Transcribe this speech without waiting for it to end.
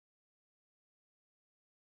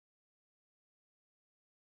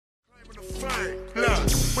Look,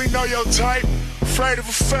 we know your type, afraid of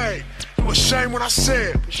a fade. You ashamed when I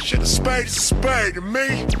said, shit, a spade is a spade. To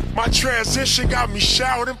me, my transition got me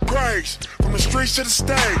showered in praise. From the streets to the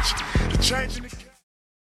stage, the change in the...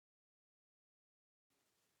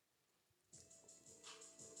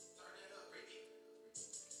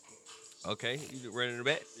 Okay, you ready in the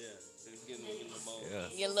back? Yeah, it's getting a mode.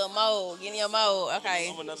 Yeah. Get a little mode. Get in your mode.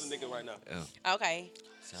 Okay. I'm another nigga right now. Yeah. Okay.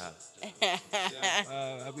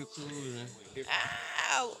 I'll be cruising.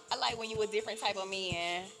 I like when you a different type of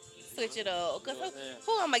man. Switch it up. Cause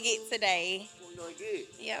who I'm gonna get today? Who you gonna get?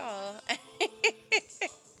 Yeah.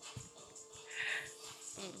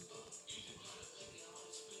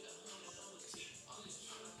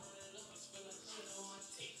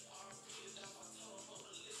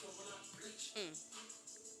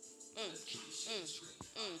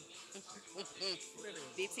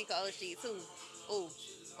 Big Tico shit too. Ooh.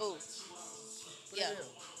 Yeah.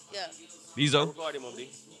 Bezo, Record him, D.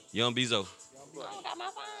 Young Bezo. I don't got my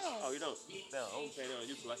phone. Oh, you don't? No, I don't pay that on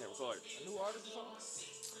YouTube. I can't record it. A new artist or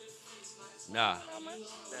something? Nah.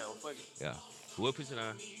 Damn, fuck it. Yeah. We'll put it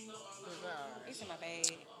on. It's in my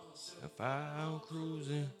bag. If I'm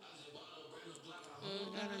cruising,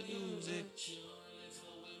 gotta use it.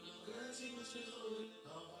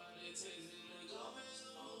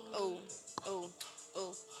 Oh.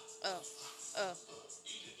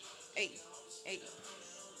 Hey.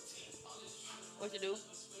 What you do?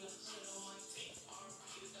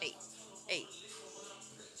 Hey.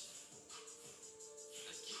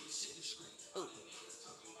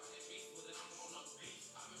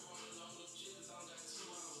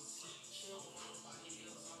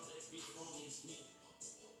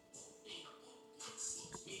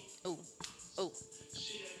 Ooh. Ooh.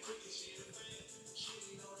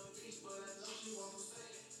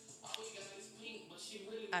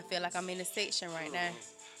 I feel like I'm in a section right now.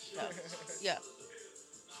 Yeah.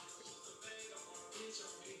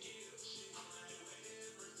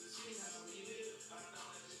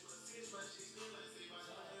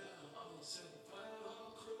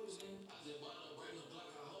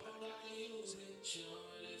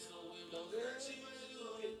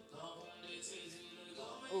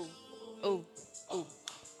 Ooh.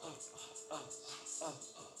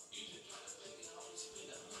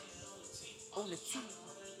 Oh, the tea.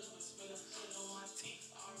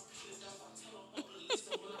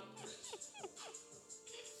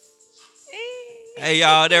 Hey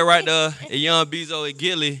y'all, that right there, a Young Bezo and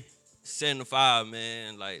Gilly, 75,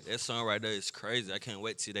 man. Like that song right there is crazy. I can't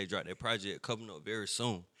wait till they drop that project coming up very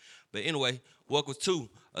soon. But anyway, welcome to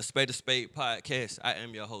a Spade to Spade podcast. I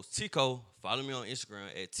am your host Tico. Follow me on Instagram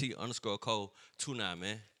at T_Cole29,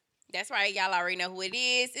 man. That's right. Y'all already know who it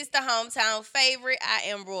is. It's the hometown favorite. I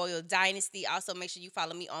am Royal Dynasty. Also, make sure you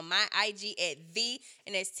follow me on my IG at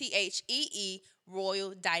and that's THEE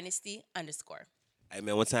Royal Dynasty _. Hey,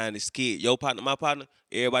 man, one time this kid, your partner, my partner,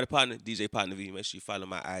 everybody partner, DJ Partner V. Make sure you follow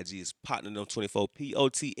my IG. It's Partnerdem24,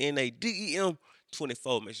 POTNADEM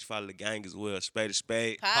 24. Make sure you follow the gang as well. Spade to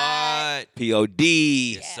Spade. Pod. POD.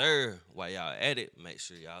 Yes, sir. While y'all at it, make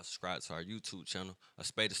sure y'all subscribe to our YouTube channel, a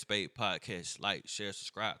Spade to Spade podcast. Like, share,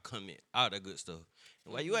 subscribe, comment, all that good stuff.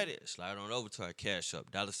 And while you at it, slide on over to our cash up,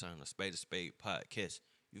 $, a Spade to Spade podcast.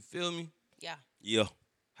 You feel me? Yeah. Yeah.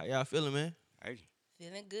 How y'all feeling, man? Hey.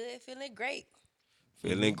 Feeling good. Feeling great.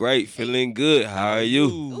 Feeling great. Feeling good. How are you?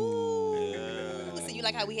 Ooh. So you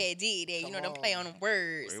like how we had did that? You know, don't play on them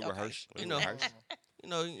words. We Okay. rehearse. You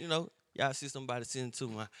know, y'all see somebody sitting to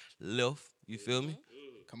my left. You feel me?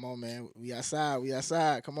 Come on, man. We outside.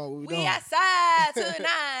 Come on, what we doing? We outside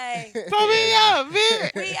tonight. Put me up,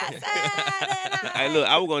 bitch. We outside tonight. Hey, look,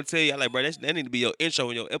 I was going to tell you, like, bro, that need to be your intro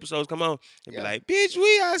when your episodes come on. And Yeah. be like, bitch,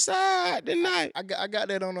 we outside tonight. I got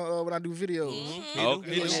that on when I do videos.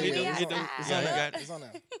 Okay. He do. Yeah. He do. It's Yeah, on he there. got it. It's on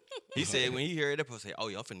there. He said when he heard that, person say, "Oh,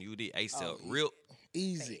 y'all finna use the ASAP, real."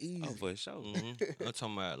 Easy. Oh, for sure. I'm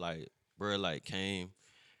talking about like, bro, like he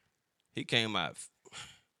came out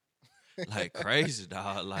like crazy,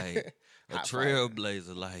 dog, like a Hot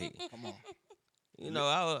trailblazer, like. Come on. You know,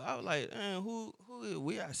 I was like, man, who is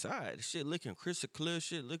we outside? The shit looking crystal clear,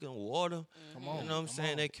 shit looking water. Come on. You know what I'm come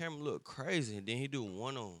saying? on. That camera look crazy, and then he do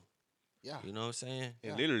one on. Yeah. You know what I'm saying?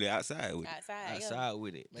 And literally outside with it. Outside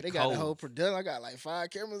with it. Man, they got the whole production. I got like 5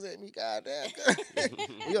 cameras at me. Goddamn.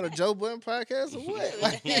 We on a Joe Budden podcast or what?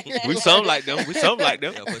 Like, We some like them.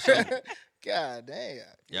 Yeah, for sure. God damn.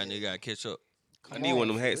 Y'all nigga gotta catch up. I need one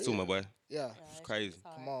of them hats too, my boy. Yeah. It's crazy.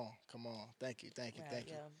 Come on. Thank you.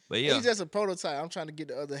 But Yeah. yeah, It's just a prototype. I'm trying to get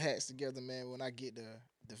the other hats together, man. When I get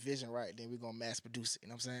the vision right, then we're gonna mass produce it. You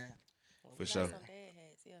know what I'm saying? For sure.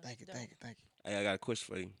 Thank you. Hey, I got a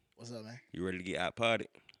question for you. What's up, man? You ready to get out party?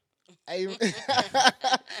 Hey,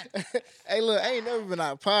 hey, look, I ain't never been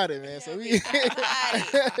out party, man. So we.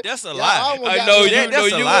 That's a Y'all lie. almost I got know me you on- know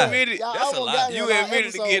That's a you lie. admitted. Y'all That's a almost lie. got me You on our admitted to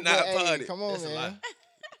episode, getting but, out hey, party. Come on, That's a lie. man.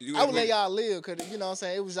 You I would let admitted. y'all live, cause you know what I'm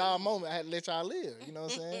saying. It was y'all moment. I had to let y'all live. You know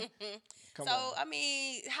what I'm saying. Come So on. I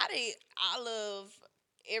mean, how did all of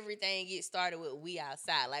everything get started with We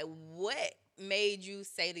Outside? Like, what made you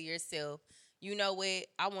say to yourself, you know what,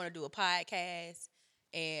 I want to do a podcast,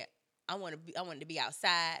 and I want to be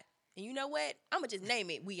outside, and you know what, I'm gonna just name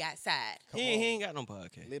it We Outside. He ain't got no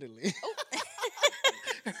podcast. Literally.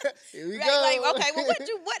 Here we Right, go. like, okay, well,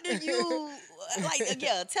 what do you like?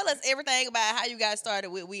 Yeah, tell us everything about how you got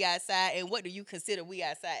started with We Outside, and what do you consider We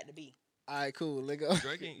Outside to be? All right, cool. Let go.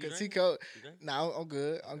 drinking? You Cause he drinking? co. You drinking? Nah, I'm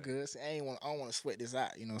good. I'm good. See, I don't want to sweat this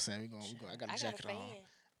out. You know what I'm saying? We gonna I got I the got a jacket fan. on.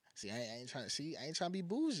 See, I ain't trying to see. I ain't trying to be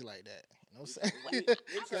bougie like that. You know what I'm saying? Wait,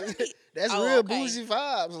 I really- That's Oh, real okay. bougie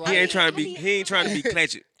vibes. Like, He ain't trying to I be. mean- He ain't trying to be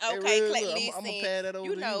clatchet. Okay, real, Clay, look, listen. I'ma pad that over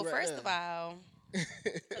you to know, you right first there. of all,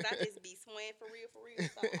 because I just be swaying for real.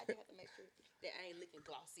 So I just have to make sure that I ain't looking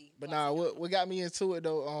glossy. But glossy nah, on what got me into it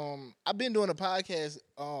though? I've been doing a podcast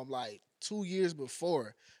like 2 years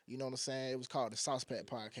before. You know what I'm saying? It was called the Sauce Pack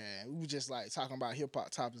Podcast. We were just like talking about hip hop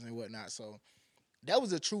topics and whatnot. So that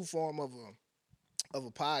was a true form of a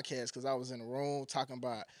podcast because I was in a room talking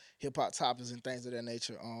about hip hop topics and things of that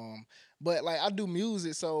nature. But like I do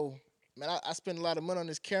music, so man, I spend a lot of money on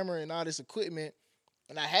this camera and all this equipment,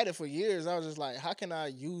 and I had it for years. I was just like, how can I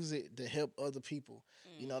use it to help other people?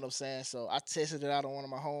 You know what I'm saying? So I tested it out on one of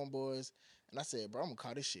my homeboys, and I said, bro, I'm gonna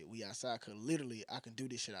call this shit We Outside, cause literally I can do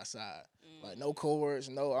this shit outside. Like no cords,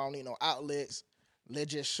 I don't need no outlets.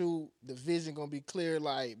 Let's just shoot. The vision gonna be clear,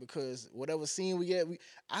 like because whatever scene we get,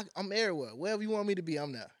 I'm everywhere. Wherever you want me to be,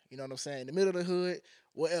 I'm there. You know what I'm saying? In the middle of the hood,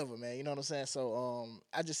 whatever, man. You know what I'm saying? So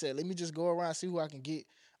I just said, let me just go around see who I can get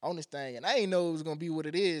on this thing, and I ain't know it was gonna be what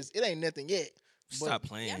it is. It ain't nothing yet. Stop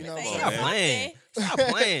playing. Yeah, You know, say Stop man. playing. Stop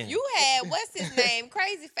playing. You had what's his name,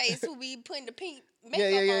 Crazy Face, who be putting the pink makeup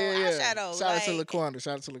on eyeshadow. Shout out to like, Laquanda.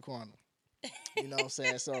 Shout out to Laquanda. You know what I'm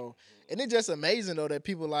saying? So, and it's just amazing though that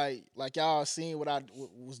people like y'all seeing what I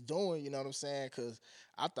was doing. You know what I'm saying? Because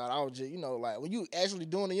I thought I was just, like when you actually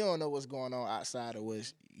doing it, you don't know what's going on outside of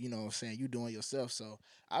what's, what I'm saying, you doing yourself. So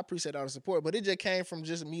I appreciate all the support, but it just came from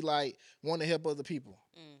just me like wanting to help other people,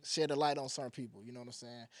 shed a light on certain people. You know what I'm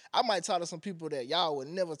saying? I might talk to some people that y'all would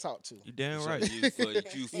never talk to. You damn So right. you You know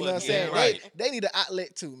what I'm saying? damn right. They need an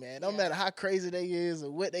outlet too, man. No Yeah. matter how crazy they is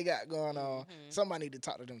or what they got going on, somebody need to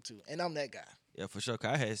talk to them too. And I'm that guy. Yeah, for sure.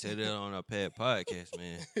 'Cause I had said that on our pad podcast,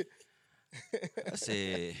 man. I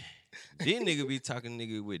said, these niggas be talking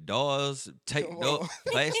nigga with dolls, taped Come up, on.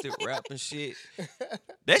 plastic wrap and shit.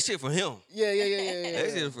 That shit for him. Yeah.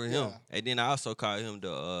 That shit for him. Yeah. And then I also call him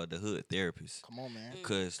the hood therapist. Come on, man.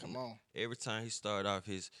 Cause Come on. every time he started off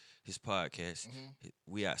his podcast,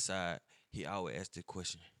 We Outside, he always asked the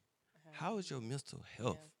question, how is your mental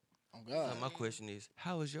health? Oh God. So my question is,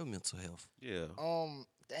 how is your mental health? Yeah.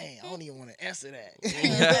 Dang, I don't even want to answer that.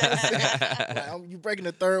 Like, you breaking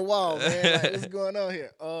the third wall, man. Like, what's going on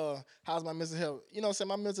here? How's my mental health? You know what I'm saying?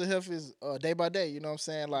 My mental health is day by day, you know what I'm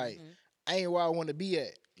saying? Like, I ain't where I want to be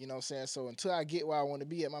at, you know what I'm saying? So until I get where I want to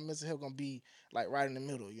be at, my mental health gonna be like right in the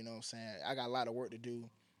middle, you know what I'm saying? I got a lot of work to do,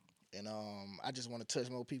 and I just want to touch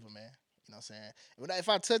more people, man. You know what I'm saying? But if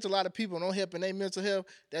I touch a lot of people and don't help in their mental health,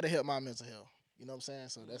 that'll help my mental health. You know what I'm saying?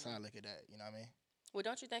 So that's how I look at that. You know what I mean? well,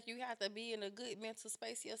 don't you think you have to be in a good mental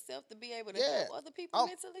space yourself to be able to Yeah. help other people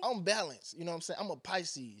mentally? I'm balanced. You know what I'm saying? I'm a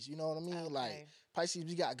Pisces. You know what I mean? Like Okay. Pisces,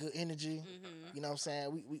 we got good energy. You know what I'm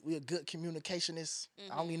saying? We a good communicationists.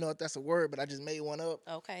 I don't even know if that's a word, but I just made one up.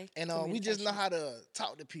 Okay. And we just know how to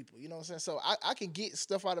talk to people. You know what I'm saying? So I can get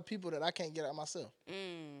stuff out of people that I can't get out myself. You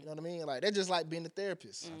know what I mean? Like that's just like being a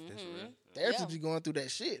therapist. That's real. Therapists Yeah. be going through that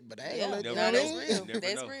shit, but I ain't Yeah, gonna let Never you know what I know. mean? that's real. Never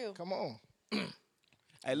That's know. real. Come on.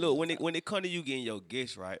 Hey, look, when it come to you getting your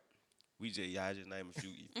guests right, y'all just name a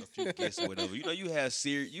few guests or whatever. You know, you have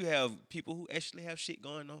people who actually have shit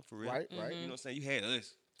going on for real. Right. You know what I'm saying? You had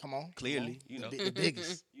us. Come on. Clearly, you know. The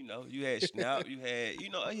biggest. You know, you had Schnapp, you had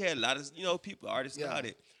a lot of, people, artists Yeah.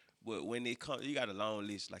 started. But when it comes, you got a long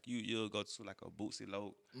list. Like you'll go to like a Bootsy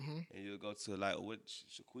Loke, and you'll go to like what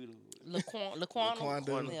Shaquita.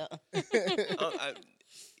 Laquana. Yeah.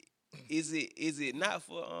 Is it not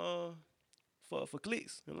for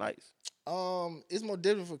clicks and likes? It's more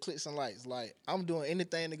different for clicks and lights. Like I'm doing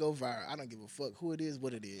anything to go viral. I don't give a fuck who it is,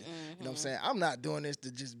 what it is. You know what I'm saying? I'm not doing this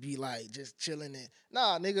to just be like just chilling and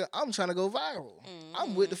nah, nigga. I'm trying to go viral.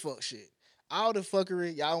 I'm with the fuck shit. All the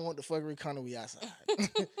fuckery, y'all want the fuckery, kind of we outside.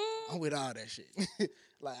 I'm with all that shit.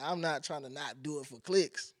 Like I'm not trying to not do it for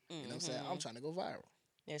clicks. You know what I'm saying? I'm trying to go viral.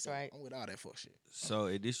 That's right. I'm with all that fuck shit. So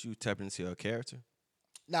is this you tapping into your character?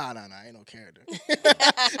 Nah, ain't no character.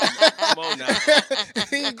 Come on now.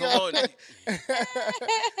 Come on now.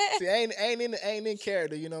 See, ain't in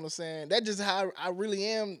character. You know what I'm saying? That's just how I really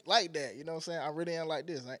am like that. You know what I'm saying? I really am like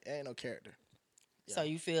this. I ain't no character. So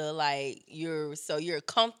you feel like you're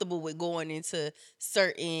comfortable with going into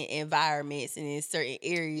certain environments and in certain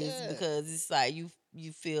areas because it's like you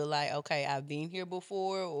feel like, okay, I've been here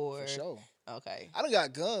before, or For sure. Okay. I done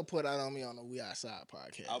got gun put out on me on the We Outside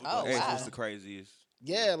podcast. Oh, wow. What's the craziest?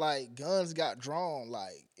 Yeah, like guns got drawn,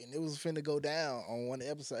 like, and it was finna go down on one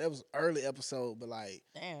episode. It was early episode, but like,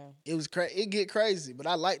 Damn. it was it get crazy. But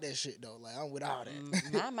I like that shit though. Like, I'm with all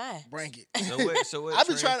that. My. Bring it. So what? I've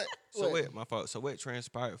been trying to. So what? My fault. So what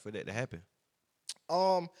transpired for that to happen?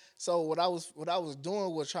 So what I was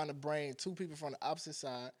doing was trying to bring two people from the opposite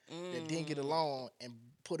side that didn't get along and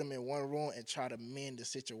put them in one room and try to mend the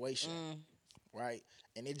situation, right?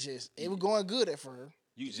 And it was going good at first.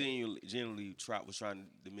 You genuinely was trying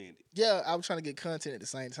to demand it. Yeah, I was trying to get content at the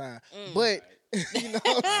same time, but you know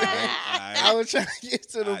what I'm saying? I was trying to get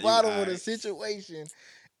to the bottom of the situation,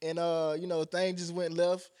 and things just went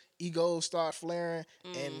left. Egos start flaring,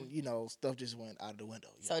 and stuff just went out of the window.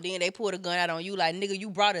 So then they pulled a gun out on you, like, nigga, you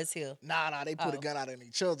brought us here. Nah, they put a gun out on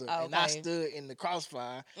each other, and I stood in the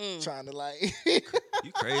crossfire trying to like.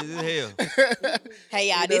 You crazy as hell. Hey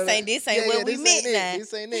y'all, this ain't what we meant now.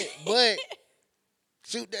 This ain't it, but.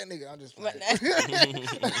 Shoot that nigga! I'm just playing.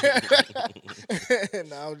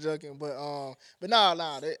 Nah, I'm joking, but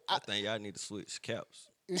nah. I think y'all need to switch caps.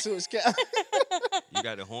 You switch cap. You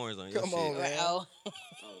got the horns on your Come shit. on, man.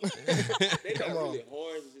 They Come not on. really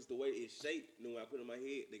horns. It's just the way it's shaped. When I put it on my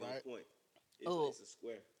head, they gonna point. It's a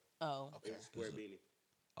square. Oh. It's a square beanie.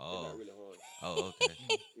 Oh. They're not really horns. Oh, okay.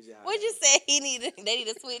 What'd you say? They need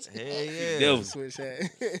to switch. Hell yeah. Devil. Switch hat.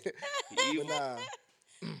 But nah.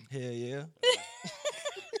 Hell yeah.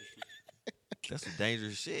 That's some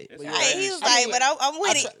dangerous shit. But yeah, He was like, but I'm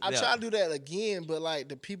with it. I tried to do that again, but like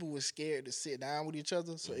the people were scared to sit down with each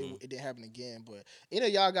other, so it didn't happen again. But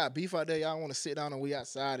y'all got beef out there, y'all want to sit down and We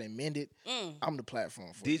Outside and mend it. I'm the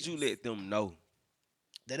platform for Did you let them know?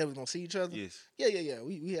 that they was gonna see each other? Yes. Yeah.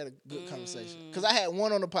 We had a good conversation because I had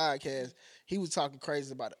one on the podcast. He was talking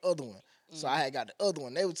crazy about the other one, so I had got the other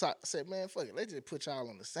one. They would talk. I said, man, fuck it, let's just put y'all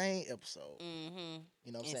on the same episode.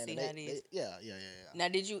 You know what I'm saying? See how it is. Yeah. Now,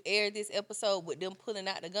 did you air this episode with them pulling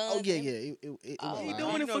out the guns? Oh yeah. It went You live.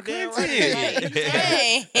 doing it for damn content.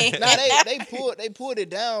 Dang. Nah, they pulled it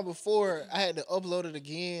down before I had to upload it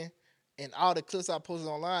again, and all the clips I posted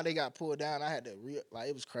online they got pulled down. I had to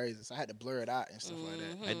it was crazy, so I had to blur it out and stuff like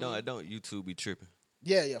that. I don't YouTube be tripping.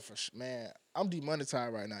 Yeah, for sure, man. I'm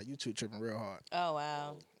demonetized right now. YouTube tripping real hard. Oh,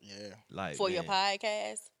 wow. Yeah. Like For your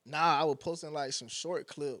podcast? Nah, I was posting like some short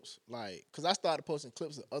clips, like, cause I started posting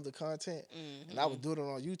clips of other content, and I was doing it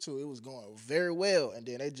on YouTube. It was going very well, and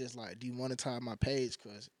then they just like demonetized my page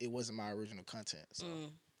cause it wasn't my original content. So.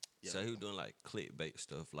 Yeah. So he was doing like clickbait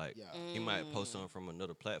stuff. Like he might post something from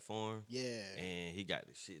another platform. Yeah. And he got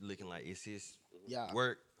the shit looking like it's his Yeah.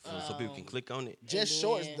 work, so people can click on it. Just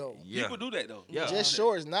shorts though. Yeah. People do that though. Yeah. Just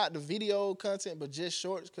shorts, not the video content, but just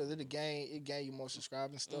shorts, cause it gain you more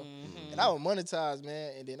subscribers and stuff. And I was monetized,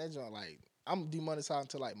 man, and then they joint like I'm demonetized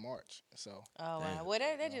until like March. So Oh, wow. Well,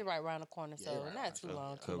 that just right around the corner, so right not too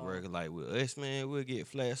long. Cause bro, like with us, man, we'll get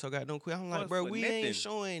flashed. So goddamn quick. I'm like, bro, for we nothing. ain't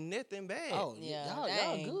showing nothing bad. oh Yeah, y'all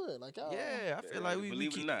dang. good. Like y'all Yeah, I feel like we believe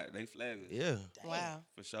it or keep, not, they flag us. Yeah. Wow.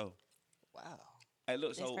 For sure. wow. Hey,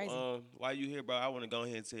 look. That's So, crazy. while you here, bro, I want to go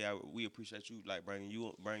ahead and tell you we appreciate you like bringing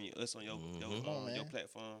us on your on, your man.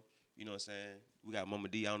 platform. You know what I'm saying? We got Mama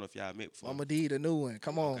D. I don't know if y'all met before. Mama D, the new one.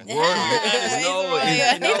 Come on. Word. He's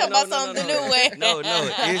talking about something the new way. No,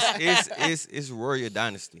 it's Royal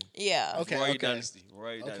Dynasty. Yeah. Okay. Royal Dynasty.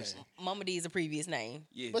 Royal Okay. Dynasty. Mama D is a previous name.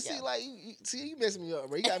 Yeah. But see, like, you messing me up,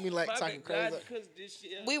 bro. You got me like talking crazy.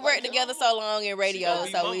 We worked together so long in radio,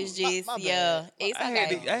 so it's just, My yeah. bad. It's I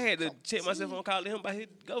okay. had to check myself on calling him by his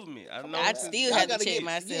government. I don't know. I still Y'all have to gotta check get,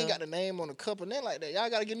 myself. You ain't got the name on the cup and then like that. Y'all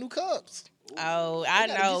gotta get new cups. Oh, I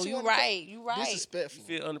gotta know. get you You on the right. You right. Disrespectful.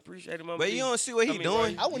 feel unappreciated, Mama But D. you don't see what he I mean,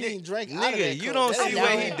 doing. I wouldn't even drink out of that Nigga, you cup. don't That's see I what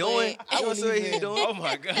know, he but doing. I You don't see what he wouldn't doing. Oh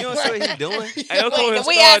my God. You don't see what he doing. Hey, don't come here We and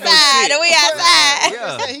start no outside. shit. We outside.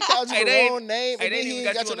 Yeah. He called you Hey, the they wrong name, hey, and they then ain't he even ain't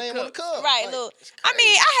got got you your on name the on the cup. Right, Like, look. it's I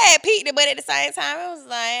mean, I had peaked it, but at the same time, it was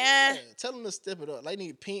like, yeah, tell him to step it up. They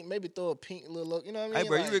need pink, maybe throw a pink little look. You know what I mean? Hey,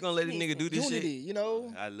 bro, you Like, really gonna let this nigga do this unity. shit? You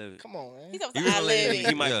know? I love it. Come on, man. He's You I really love gonna let it. this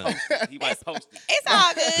He might Yeah. post it. He might post it. It's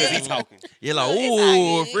all Because he good. talking. You're like, Look, it's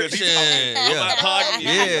all ooh, good. friction. I'm Yeah. not parking.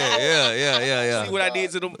 Yeah. See what I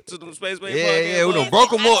did to them Space Base Yeah, podcast? yeah, we done boys? broke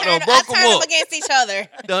them up, I done turned broke them them up. against each other.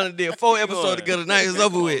 Done did 4 episodes going? together, now it's over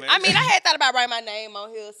Come on, with. man. I mean, I had thought about writing my name on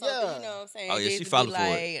here or something. Yeah. You know what I'm saying? Oh, yeah, Just she to be falling for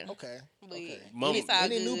it. like, Okay. but Mama, it's all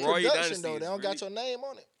Any new good. Royal production, Dynasty though, is they don't really- got your name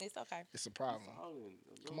on it. It's okay. It's a problem.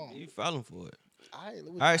 Come on. You falling for it. All right,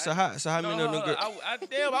 All right, so how many of them girls?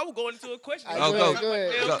 Damn, I was going into a question. All right, go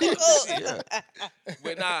ahead. Go.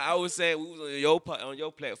 But nah, I was saying we was on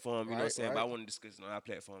your platform, you know what I'm Right, saying? right. But I want to discuss it on our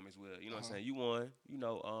platform as well. You know what I'm saying? You won,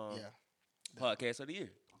 Yeah. podcast of the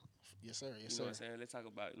year. Yes, sir. Yes, You know sir. what I'm saying? Let's talk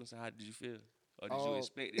about, you know what I'm saying? How did you feel? Or did you Oh.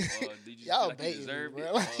 expect it? Or did you Y'all feel like you baiting me, deserved bro.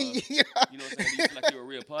 it? Like, Or, you know what I'm saying? Do you feel like you're a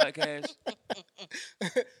real podcast?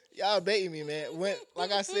 Y'all baiting me, man. When,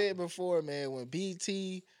 like I said before, man, when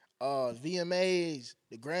BT, VMAs,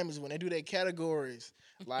 the Grammys, when they do their categories,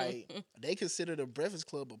 like they consider the Breakfast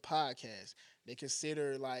Club a podcast. They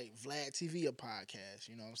consider like Vlad TV a podcast.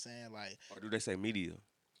 You know what I'm saying? Like Or do they say media?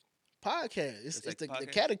 podcast. It's like the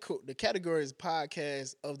podcast? category. The category is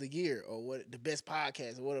podcast of the year, or what the best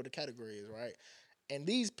podcast, or whatever the category is, right? And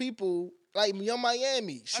these people, like Young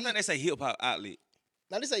Miami, I think they say hip hop outlet.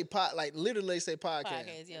 now they say like literally they say podcast.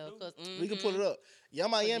 Podcast, yeah. We can pull it up. Young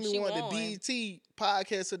Miami she won the won. BET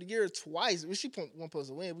podcast of the year twice. Well, she one supposed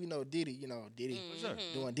to win. We know Diddy, Diddy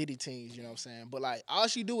doing Diddy teams, you know what I'm saying? But like all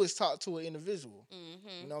she do is talk to an individual.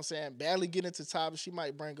 You know what I'm saying? Barely get into topics. She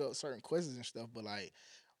might bring up certain questions and stuff, but like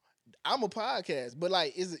I'm a podcast. But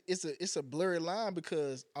like it's a blurry line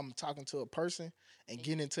because I'm talking to a person and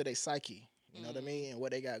getting into their psyche. You know what I mean? And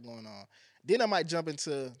what they got going on. Then I might jump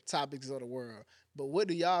into topics of the world. But what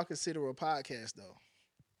do y'all consider a podcast though?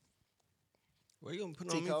 What you gonna put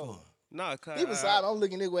on me T-Cole. for? Nah, cause He beside, I'm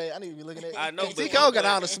looking this way. I need to be looking at. I know, but- T-Cole got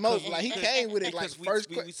all the smoke. Like he came with it like because first.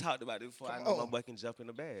 we talked about it before. I Come know my on. boy can jump in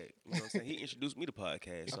the bag. You know what I'm saying? He introduced me to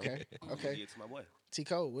podcasts. So Okay, I'm okay. gonna give it to my boy.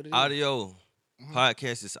 T-Cole, what it is? Audio.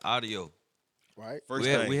 Podcast is audio. Right. First We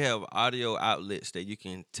have, thing. we have audio outlets that you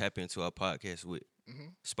can tap into our podcast with.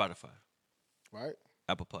 Spotify, Right.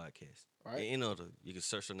 Apple Podcasts. Right. And any other, you can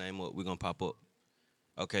search the name up. We're gonna pop up.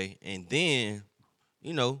 Okay, and then,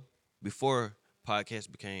 before podcast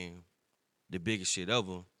became the biggest shit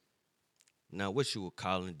ever. Now, what you were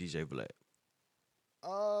calling DJ Vlad?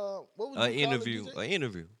 What would you An call interview. it, An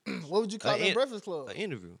interview. DJ? What would you call it? Breakfast Club. An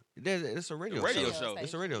interview. It's a radio, radio show. show.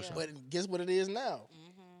 It's a radio show. But guess what it is now?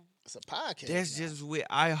 It's a podcast. That's now. just with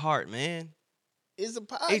iHeart, man. It's a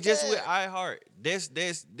podcast. It's just with iHeart. That's so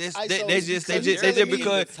that's just because they you just telling me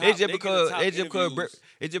because the top- they get the top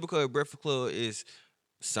it's just because Breakfast Club is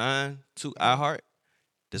signed to iHeart.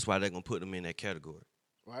 That's why they're gonna put them in that category.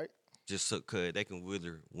 Right. Just so cause they can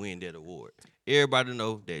win that award. Everybody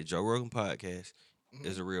know that Joe Rogan podcast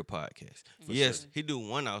is a real podcast. Yes, he do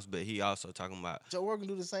one-offs, but he also talking about Joe Rogan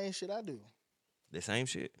do the same shit I do. the same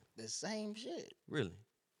shit. The same shit. Really.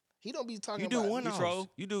 He don't be talking You do about one-offs. troll.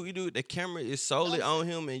 You do. The camera is solely on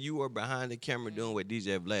him, and you are behind the camera doing what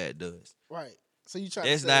DJ Vlad does. Right. So you trying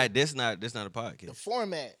That's to say that's not a the podcast.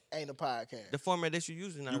 format ain't a podcast. The format that you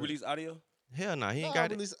using now. You release audio? Hell no, he ain't No, got I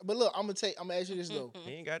it. release- But look, I'm gonna ask you this though.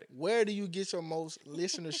 He ain't got it. Where do you get your most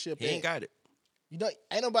listenership He ain't at? got it. You know,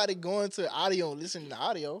 ain't nobody going to audio and listening to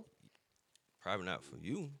audio. Probably not for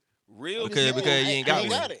you. Real Because people, you ain't got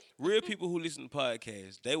one. it. real people who listen to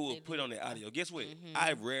podcasts, they will put on their audio. Guess what?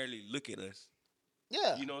 I rarely look at us.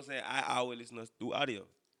 Yeah. You know what I'm saying? I always listen to us through audio.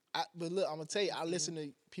 But look, I'm gonna tell you, I listen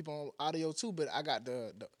to people on audio too, but I got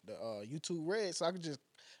the YouTube Red, so I can just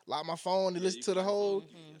lock my phone and listen to the whole.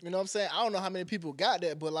 You know what I'm saying? I don't know how many people got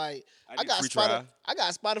that, but like I I did got free Spotify. trial. I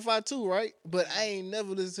got Spotify too, right? But I ain't never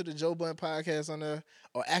listened to the Joe Budden podcast on there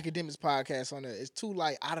or Academics podcast on there. It's too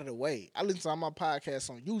like out of the way. I listen to all my podcasts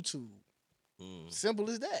on YouTube. Simple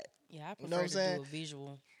as that. Yeah, I prefer You know what I'm to saying? do a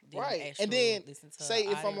visual. than Right. actual And then listen to say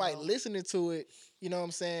if I'm like audio. listening to it, you know what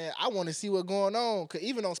I'm saying? I want to see what's going on. Cause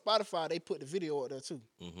even on Spotify, they put the video up there too.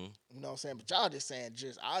 Mm-hmm. You know what I'm saying? But y'all just saying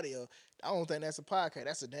just audio. I don't think that's a podcast.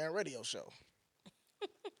 That's a damn radio show.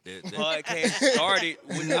 Podcast started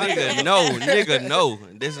with audio. Nigga, no.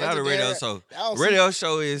 This is That's not a a radio damn- show. I don't see- Radio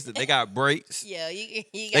show is that they got breaks. Yeah, you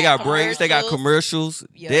They got breaks. They got commercials.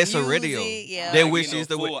 Yeah, That's a radio. music, yeah. That Like, which you know, is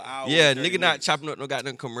the way. full hour, Yeah, 30 nigga not minutes. chopping up no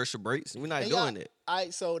goddamn commercial breaks. We're not And doing y'all- that. All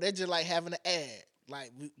right, so they're just like having an ad.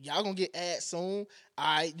 Like y'all gonna get ads soon.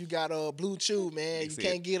 All right, you got a Blue Chew, man. You said-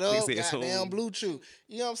 can't get they up. said Goddamn soon. Blue Chew.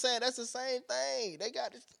 You know what I'm saying? That's the same thing. They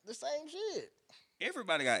got the same shit.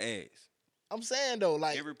 Everybody got ads. I'm saying though,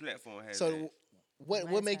 like, Every platform has so ads.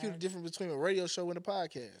 what make you the difference between a radio show and a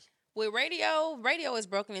podcast? With radio is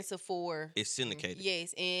broken into 4. It's syndicated.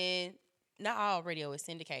 Yes, and not all radio is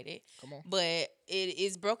syndicated. Come on. But it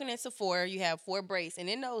is broken into 4. You have 4 breaks, and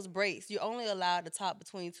in those breaks, you're only allowed to talk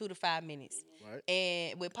between 2 to 5 minutes. Right.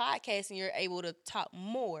 And with podcasting, you're able to talk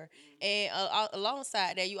more. And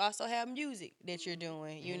alongside that, you also have music that you're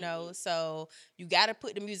doing, you know. So you got to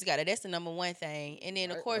put the music out there. That's the number one thing. And then,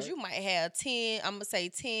 of course, you might have 10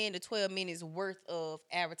 to 12 minutes worth of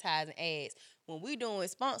advertising ads. When we doing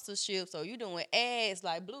sponsorships or you doing ads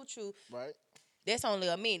like Bluetooth, Right. that's only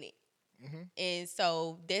a minute. And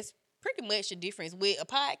so that's pretty much the difference. With a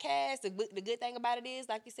podcast, the good thing about it is,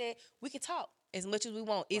 like you said, we can talk as much as we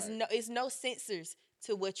want. It's no censors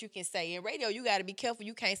to what you can say. In radio, you got to be careful.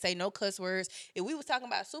 You can't say no cuss words. If we was talking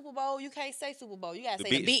about Super Bowl, you can't say Super Bowl. You got to say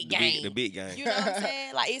the big game. The big game. You know what I'm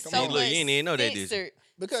saying? Like, it's so Look, much you ain't even know that, did you? censored.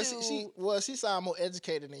 Because she sound more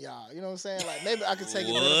educated than y'all. You know what I'm saying? Like, maybe I could take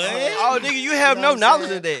it. What? better. Oh, nigga, you have know no what I'm knowledge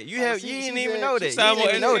saying? of that. You Like, didn't she even said- know she that. sound He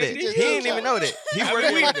more didn't know that. educated. He didn't even know that. He I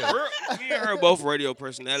worked mean, with them. we ain't heard both radio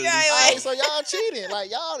personalities. Yeah, All like- right, so y'all cheating.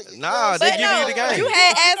 Like, y'all. Nah, they they give you the game. You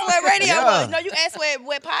had asked what radio Yeah. was. No, you asked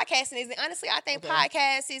what podcasting is. And honestly, I think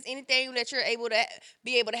podcast is anything that you're able to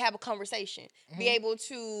be able to have a conversation, be able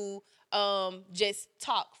to just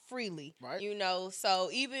talk freely. Right. You know, so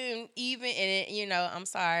even and you know, I'm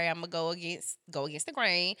sorry, I'm gonna go against the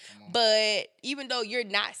grain. But even though you're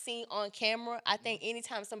not seen on camera, I think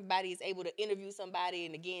anytime somebody is able to interview somebody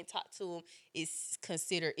and again talk to them,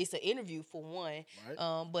 it's an interview for one.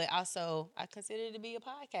 Right. But also I consider it to be a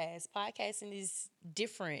podcast. Podcasting is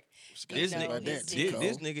different. This You know, nigga, it's this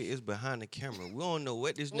different. nigga is behind the camera. We don't know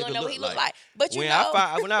what this We nigga don't know what he look look like. like. But you When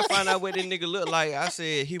know, I find out what this nigga look like, I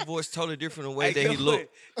said he voice totally different the way that he look.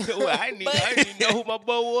 I didn't even know who my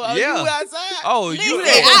boy was. Yeah. You outside? Oh, listen, you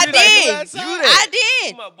I that. did. You I that.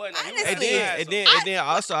 did. Who my boy? Now, he Honestly. And then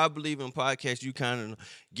also I believe in podcasts you kind of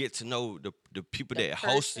get to know the people The that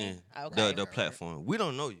person. hosting Okay. the platform. We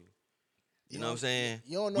don't know you. You know what I'm saying?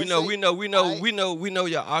 You don't know. We know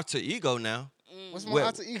your alter ego now. What's my Well,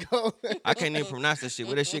 alter ego? I can't even pronounce that shit.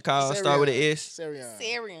 What that shit called? Start with an S. Sarieon.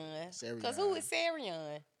 Sarieon. Because who is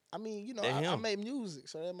Sarieon? I mean, you know, That I him. make music,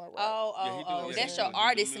 so that's my right. Yeah, That's yeah, your he do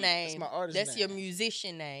artist music. name. That's my artist That's name. your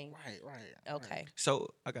musician name. Right. Okay.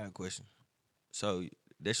 So I got a question. So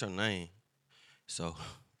that's your name. So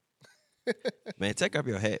man, take off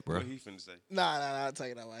your hat, bro. What he finna say? Nah, I'll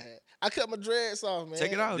take it out my head. I cut my dreads off, man.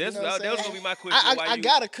 Take it out. That's, know what I'm that was saying? gonna be my question. I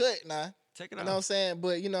got a cut now. Take it You know what I'm off. saying?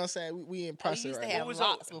 But you know what I'm saying? We in Oh, process you used to right have was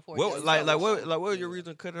locks before. What you like was- what was your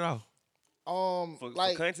reason to cut it off? now. for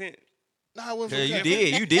Like, content. nah, I went for Yeah, you content.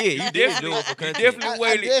 did. You did do it for You content. definitely I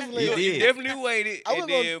waited. definitely- you You did. definitely waited I and was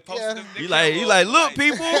then gonna- posted yeah. the You camera like, up, look,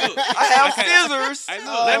 people, I have scissors. Hey,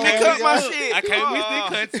 look, Let me Oh, cut my yeah. shit. I can't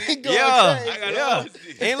miss this content. Going Yeah, crazy. I gotta yeah. post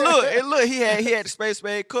it. And look, he had the Space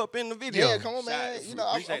Spade cup in the video. Yeah, come on, man. Shout- You know,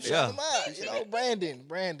 I'm appreciate shouting that. them out. You know,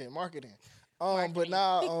 branding, marketing. But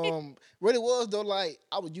now, what it was though, like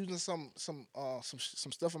I was using some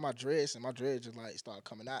stuff in my dreads, and my dreads just like started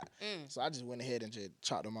coming out. So I just went ahead and just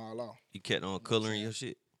chopped them all off. You kept on coloring your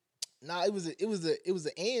shit. Nah, it was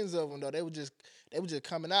the ends of them though. They were just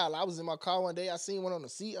coming out. I was in my car one day. I seen one on the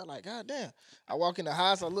seat. I like, God damn. I walk in the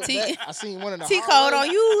house. I look back. I seen one in the T-Code hallway.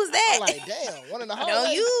 don't use that. I'm like, damn, one in the hallway.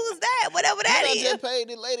 Don't use that. Whatever that I is. just paid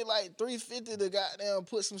the lady like $350 to goddamn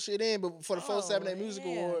put some shit in, but for the Oh, 478 Music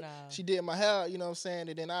hell Award, no. she did my hair. You know what I'm saying?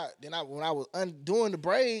 And then I when I was undoing the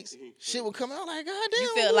braids, shit would come out. I'm like, God damn.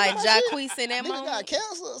 You felt what like my shit? Jacquees in that Nigga got moment.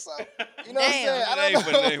 cancer or something. You know what I'm Damn. saying? I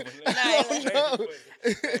don't know. I don't know.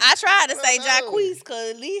 I tried to say No. Jacquees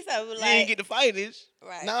because at least I was You didn't like, get the fighters.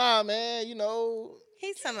 right. Nah, man. You know.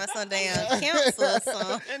 He's talking about some damn cancer or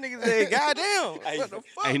something. That nigga said, goddamn, what the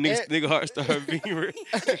fuck? Hey, nigga heart started beating.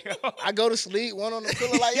 I go to sleep, one on the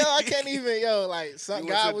pillow, like, yo, I can't even, like, some You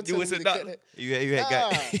guy went would to- tell you me went to to the cut doctor? it. You had Nah,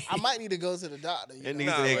 got. I might need to go to the doctor. You That know? nigga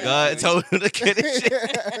Nah, said man. God told him to cut his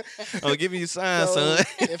shit. I'm giving you signs, So, son.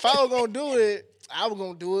 if I was gonna do it, I was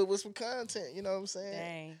gonna do it with some content. You know what I'm saying?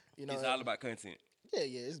 Dang. You know, It's all about content. yeah,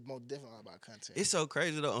 it's most definitely all about content. It's so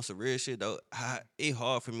crazy though on some real shit though. It's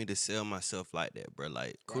hard for me to sell myself like that, bro.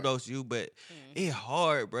 Like kudos to you, but it's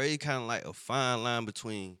hard, bro. It's kind of like a fine line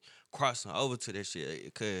between crossing over to that shit,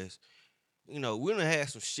 because you know we done had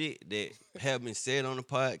some shit that have been said on the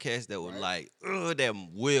podcast that was like, that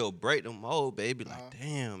will break the mold, baby. Like,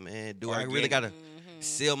 damn, man, do I really Organic. gotta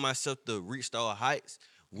sell myself to reach those heights?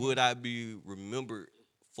 Would I be remembered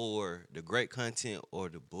for the great content or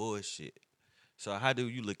the bullshit? So how do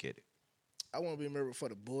you look at it? I want to be remembered for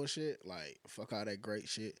the bullshit. Like, fuck all that great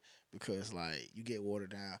shit because, like, you get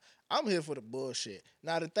watered down. I'm here for the bullshit.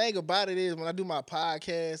 Now, the thing about it is when I do my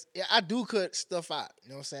podcast, yeah, I do cut stuff out. You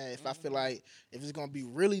know what I'm saying? If I feel like if it's going to be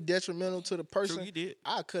really detrimental to the person, True, you did.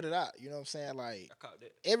 I'll cut it out. You know what I'm saying? Like, I caught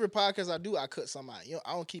that. every podcast I do, I cut some out. You know,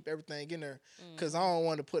 I don't keep everything in there because I don't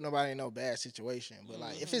want to put nobody in no bad situation. But,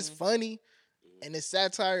 like, if it's funny and it's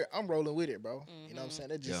satire, I'm rolling with it, bro. You know what I'm saying?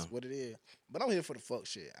 That's just what it is. But I'm here for the fuck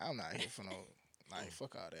shit. I'm not here for no, like,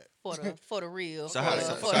 fuck all that. For the real. So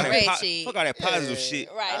for the red shit. Fuck all that positive shit.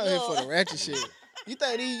 Right. I'm here for the ratchet shit. You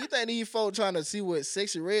think these folk trying to see what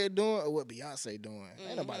Sexy Red doing or what Beyonce doing?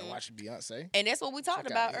 Ain't nobody watching Beyonce. And that's what we talked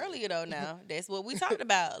Fuck about outta here. earlier, though. Now that's what we talked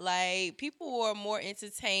about. Like, people were more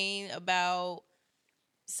entertained about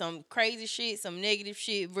some crazy shit, some negative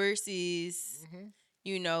shit versus,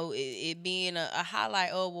 you know, it being a highlight.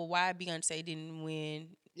 Oh, well, why Beyonce didn't win?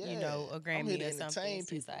 You Yeah, know, a I'm Grammy here or to something. entertain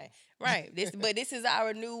So it's people. like, right. But this is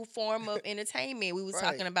our new form of entertainment. We was Right.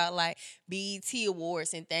 talking about like BET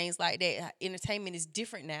awards and things like that. Entertainment is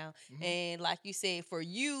different now. And like you said, for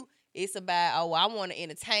you, it's about, oh, I want to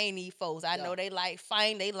entertain these folks. I know they like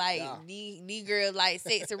fighting. They like these girls like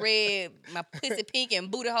Sexy Red, my pussy pink and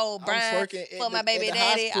booty hole I'm brown twerking for at my the baby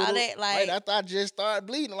daddy. All hospital that like. right after I just started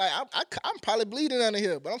bleeding. Like I'm probably bleeding under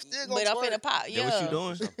here, but I'm still gonna But I'm twerk. finna pop. That Yeah.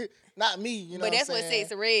 what you doing? Not me, you know. But that's what saying?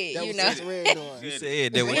 Sexy Red, That you was know. Sexy Red doing. You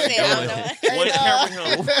said that what He you said, I don't doing. know. One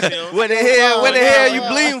camera him. What the hell? What the hell you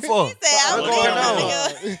bleeding for? He said, I What's don't going know. on?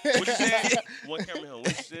 nigga. What you said? One camera him. What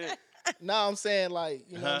you said? No, I'm saying like,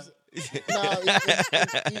 you know, Huh?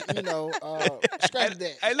 you know, scratch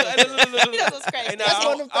that. Hey, look. That's what's crazy. Hey, nah, That's I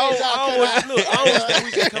one of them don't- things I y'all don't cut want- Look, I don't think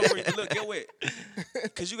we should come for Look, get what?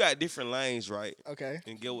 Because you got different lanes, right? Okay,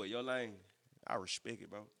 And get what? Your lane, I respect it,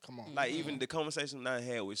 bro. come on. Like, even the conversation I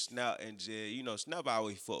had with Snap and Jay, you know, Snap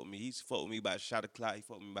always fuck with me. He's fuck with me about Shot of Clock. He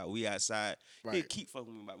fuck with me about We Outside. He'll Right. keep fucking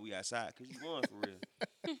with me about We Outside because you won for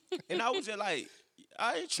real. And I was just like,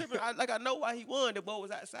 I ain't tripping. I know why he won. The boy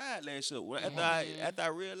was outside last year. After I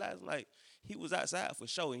realized, like, he was outside for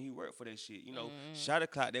sure and he worked for that shit. You know, Shot of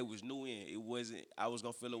Clock, that was new in. It wasn't, I was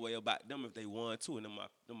going to feel a way about them if they won too. And them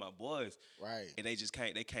my boys. Right. And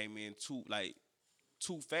they came in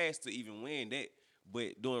too fast to even win that.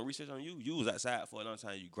 But doing research on you was outside for a long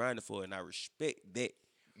time. You grinded for it, and I respect that.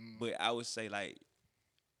 But I would say, like,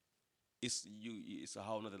 it's a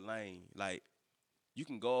whole nother lane. Like, you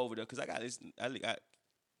can go over there because I got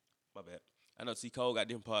my bad. I know T Cole got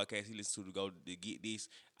different podcasts he listens to go to get this.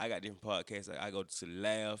 I got different podcasts. Like, I go to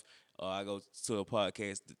Laugh or I go to a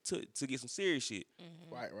podcast to get some serious shit.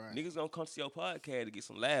 Right. Niggas gonna come to your podcast to get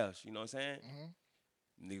some laughs. You know what I'm saying?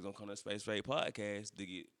 Niggas gonna come to Space Raid podcast to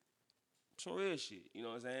get some real shit. You know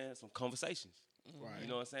what I'm saying? Some conversations. Right. You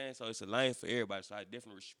know what I'm saying? So it's a lane for everybody. So I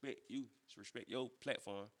definitely respect you. Respect your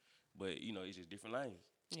platform. But, you know, it's just different lanes.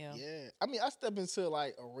 Yeah. Yeah. I mean, I stepped into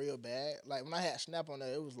like a real bad. Like when I had Snap on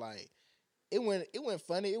there, it was like it went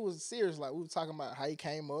funny. It was serious. Like we were talking about how he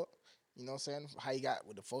came up. You know what I'm saying? How he got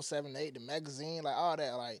with the 478, the magazine, like all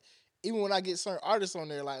that. Like even when I get certain artists on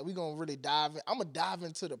there, like we gonna really dive in. I'm gonna dive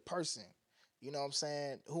into the person. You know what I'm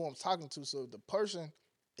saying? Who I'm talking to. So if the person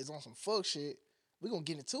is on some fuck shit, we gonna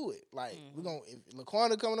get into it. Like we gonna if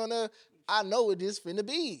Laquana coming on there, I know what this finna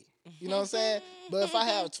be. You know what I'm saying? But if I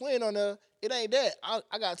have a twin on there, it ain't that.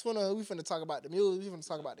 I got a twin on there. We finna talk about the music. We finna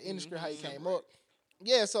talk about the industry, how he came up.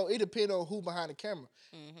 Yeah, so it depends on who behind the camera.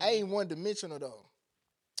 I ain't one dimensional though.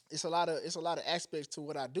 It's a lot of aspects to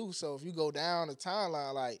what I do. So if you go down the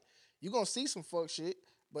timeline, like you gonna see some fuck shit,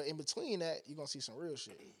 but in between that, you gonna see some real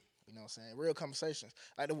shit. You know what I'm saying? Real conversations.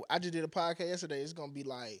 Like I just did a podcast yesterday. It's gonna be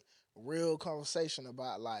like real conversation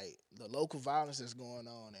about like the local violence that's going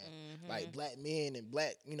on and like black men and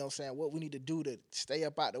black, you know what I'm saying, what we need to do to stay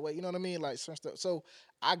up out the way. You know what I mean? Like some stuff. So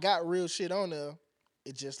I got real shit on there.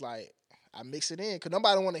 It's just like I mix it in because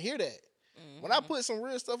nobody want to hear that. When I put some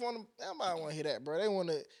real stuff on them, nobody want to hear that, bro. They want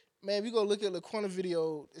to, man, if you go look at LaQuanta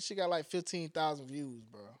video, she got like 15,000 views,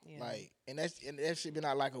 bro. Yeah. Like, and that shit been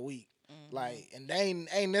out like a week. Like, and they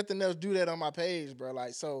ain't nothing else do that on my page, bro.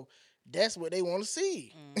 Like, so that's what they want to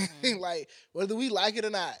see. Like, whether we like it or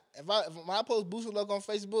not. If I post Booster Luck on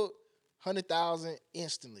Facebook, 100,000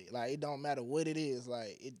 instantly. Like, it don't matter what it is.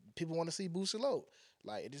 Like, people want to see Booster Luck.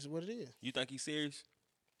 Like, it is what it is. You think he's serious?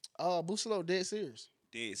 Booster Luck dead serious.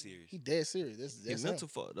 Dead serious. He dead serious. That's He's him. mental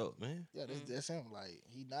fucked up, man. Yeah, that's him. Like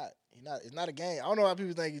he not. It's not a game. I don't know why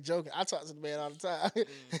people think he's joking. I talk to the man all the time.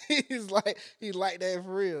 He's like that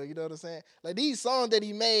for real. You know what I'm saying? Like these songs that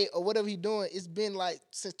he made or whatever he doing, it's been like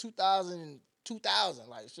since 2000.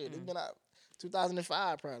 Like shit, it's been out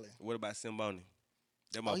 2005 probably. What about Simboni?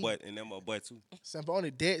 That my boy, and that my boy too. Simple on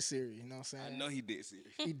the dead serious, you know what I'm I saying? know he did serious.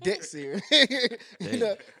 He dead serious. you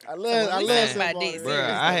know, I So love when we talk Simple about on dead the Bruh,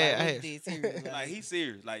 serious, I though, had- like, I what's had- dead serious? Like he's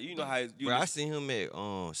serious. Like you know how you Bro, I listen- seen him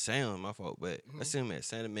at Sam, my fault, but I seen him at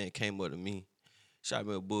Santa Man came up to me, shot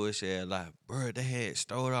me a bullshit like, bro, they had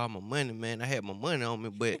stole all my money, man. I had my money on me,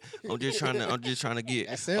 but I'm just trying to get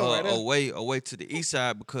That's him right there. away to the east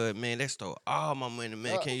side because man, they stole all my money,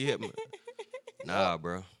 man. Can you help me? Nah,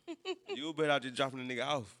 bro. you better out just dropping the nigga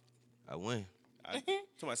off. I win.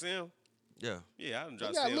 To my Sam. Yeah. Yeah, I done You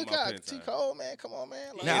dropped gotta Sam look off out, plenty T times. Cole, man. Come on,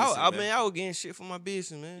 man. Like, Now, innocent, man. I was getting shit for my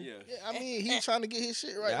business, man. Yeah. yeah, I mean, he trying to get his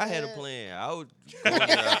shit right. Yeah, I had a man. plan. I was going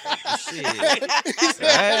shit. I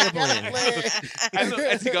had a plan.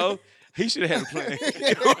 As he go, he should have had a plan.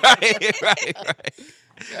 right.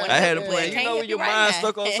 I had a plan. You Can't know help when your you right mind now.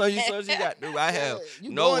 stuck on something you got to do. I have you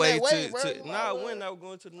no going way that way, to. bro. You Nah, like, when I was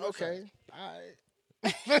going to the north side. Okay, all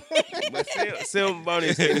right. But Sam Bonnie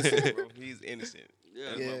is innocent, bro. He's innocent.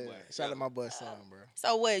 That's my Yeah, boy. shout out my boy Sam, bro.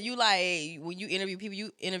 So what you like when you interview people?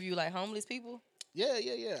 You interview like homeless people? Yeah.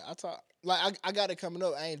 I talk like I got it coming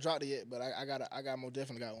up. I ain't dropped it yet, but I got most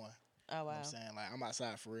definitely got one. Oh You know what wow. I'm saying? Like I'm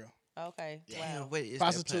outside for real. Okay. Damn, Wow. wait, it's that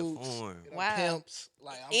Prostitutes, platform. you know, Wow. pimps,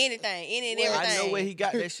 like Anything, any and Well, everything. I know where he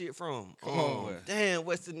got that shit from. Come on. Damn,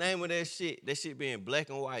 what's the name of that shit? That shit being black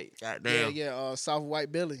and white. Goddamn. Yeah. Soft White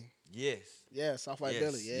Billy. Yes. Yeah, Soft White yes,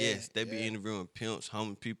 Billy. Yeah, yes, they be yeah. interviewing pimps,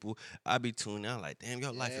 homeless people. I be tuning out like, damn,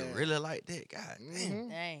 your life is Yeah. really like that. God damn. Mhm.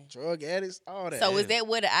 Dang. Drug addicts, all that. So is that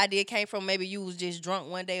where the idea came from? Maybe you was just drunk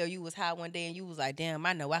one day, or you was high one day, and you was like, "Damn,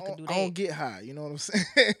 I know I could do I don't that." get high. You know what I'm saying?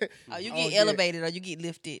 Oh, you I get don't elevated, or you get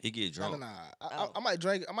lifted. He get No, drunk. no. Oh. I might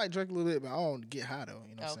drink. I might drink a little bit, but I don't get high though.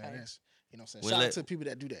 You know what I'm saying? Okay. That's you know what I'm saying. When Shout let- out to people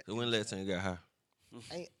that do that. So when last time you got high?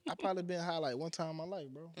 I probably been high like one time in my life,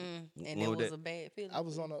 bro. And When that was was that? a bad feeling. I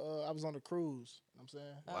was on a cruise. You know what I'm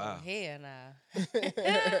saying? Oh Wow. hell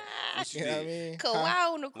nah. What you You know what I did? mean? Cause Huh?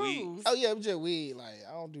 why on the Weed. cruise? Oh yeah, it was just weed. Like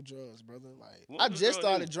I don't do drugs, brother. Like What I was just drugs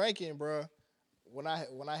started is? drinking, bro. When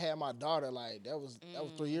I had my daughter, like that was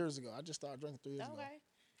 3 Mm. years ago. I just started drinking 3 years ago.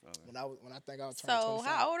 Okay. When I think I was turning So 25.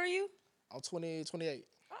 how old are you? I'm 28.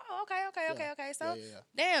 Oh, okay. So Yeah.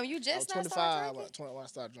 damn, you I was just not 25 started drinking. when I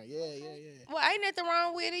started drinking. Yeah. Well, ain't nothing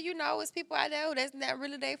wrong with it. You know, it's people out there who that's not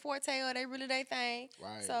really their forte or they really their thing.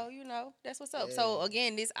 Right. So, you know, that's what's up. So, Yeah.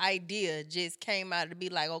 again, this idea just came out to be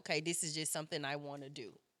like, okay, this is just something I want to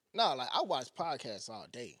do. No, like I watch podcasts all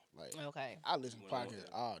day. Like Okay. I listen to podcasts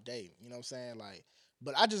all day. You know what I'm saying? Like,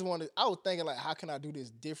 but I just wanted. I was thinking like, how can I do this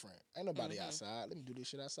different? Ain't nobody outside. Let me do this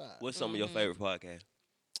shit outside. What's some of your favorite podcasts?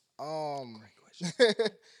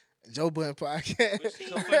 Joe Budden podcast.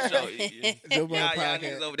 So for sure, Joe Budden y'all podcast.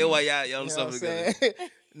 niggas over there. Why y'all You on know something what I'm together? saying?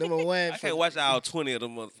 Number one. I can't watch all 20 of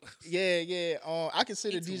them. Yeah. I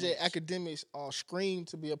consider Be too DJ much. Academics on Scream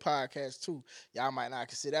to be a podcast too. Y'all might not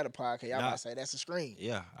consider that a podcast. Y'all Nah. might say that's a Scream.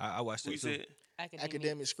 Yeah, I watched We that too. said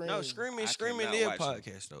Academic Scream. No, Screaming cannot is watch it.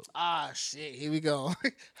 podcast though. Ah shit, here we go.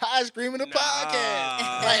 High Screaming the Nah.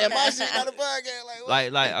 podcast. Like am my shit not a podcast? Like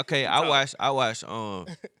what? Like okay, I watched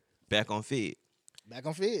Back on Fit. Back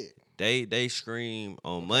on Fed. They scream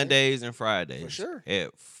on Mondays and Fridays. For sure.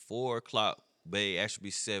 At 4:00, but it actually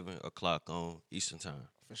be 7:00 on Eastern time.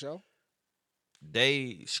 For sure.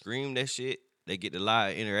 They scream that shit. They get the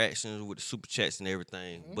live interactions with the super chats and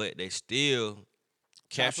everything, but they still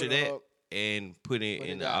capture Chop it that up. and put it Put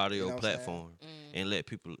in it the out, audio you know what I'm saying? platform and let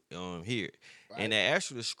people hear it. Right. And that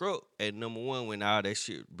actually struck at number one when all that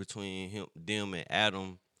shit between them and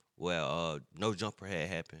Adam, well, No Jumper had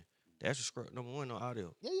happened. That actually struck number one on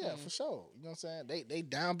audio. Yeah, for sure. You know what I'm saying? They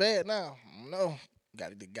down bad now. I don't know.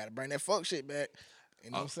 Gotta bring that fuck shit back. You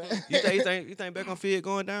know what I'm saying? You think Back on Fit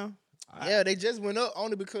going down? Yeah, they just went up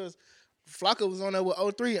only because Flocka was on there with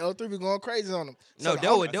 03, and 03 was going crazy on them. No, the they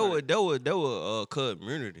whole were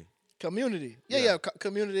community. community. Yeah, Yeah.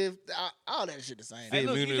 community. All that shit the same. Hey, Hey,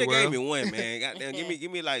 look, you Community just gave World. me one, man. Goddamn,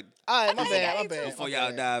 give me like All right, my bad. before my y'all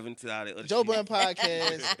bad. dive into all that other Joe shit. Budden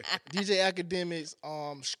podcast, DJ Academics,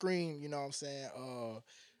 Scream. You know what I'm saying?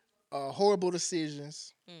 Horrible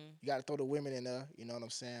Decisions. You got to throw the women in there. You know what I'm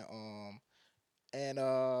saying? And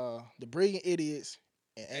the Brilliant Idiots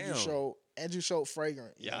and Andrew Schultz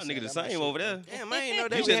Fragrant. You know Y'all what I'm niggas the saying? That same my over shit. there. Damn, I ain't know You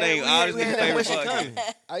that. just named all these niggas' favorite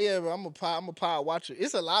podcasts. Oh yeah, but I'm a pod watcher.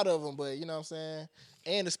 It's a lot of them, but you know what I'm saying.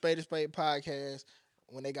 And the Spade podcast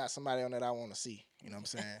when they got somebody on that I want to see. You know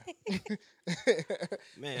what I'm saying.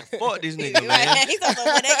 Man, fuck these niggas, man. Right. He's also,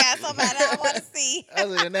 when they got somebody I want to see.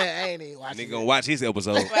 Other than that, I ain't even watching. Nigga gonna watch his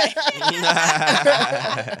episode. Right.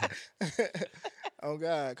 Oh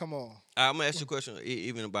God, come on. I'm gonna ask you a question,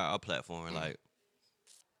 even about our platform. Like,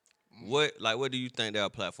 what do you think that our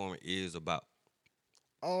platform is about?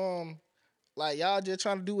 Like y'all just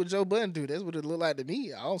trying to do what Joe Budden do. That's what it look like to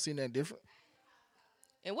me. I don't see nothing different.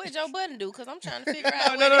 And what Joe Budden do? Because I'm trying to figure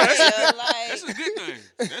out No, what that's it a is. Like, That's a good thing.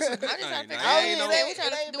 That's a good I'm just trying to thing. figure Nah, out ain't what no- it is. We trying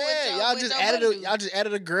to do what Joe Y'all just Joe added Budden do. y'all just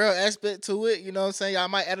added a girl aspect to it. You know what I'm saying? Y'all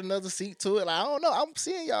might add another seat to it. Like I don't know. I'm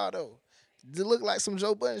seeing y'all though. It look like some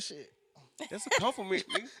Joe Budden shit. That's a compliment,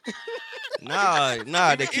 nigga.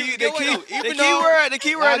 Nah. The even key though- word, Y'all that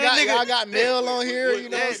got, nigga. got mail on here. You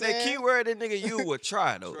know what I'm That saying? key word that nigga you would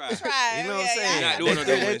try though. Try. Try. You know what I'm Yeah, saying? yeah. Not doing no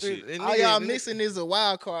dumb shit. All y'all missing is a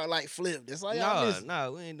wild card like Flip. That's all y'all missing. Nah,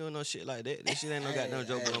 we ain't doing no shit like that. This shit ain't no goddamn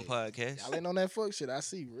Joe Budden podcast. Y'all ain't on that fuck shit. I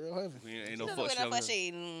see real heavy. Ain't no Just fuck doing shit. that over for there.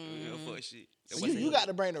 shit. Ain't no fuck shit. So you got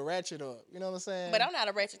to bring the ratchet up. You know what I'm saying? But I'm not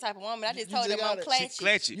a ratchet type of woman. I just You told just them I'm gotta- clatchy.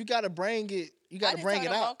 Clutch it. You got to bring it. You got to just bring told it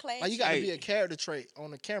them I'm out. classy. Like you got to Hey. be a character trait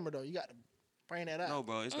on the camera though. You got to bring that out. No,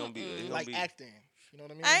 bro, it's gonna be it's gonna like be. acting. You know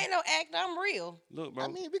what I mean? I ain't no actor. I'm real. Look, bro. I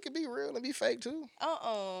mean, we could be real and be fake too.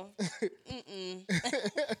 Mm-mm.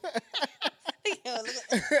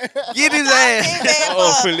 Get his ass.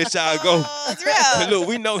 Oh, finna let y'all go. It's real. Look,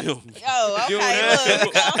 we know him. Oh, You know okay. what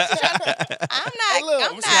Look, I'm just trying to, I'm not. look, I'm I'm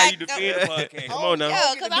gonna see how you not. defend the podcast. Come on now. Yeah, I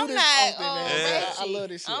don't because get to I'm do not. this often, man. Ratchet. I love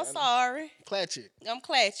this shit. I'm I know. sorry. Clutch it. I'm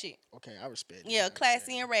clatchy. Okay, I respect it. Yeah,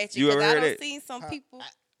 classy and ratchet. You Because ever I heard don't it? see some people.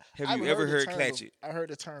 Have I've you ever the heard term Clatch It? I heard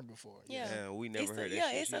the term before. Yeah. Yeah, we never It's heard a- that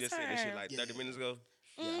yeah, shit. it's You a just said that shit term. like Yeah. 30 minutes ago.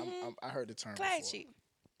 Yeah, I heard the term Clatchy. before.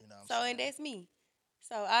 You know what I'm So, saying? and that's me.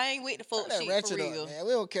 So, I ain't with the Turn fuck that shit for ratchet real. up, man.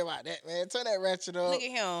 We don't care about that, man. Turn that ratchet up. Look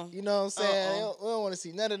at him. You know what I'm saying? Uh-uh. We don't want to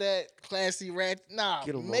see none of that classy ratchet. Nah,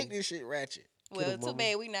 Get 'em, make mama. this shit ratchet. Well, him, too mama.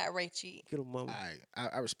 bad we not ratchet. Get him, mama. All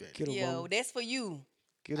right, I respect Get it. him, Yo, mama. that's for you.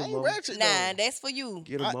 Get I him, ain't mama. ratchet Nah, though. that's for you.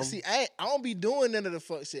 Get him, mama. See, I don't be doing none of the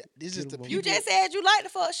fuck shit. This is Get the 'em, mama. people. You just said you like the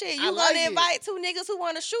fuck shit. You I gonna like it. invite two niggas who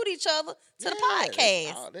want to shoot each other to the Yeah, podcast.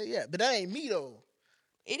 that's all that- yeah, but that ain't me though.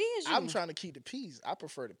 It is you. I'm trying to keep the peace. I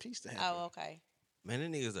prefer the peace to happen. Oh, okay. Man,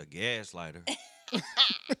 that nigga's a gaslighter.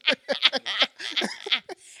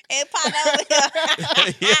 And partner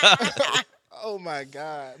over here. Yeah. Oh my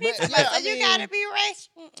god! He But talking yeah, about, I so you mean, gotta be rich.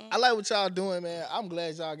 I like what y'all doing, man. I'm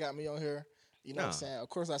glad y'all got me on here. You know what I'm Nah. saying? Of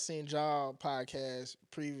course, I seen y'all podcast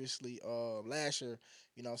previously last year.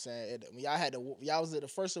 You know what I'm saying? When y'all was at the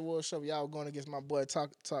first award show. Y'all were going against my boy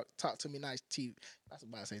Talk to Me Nice TV. I was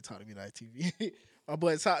about to say Talk to Me Nice TV. My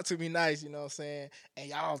boy Talk to Me Nice. You know what I'm saying? And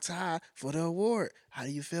y'all tied for the award. How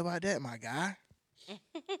do you feel about that, my guy? I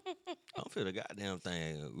don't feel the goddamn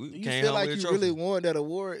thing. We Do you came feel home like with a you trophy. really won that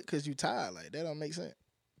award because you tied? Like that don't make sense.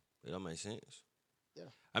 It don't make sense. Yeah.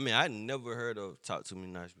 I mean, I never heard of Talk to Me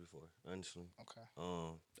Nice before, honestly.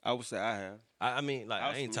 Okay. I would say I have. I mean, like, I I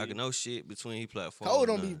was ain't familiar. talking no shit between he platforms. Cole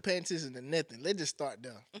don't be paying attention to nothing. Let's just start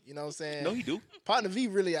there. You know what I'm saying? No, he do. Partner V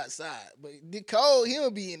really outside, but the Cole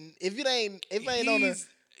he'll be in. If it ain't on the,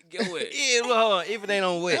 Get what? Yeah, well, hold on. If it ain't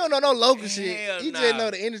on he wet, don't know no local shit. Hell He nah. just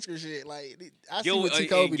know the industry shit. Like I see Get what what? T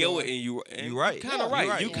Cole And be get what? doing. And you right. Kind of Yeah,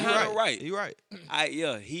 right. you You right. kind of right. You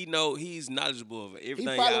right. He know he's knowledgeable of He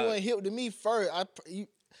everything. probably y'all- went hip to me first.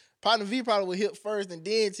 Partner V probably would hit first, and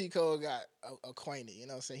then T Cole got acquainted. You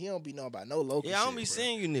know what I'm saying? He don't be knowing about no local. Yeah, I don't shit, be bro.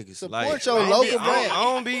 seeing you niggas. Support like, your I don't local be, brand. I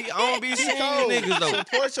don't be seeing Cole, you niggas though.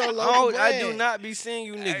 Support your local I brand. do not be seeing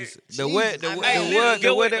you niggas. The Jesus. what? The I what? mean, The Hey, what? get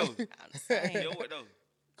The what what? though? I'm saying. Get what though?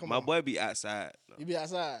 Come My on. boy be outside. You be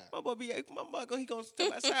outside. My boy he gonna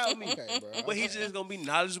step outside with me. Okay, bro. But he's Okay. just gonna be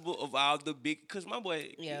knowledgeable of all the big. Cause my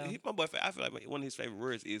boy, Yeah. I feel like one of his favorite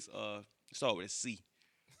words is start with a C.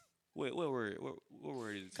 What word? What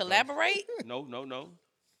word is it? Collaborate? No.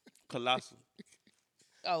 Colossal.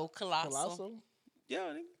 Oh, colossal. Colossal. Yeah,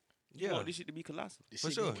 nigga. You Yeah. want this shit to be colossal. This For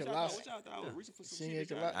shit sure. be What colossal. y'all thought I was reaching for some She shit? ain't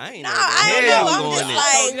that colossal. I ain't Nah, know. I the don't hell know. you I'm going just in. like,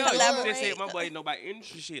 Yeah, you just collaborate. said my boy know about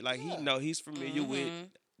industry shit. Like he know he's familiar with Mm-hmm.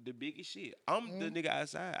 the biggest shit. I'm the nigga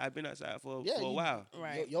outside. I've been outside for Yeah, a while.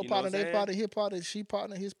 Right. Your You know partner, what I'm they saying? partner, his partner, she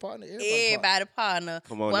partner, his partner, everybody. Everybody partner.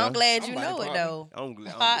 Come on Well, I'm now. glad you Somebody know it partner. though. I'm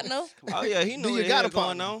glad. Partner. Oh yeah, he Do know you what the got hell a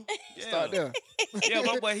going partner? on. Yeah. Start there. Yeah,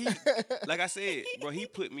 my boy, like I said, bro, he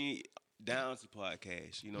put me down to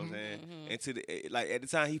podcast. You know what I'm saying? And to the like at the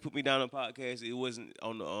time he put me down on podcast, it wasn't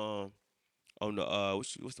on the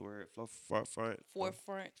what's the word? Forefront. Right.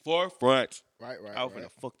 I was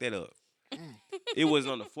finna fuck that up. It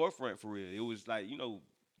wasn't on the forefront for real. It was like, you know,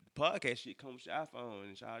 podcast shit comes with your iPhone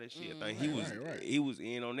and all that shit. I think Right. he was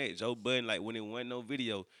in on that. Joe Budden, like when it wasn't no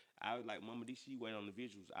video, I was like, Mama D, she went on the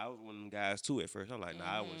visuals. I was one of them guys too at first. I'm like, nah,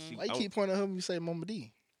 I want to see. Why you keep pointing at him when you say Mama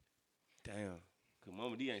D? Damn. Cause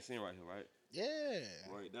Mama D ain't sitting right here, right? Yeah.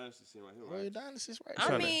 Roy Dynasty sitting right here, Roy right? Dynasty's right. I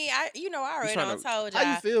there. mean, I already tryna- done told y'all.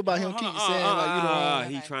 How you feel about him keep saying like you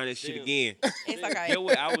don't? He Okay. trying that shit Damn. again. It's okay. Get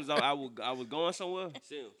what? I was going somewhere.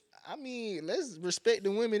 I mean, let's respect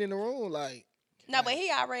the women in the room. Like, No, but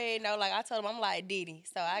he already know. Like I told him, I'm like Diddy,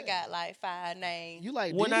 so I got like 5 names. You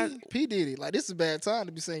like When Diddy? P Diddy. Like this is a bad time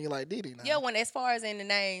to be saying you like Diddy now. Yeah, when as far as in the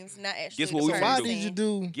names, not actually. Guess what the we So finna why do? did you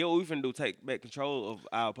do Get what we finna do? Take back control of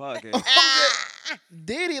our podcast.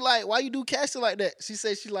 Diddy? Like why you do Cassie like that? She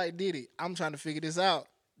said she like Diddy. I'm trying to figure this out.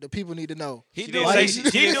 The people need to know. He She doing. didn't He say she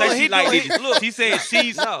doing. didn't say He she like doing. Diddy. Look, She said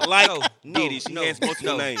she's like Diddy. She no, has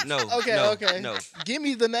multiple names. No, Okay, no, okay. no, Give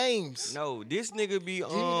me the names. no. This nigga be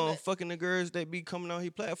the- fucking the girls that be coming on his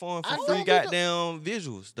platform I for don't free be goddamn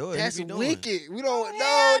visuals. That's what That's he be doing. wicked. We don't.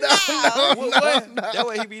 hell no. What? That's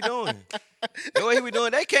what he be doing. That's what he be doing.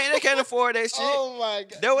 They can't afford that shit. Oh my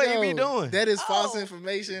god. That what he be Yo, doing. That is false Oh.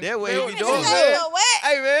 information. That what he be You doing. know what?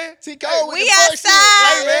 Hey man, T-Cole with We the fuck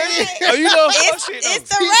outside. shit. Like, man. oh you know fuck It's, shit it's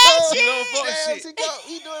though. the T-Cole, ratchet. You know fuck damn, shit. T-Cole,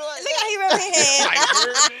 he doing it like Look that. how he rubbed his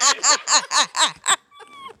hand.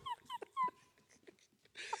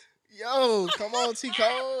 Yo, come on,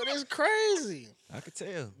 T-Cole. That's crazy. I could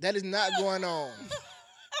tell. That is not going on.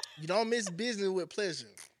 You don't miss business with pleasure.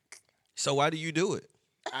 So why do you do it?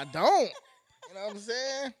 I don't. You know what I'm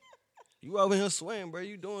saying? You over here sweating, bro.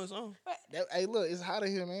 You doing something? Hey, look, it's hot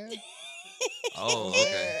in here, man. Oh,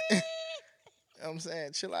 okay. You know what I'm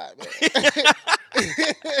saying? Chill out, man.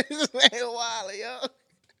 This man wild, yo.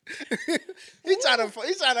 He trying to So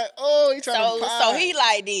pie. he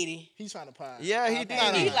like Diddy. He's trying to pie. Yeah, he did.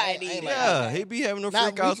 He like I ain't Diddy. Yeah, he be having them Nah,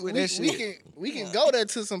 freak outs with that shit. We can go there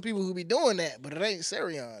to some people who be doing that, but it ain't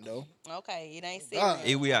Sarieon though. Okay, it ain't God. serious.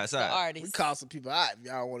 Hey, we The outside. We artist. call some people out if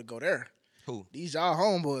y'all want to go there. Who? These y'all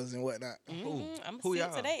homeboys and whatnot. I'm Who sit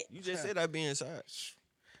y'all? to that. You just said I be inside.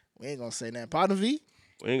 We ain't gonna say nothing. Partner V.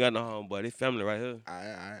 We ain't got no home, but it's family right here. All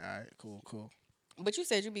right, cool. But you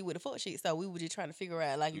said you be with the fuck shit, so we were just trying to figure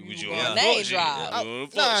out like you Was were you going on name fuck shit? drop. Yeah. Nah. You know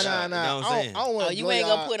what I'm saying? I don't want Oh, you ain't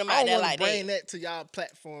gonna put 'em out there like that. bring that to y'all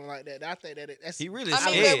platform like that. I think that's He really I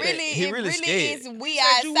mean, scared. but really, He it really really scared. is we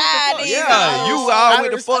Said you with the outside. fuck these shit. Yeah, hoes. you I all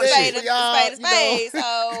with the respect fuck it. Spade shit. a Y'all, spade a you know. spade.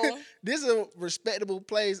 So this is a respectable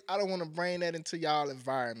place. I don't want to bring that into y'all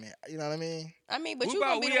environment. You know what I mean? I mean, but We you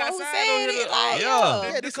gonna about- be we the one who outside said on it. here, Like, yeah. yeah.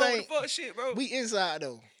 Yeah, This this come with ain't- the fuck shit, bro. We inside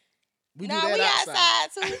though. We Nah, do we that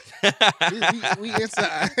outside too. we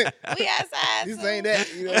inside. We outside This too. ain't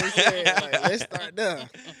that. You know what I'm saying? Like, let's start there.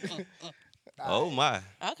 Oh my.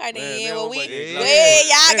 Okay, then. Man, Well, we, everybody- well,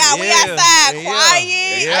 y'all got we Yeah, outside yeah, quiet.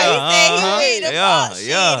 yeah, He said uh-huh, he with the yeah, fuck shit,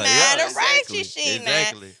 yeah, now, yeah, the exactly, righteous shit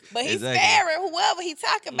exactly, now. But he's exactly. sparing whoever he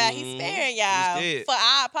talking about. He's Mhm. sparing He y'all scared. for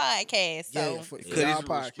our podcast. So Yeah, for Cause y'all it's a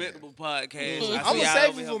podcast. respectable podcast. Mhm. I I'm see gonna y'all save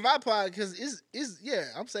over it here. for my podcast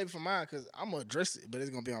because I'm saving for mine because I'm gonna address it, but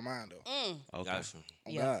it's gonna be on mine though. Okay. Gotcha.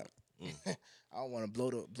 Oh Yeah. God. I don't want to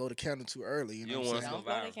blow the candle too early. You know You what don't I'm saying? don't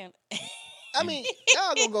blow viral. the candle. I mean,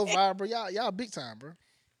 y'all gonna go viral, bro. Y'all big time, bro.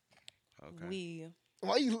 Okay. We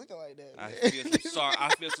Why you looking like that? I man? feel some sorry. I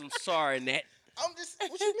feel some sorry in that. I'm just.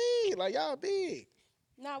 What you mean? Like y'all big.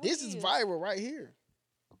 nah, we This is viral right here.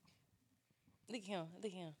 Look at him. Look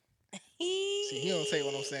at him. See, he don't take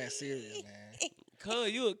what I'm saying serious, man.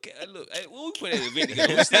 Cuz you look, hey, when we put that event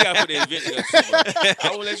together, we still gotta put that event together too, bro.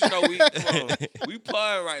 I wanna let you know we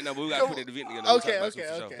partying right now, but we gotta put that event together. We'll talk Okay. about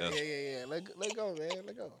some for sure. Yeah. Let go, man.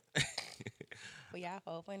 Let go. Well, y'all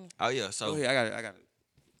so funny. Oh yeah. Go So ahead, I got it.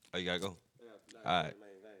 oh, you gotta go. All right.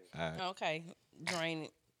 All right. Okay, drain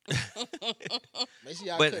it. Make sure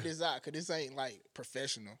y'all But- cut this out, cause this ain't like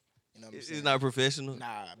professional. You know what I'm It's saying? not professional.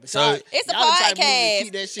 Nah. But So- y'all- It's a y'all the type of people to podcast.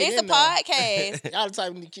 keep that shit It's a in there. podcast. Y'all the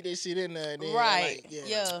type to keep that shit in there. And then, Right. Like,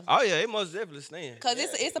 Yeah. Oh yeah, it most definitely stand. Cause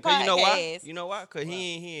it's a 'Cause podcast. you know why? You know why? Cause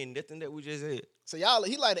he ain't nothing that we just said. So y'all,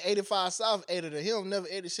 he like the 85 South editor. He don't never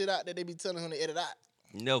edit shit out that they be telling him to edit out.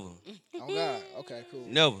 Never, Oh God. Okay, cool.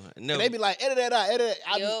 never, And never. they be like, edit that out, edit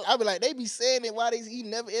it. Yup. I be like, they be saying it. Why he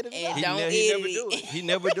never edit it And out? he, don't he edit never it. do it. He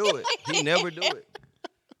never do it. He never do it.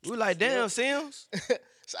 We like, damn, Sims.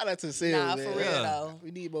 Shout out to Sil, Nah, man. for real Yeah. though.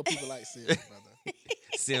 We need more people like Sil, brother.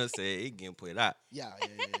 Sims said it getting put out, Yeah.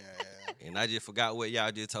 and I just forgot what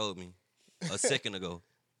y'all just told me a second ago.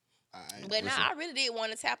 All right. But now I really did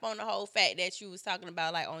want to tap on the whole fact that you was talking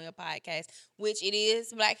about like on your podcast, which it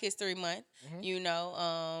is Black History Month. Mhm. You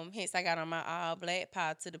know, hence I got on my all black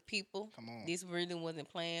power to the people. Come on. This really wasn't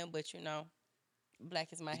planned, but you know,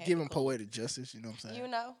 black is my happy Giving color. poetic justice, you know what I'm saying? You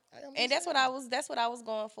know, I'm just and that's what saying. that's what I was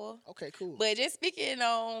going for. Okay, cool. But just speaking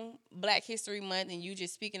on Black History Month and you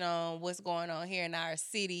just speaking on what's going on here in our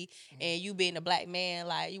city and you being a black man,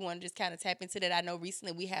 like you want to just kind of tap into that. I know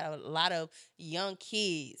recently we had a lot of young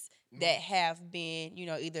kids that have been, you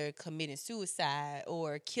know, either committing suicide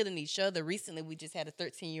or killing each other. Recently we just had a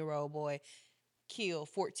 13-year-old boy kill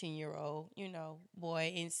 14-year-old, you know,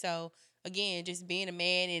 boy. And so again, just being a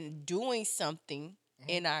man and doing something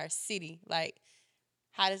in our city, like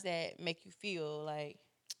how does that make you feel? Like,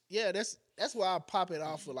 Yeah, that's why I pop it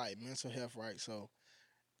off for like mental health, right? So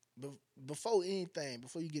before anything,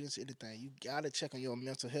 before you get into anything, you gotta check on your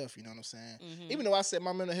mental health. You know what I'm saying? Even though I said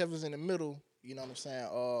my mental health is in the middle, you know what I'm saying?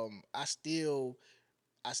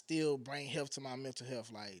 I still bring health to my mental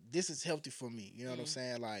health. Like, this is healthy for me. You know what I'm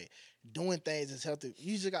saying? Like, doing things is healthy.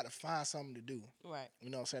 You just got to find something to do. right.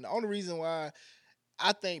 You know what I'm saying? The only reason why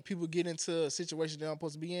I think people get into a situation they don't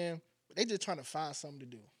supposed to be in, they just trying to find something to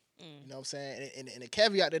do. You know what I'm saying? And the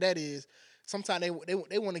caveat to that is sometimes they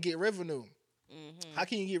want to get revenue. How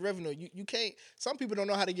can you get revenue? You can't. Some people don't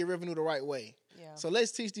know how to get revenue the right way. Yeah. So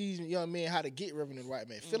let's teach these young men how to get revenue the right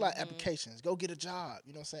way. Fill out applications. Go get a job.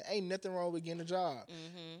 You know what I'm saying? Ain't nothing wrong with getting a job.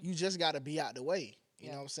 You just got to be out the way. You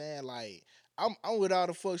know what I'm saying? Like, I'm with all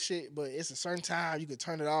the fuck shit, but it's a certain time you can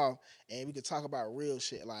turn it off and we can talk about real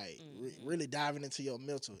shit, like really diving into your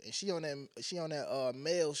mental. And she on that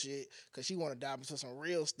male shit because she want to dive into some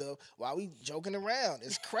real stuff while we joking around.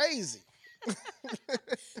 It's crazy.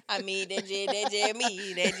 I mean, that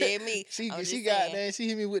just me. She I'm just got saying. that. She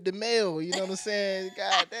hit me with the mail. You know what I'm saying?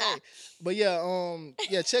 God dang. But yeah,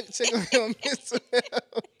 check on your mental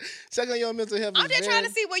health. Check on your mental health. I'm just trying to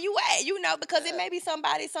see where you at, you know, because it may be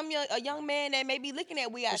a young man that may be looking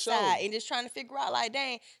at we outside and just trying to figure out, like,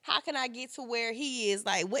 dang, how can I get to where he is?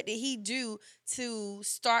 Like, what did he do to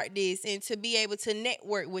start this and to be able to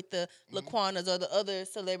network with the Laquanas or the other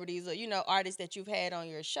celebrities or, you know, artists that you've had on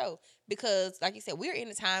your show? Because, like you said, we're in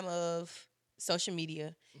a time of social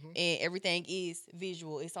media and everything is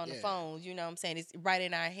visual. It's on the phones, you know what I'm saying? It's right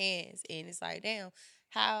in our hands. And it's like, damn,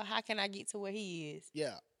 how can I get to where he is?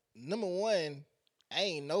 Yeah. Number one, I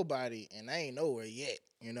ain't nobody and I ain't nowhere yet.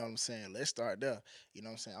 You know what I'm saying? Let's start there. You know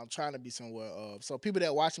what I'm saying? I'm trying to be somewhere. So people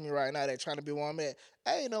that watching me right now that trying to be where I'm at,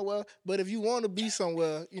 I ain't nowhere. But if you want to be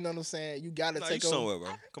somewhere, you know what I'm saying? You got to take you over. somewhere, bro.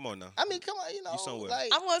 Come on now. I mean, come on, you know. You somewhere.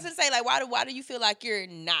 Like, I'm going to say, like, why do you feel like you're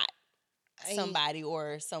not somebody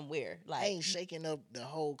or somewhere? Like, I ain't shaking up the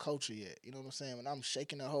whole culture yet. You know what I'm saying? When I'm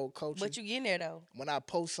shaking the whole culture. but you getting there, though. When I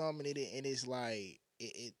post something and it's like,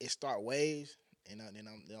 it start waves. And then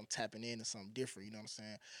I'm tapping into something different. You know what I'm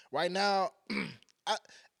saying? Right now,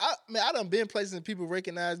 I done been places and people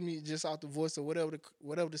recognize me just off the voice or whatever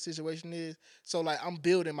the situation is. So like I'm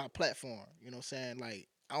building my platform. You know what I'm saying? Like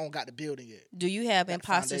I don't got the building yet. Do you have Got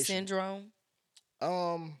imposter foundation. syndrome?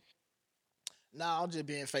 Nah, I'm just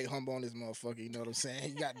being fake humble on this motherfucker. You know what I'm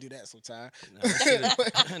saying? You got to do that sometimes.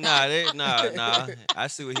 Nah. I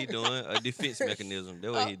see what he doing. A defense mechanism.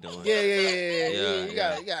 That's what he doing. Yeah. Yeah,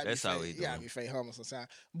 You gotta that's be how fake, he you gotta doing. be fake humble sometimes.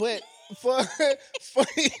 But for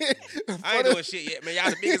I ain't doing shit yet, man. Y'all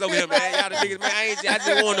the biggest over here, man. Y'all the biggest, man. I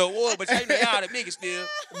just won the award, but y'all the biggest still.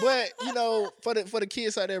 But you know, for the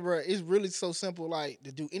kids out there, bro, it's really so simple. Like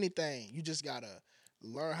to do anything, you just gotta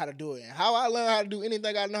learn how to do it. And how I learn how to do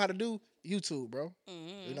anything I know how to do, YouTube, bro.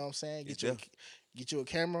 You know what I'm saying? Get you a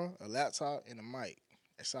camera, a laptop, and a mic.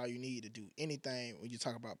 That's all you need to do anything when you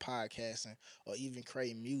talk about podcasting or even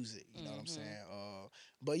creating music. You know what I'm saying?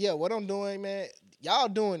 But yeah, what I'm doing, man, y'all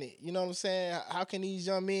doing it. You know what I'm saying? How can these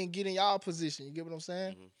young men get in y'all position? You get what I'm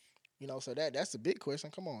saying? You know, so that's the big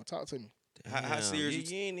question. Come on, talk to me. How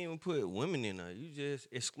serious you ain't even put women in there. You just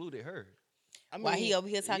excluded her. I mean, While he over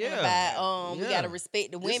here talking yeah, about we yeah. gotta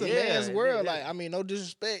respect the this women. a man's world. yeah. Like, I mean, no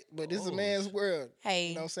disrespect, but this is a man's world. Hey,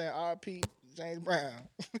 You know what I'm saying? R.P. James Brown.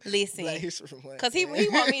 listen. Black History Month. Cause he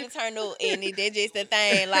want me to turn up, and that's just the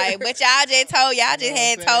thing. Like, but y'all just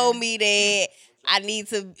had told me that I need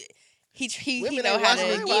to. He Women know ain't how watching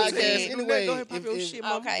to this get podcast it. anyway. Go ahead, pop your shit,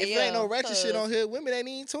 mama. Okay, If yeah. there ain't no ratchet shit 'cause on here, women ain't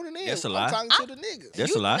even tuning in. That's a I'm lie. talking to the niggas.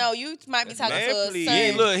 That's a lie. No, you might be talking Man, to a please. He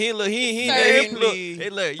ain't certain look. He ain't Certain never look. Hey,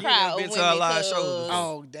 look. You crowd ain't never been of to our women, live cause- shows. before.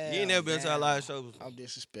 Oh, damn. You ain't never been to our damn. live shows. I'm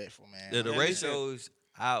disrespectful, man. The Man, ratios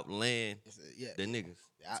outland Yeah. the niggas.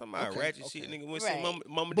 Talking about ratchet shit, nigga. When Right.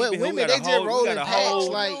 Mama But D been here, women, we they got a just whole, roll we in got a packs.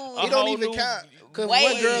 whole, Like, a it don't whole even new count. Because Wait,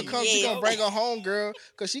 one girl comes, she yeah. going to bring her home girl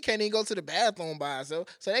because she can't even go to the bathroom by herself.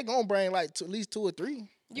 So they going to bring like at least 2 or 3. You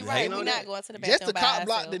Yeah, right. you know We're that. not going to the Just bathroom to by cop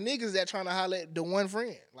block ourselves. the niggas that trying to holler at the one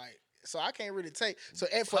friend. Like, so I can't really take. So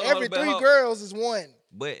for Hold on, every but 3 hold- girls is one.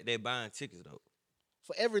 But they buying tickets though.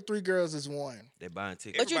 For every 3 girls is one. They buying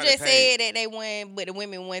tickets. But you Everybody just paid. said that they won, but the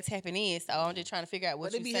women weren't tapping in. So I'm just trying to figure out what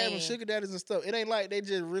But they you be saying. having sugar daddies and stuff. It ain't like they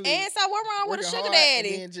just really And so what wrong with a working sugar hard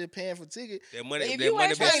daddy? and then just paying for ticket. That money, If that you money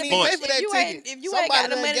ain't been trying to Can't even pay spent. for that If you ticket. ain't- if you ain't Somebody got the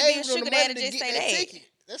done money to gave be a them sugar the money daddy, to just get say that that. ticket.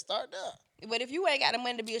 Let's start there. But if you ain't got the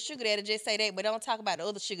money to be a sugar daddy, just say that. But don't talk about the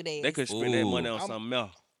other sugar daddies. They could spend that Ooh. money on something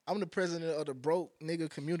else. I'm the president of the broke nigga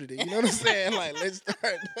community. You know what I'm saying? Like, let's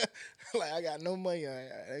start. Like, I got no money.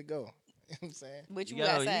 There you go. know what I'm saying? But you You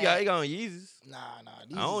got outside. on Yeezys. Nah, I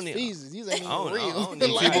these don't is need- feezes. These ain't I don't- even real. I don't need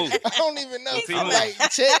Like, Temu. I don't even know. Temu. I'm like,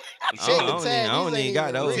 check I the don't tag. even These ain't got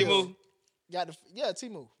even those. real. Temu.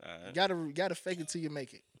 Timu. Alright. Gotta fake it till you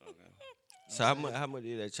make it. So how much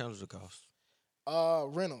did that channel cost?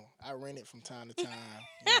 Rental. I rent it from time to time.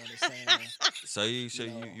 You know what I'm saying? So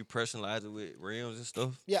know. you personalize it with rims and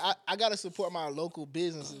stuff. Yeah, I gotta support my local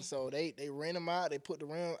businesses, so they rent them out. They put the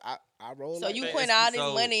rim. I roll. So like you that. putting all this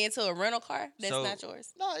So- money into a rental car that's so- not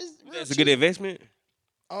yours? No, it's real That's a cheap. good investment.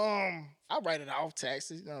 I write it off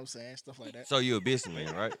taxes. You know what I'm saying? Stuff like that. So you a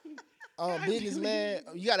businessman, right? Businessman.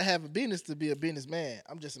 You gotta have a business to be a businessman.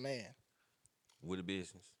 I'm just a man. With a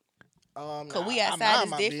business. Cause we I outside mind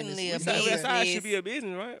is my definitely a business. That business. outside should be a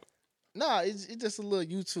business, right? No, it's just a little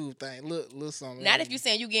YouTube thing, little something. Not if you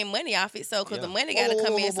saying you getting money off it, so because Yeah. the money gotta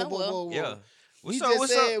come in somewhere. Yeah. We What's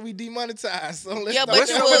just up? said we demonetized. So let's Yeah, not but What's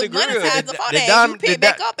you up was with the grill? monetized The- before the that. dime- You picked the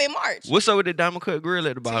back di- up in March. What's up with the diamond cut grill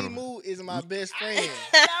at the bottom? Timu is my best friend. You know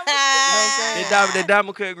what That I'm saying?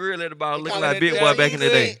 diamond cut grill at the bottom, looking Call like it Big Boy back in the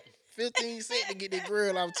day. 15 cents to get that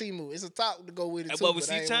grill off Timu. It's a top to go with it Hey, too. but we but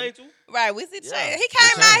see I ain't change too. Right, we see Yeah. Trey. He It's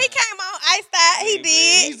came out. time. He came on iced out. He Yeah,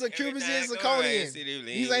 did. These are Cubans and Everything go right, zirconian. see them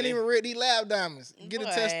These lean, ain't even red. These lab diamonds. Get a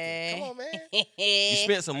Boy. tester. Come on, man. You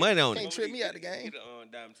spent some money on Can't it. trip me out the game. Get the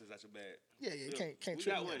diamond tools out your bag. Yeah, you can't We trip got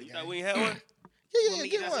me out one. the You thought game. we ain't had one? Yeah, me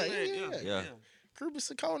get get one. that Yeah. shit? Yeah. Cuban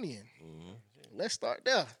zirconian. Let's start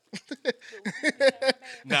there.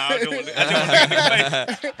 Nah, I don't.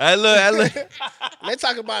 I don't. Hey, look. Let's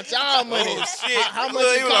talk about y'all money. Oh shit! How much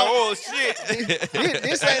Look, it he was like, cost? oh shit!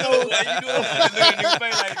 This ain't no. Like you doing nigga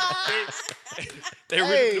face like they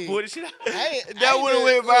really Hey. finna pull this shit out. That would have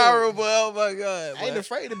went viral, but oh my god. I ain't boy.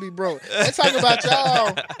 afraid to be broke. Let's talk about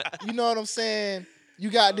y'all. You know what I'm saying? You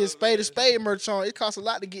got this spade to spade merch on. It costs a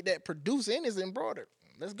lot to get that produced and it's embroidered.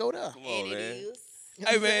 Let's go there. Come And on, it man. is. You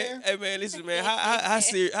know Hey what I'm man, saying? listen, man. How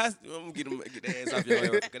serious? I'm gonna get the ass off your hair,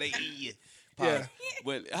 cause they eat you. Yeah.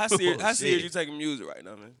 But how serious? How shit. serious you taking music right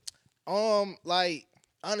now, man? Like,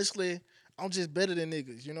 honestly, I'm just better than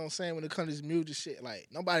niggas. You know what I'm saying? When it comes to this music shit, like,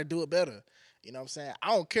 nobody do it better. You know what I'm saying?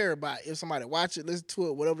 I don't care about if somebody watch it, listen to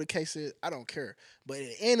it, whatever the case is. I don't care. But at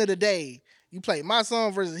the end of the day, you play my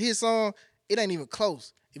song versus his song, it ain't even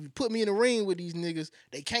close. If you put me in the ring with these niggas,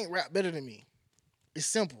 they can't rap better than me. It's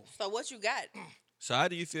simple. So what you got? So how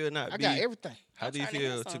do you feel not I be? got everything. How do you trying to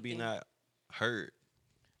hear feel to be something. not heard?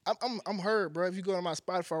 I'm heard, bro. If you go to my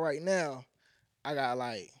Spotify right now, I got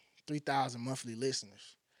like 3,000 monthly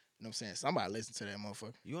listeners. You know what I'm saying? Somebody listen to that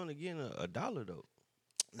motherfucker. You only getting a dollar though.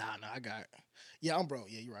 Nah, I got it. Yeah, I'm broke.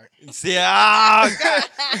 Yeah, you're right. See,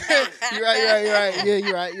 You're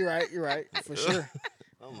right. Yeah, you're right. For sure.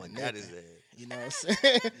 oh my god, is that? You know what I'm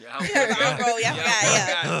saying? Yeah, bro.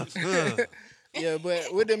 Yeah, yeah. Yeah,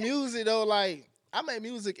 but with the music though, like I make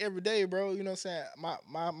music every day, bro. You know what I'm saying?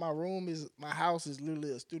 My room is my house is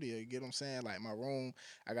literally a studio. You get what I'm saying? Like my room,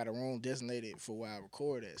 I got a room designated for where I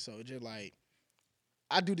record at. So it's just like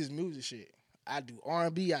I do this music shit. I do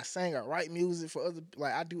R&B, I sing, I write music for other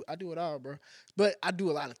like I do it all, bro. But I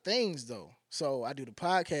do a lot of things though. So I do the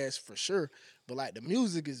podcast for sure. But like the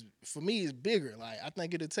music is for me is bigger. Like I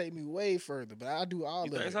think it'll take me way further. But I do all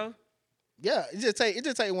You of think it. so? Yeah, it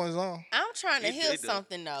just take one song. I'm trying to It- hear it does.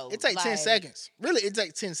 something though. It take 10 Like, seconds. Really, it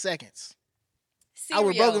take 10 seconds. I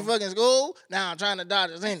was Cereal. broke in fucking school. Now I'm trying to dodge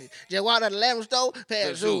this ending. Just walk out the lamb store,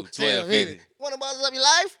 pass shoe, 12.50. Want to buzz up your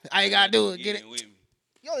life? All you gotta do is get it. with me.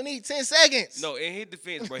 You only need 10 seconds. No, in his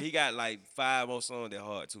defense, bro, he got like 5 more songs that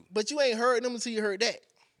hard too. But you ain't heard them until you heard that.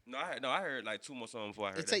 I heard like 2 more songs before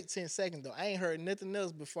I heard It that. take 10 seconds though. I ain't heard nothing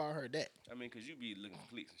else before I heard that. I mean, cause you be looking for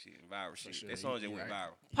clicks and shit, and viral shit. sure, That song you just went right.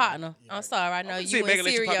 viral. Partner, I'm sorry. I know I'm you sit and back and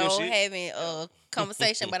let you pop your Cereal shit. having a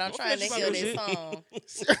conversation, but I'm Don't trying to let you hear pop your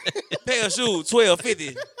this shit. song. Pair of shoes,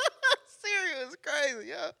 12.50. Cereal is crazy,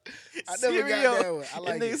 yo. I never Cereal. got that one. I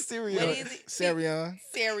like That nigga it. cereal. What is it? Sarieon.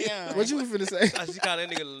 Sarieon. What you finna say? She called that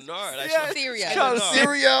nigga Leonard. Like, Yeah. Cereal. Call it No.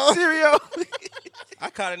 Cereal. cereal. I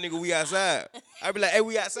call that nigga We Outside. I be like, hey,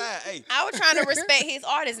 we outside. Hey, I was trying to respect his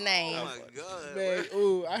artist name. Oh my god. Man,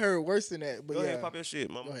 ooh, I heard worse than that. But go yeah. ahead, pop your shit,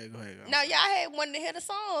 mama. Go ahead. No, y'all had wanted to hear the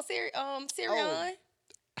song, Sarieon.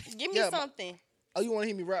 Give me Yeah, something. Oh, you want to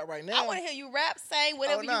hear me rap right now? I want to hear you rap, sing,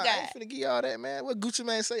 whatever oh, nah, you I ain't got. finna give you all that, man. What Gucci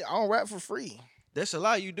Man say? I don't rap for free. That's a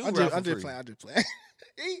lie. You do I'm rap just for free. playing. I'm just playing.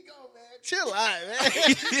 Here you go, man. Chill out,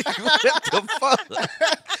 man. what the fuck?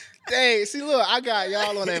 Dang, see, look, I got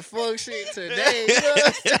y'all on that fuck shit today. You know what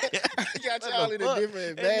I'm saying? I got y'all in a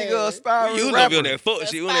different That nigga a bag. aspiring You know rapper. be on that fuck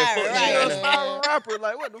shit. You on that fuck Aspire, shit. right. Nigga aspiring rapper.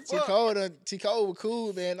 Like what the fuck? T Cole was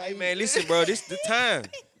cool, man. Hey, man, listen, bro. This the time.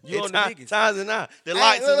 You on the niggas. Times and now. The Hey,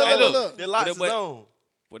 lights look, is on. look. The lights is But- on.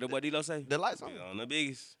 What that boy D-Lo say? The lights on. Yeah, on the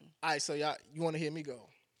biggest. All right, so y'all, you want to hear me go?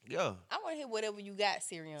 Yeah. I want to hear whatever you got,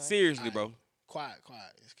 Sarieon. Seriously, bro. Quiet.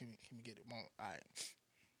 Can we get it? All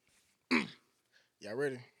right. Y'all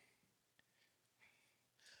ready?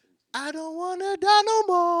 I don't wanna die no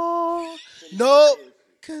more. No,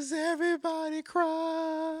 cause everybody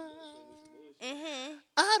cry.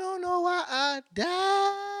 I don't know why I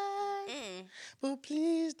died, but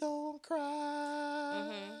please don't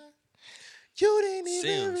cry. You didn't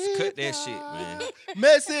even Sims, cut that shit, man.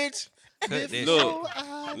 Message. Cut that Look,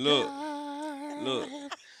 shit. look.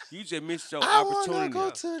 You just missed your I wanna opportunity. go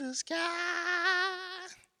to the sky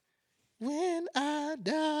when I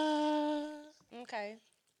die. Okay.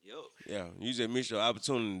 Yeah, you just missed your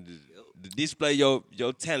opportunity to display your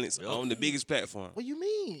talents on the biggest platform. What you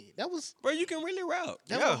mean? That was Bro, you can really rap.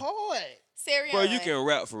 that was hard. Sarieon. Bro, you can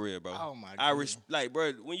rap for real, bro. Oh, my I goodness. like,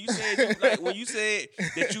 bro. When you said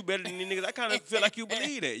that you better than these niggas, I kind of feel like you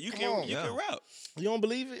believe that. You Come on. can rap, You don't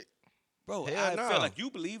believe it? bro. Hell I no. feel like you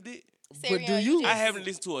believed it. But do you? I haven't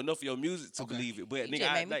listened to enough of your music to believe it, but You nigga,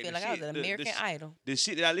 just I made me like feel the like I was shit- an the- American the, Idol. The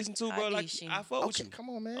shit that I listen to, bro, like Audition. I fuck with Okay, you. come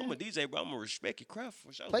on, man. I'm a DJ, bro. I'm gonna respect your craft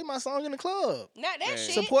for sure. Play my song in the club. Not that Man.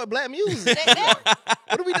 shit. Support black music. That-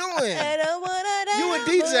 What are we doing? I don't wanna die, You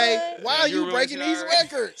a DJ? boy. Why are You you ruined breaking it these already.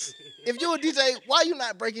 records? If you a DJ, why you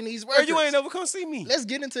not breaking these Bro, records? you ain't never come see me. Let's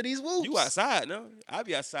get into these whoops. You outside, no? I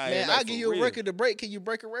be outside. Man, at night I'll give for you a real. record to break. Can you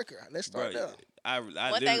break a record? Let's start Bro, there. I One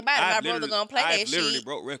literally- thing about it, I my brother literally- gonna play I that literally shit.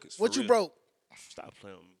 broke records. What for you real. broke? Stop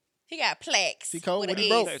playing with me. He got plaques. T-Cole, with what an he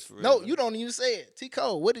S. broke? That's for real, No, bro. you don't even say it.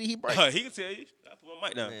 T-Cole, what did he break? He can tell you. I put my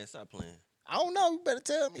mic down. Man, stop playing. I don't know. You better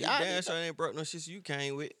tell me. You damn sure ain't broke no shit you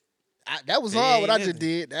came with. That was It hard. ain't What I just nothing.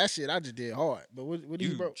 did. That shit I just did hard. But what did he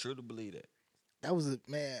You broke? truly believe that. That was a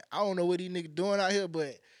man. I don't know what these niggas doing out here,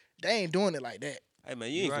 but they ain't doing it like that. Hey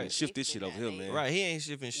man, you ain't Right. finna shift this shit over here, man. Right, he ain't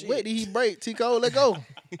shifting shit. What did he break? T-Cole, let go.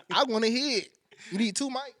 I want to hear it. You need 2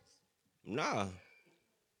 mics. Nah.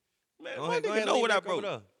 Man, Go my ahead, go nigga ahead. know leave what I that over broke.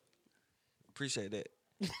 there. Appreciate that.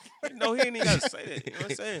 No, he ain't even gotta say that. You know what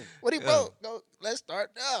I'm saying? What he Yeah. broke? Go. Let's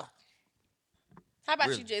start there. How about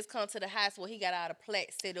Really? you just come to the house where he got all the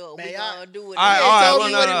plaques set up? Man, we y'all- gonna do it. All right, He ain't all right, told well,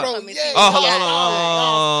 me no, what he no. broke. Come and Yeah, see he Oh, hold got on, it. hold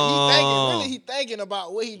on. He thinking. Really, he thinking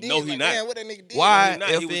about what he did. No, he like, not. Man, what that nigga did. Why not,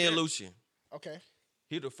 he was FN there. Lucian? Okay.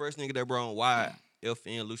 He the first nigga that brought why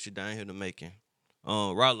FN Lucian down here to making.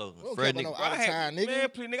 Rollo, We don't Fred care nigga. about no out of town nigga. Man,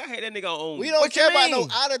 please, nigga, I hate that nigga on. We don't What you care about no mean?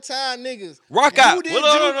 out of town niggas. Rock You out. did Well,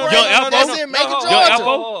 no, you no, no, break Young no, Apple? that's in Macon, Young Georgia.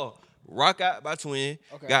 Apple? Rock out by Twin.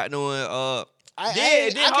 Okay. Got doing I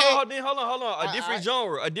then can't- hold on. A different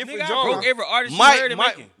genre. A different Nigga, I genre. broke every artist you heard in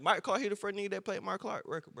Macon. Mike Clark, he the first nigga that played Mark Clark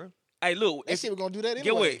record, bro. Hey, look, That if, shit was gonna do that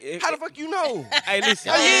get what? anyway. How the fuck you know? Hey,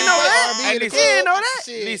 listen. Oh, you ain't know that? Hey, R&B in the listen. You ain't club, know that?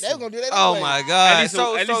 Shit, they Listen. was gonna do that Oh anyway. my God. Hey,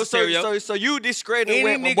 listen, Sarieon. So you discrediting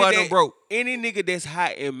Any what my nigga boy done that broke. any nigga that's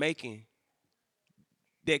hot in Macon,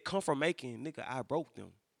 that come from Macon, nigga, I broke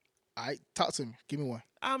them. All right, talk to me. Give me one.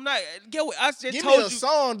 I'm not. Get what? I just Give told me a you.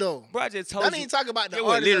 song though. Bro, I just told Don't you. even talk about the Get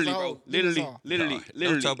what? artist as a Literally, whole. bro. Give me a Literally, song.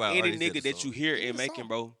 literally, talk about any artists as nigga a that song. you hear Give in me a Macon, song.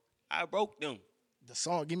 bro, I broke them. The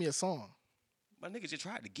song. Give me a song. My nigga just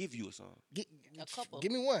tried to give you a song. A couple.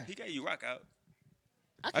 Give me one. He gave you rock out.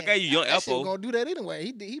 I I can't- gave you Young that shit Apple. was gonna do that anyway.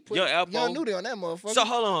 He put Young Apple. Young Nudie on that motherfucker. So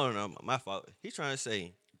hold on, my fault. He trying to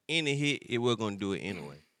say any hit, it we're gonna do it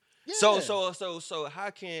anyway. Yeah. So how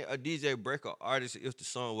can a DJ break an artist if the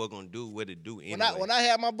song we're gonna do what it do anyway? When I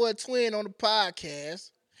had my boy Twin on the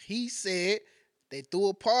podcast, he said they threw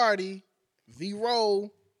a party,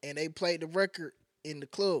 V-Roll, and they played the record in the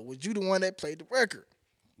club. Was you the one that played the record?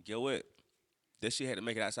 Get what? That shit had to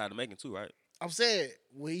make it outside of Macon too, right? I'm saying,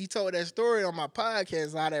 when he told that story on my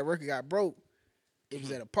podcast, how that record got broke, it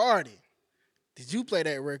was at a party. Did you play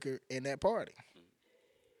that record in that party?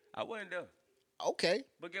 I wasn't there. Okay.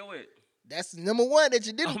 But get what? That's number one that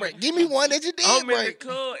you didn't break. Give me one that you did I'm in the break.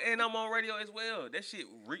 club and I'm on radio as well. That shit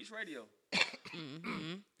reach radio.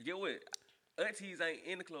 Get what? Aunties ain't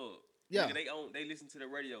in the club. Yeah. Nigga, they listen to the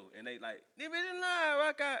radio and they like, they been lie,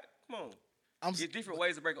 rock out. Come on. I'm, There's different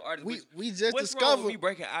ways to break an artist. we just What's wrong discovered. with me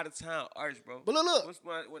breaking out of town artists, bro? But look. What's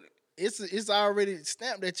my, what, It's already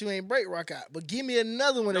stamped that you ain't break rock out. But give me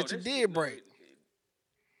another one no, that you that did shit- break.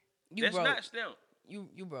 You That's broke. not stamped. You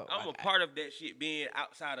broke. I'm a part of that shit being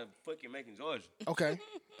outside of fucking Macon, Georgia. Okay.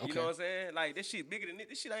 You know what I'm saying? Like, this shit bigger than it.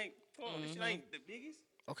 This shit ain't, come on, this shit ain't the biggest.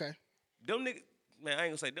 Okay. Them niggas, man, I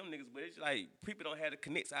ain't gonna say them niggas, but it's like, people don't have the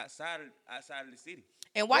connects outside of the city.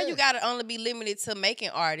 And why Yeah. you gotta only be limited to making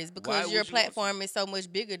artists? Why Because would your you want platform is so much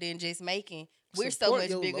bigger than just making. We're so Support much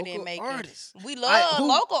your bigger than local making. artists. We All love right, who-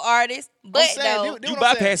 local artists, but saying, though, do You what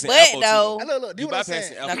I'm saying. bypassing But Apple, though- too. Hey, look, do You what I'm bypassing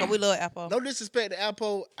saying. Apple. like we love Apple. No disrespect to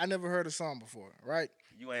Alpo. I never heard a song before, right?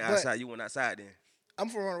 You ain't But- outside. You went outside then. I'm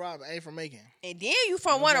from Warner Robins. I ain't from Macon. And then you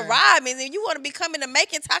from one of Robins, and you want to be coming to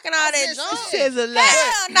Macon talking all that junk. Says a lot.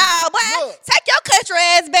 Hell no, boy. Look. Take your country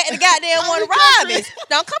ass back to goddamn one of Robins.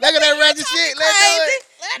 Don't come Look at that here ratchet talking shit. Let's do crazy.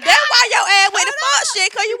 it. That's why your ass with the fuck shit,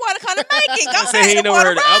 because you want to come to Macon. Go Say back he to never one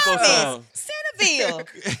heard of the Apple Robins. song. Centerville.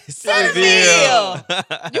 Centerville.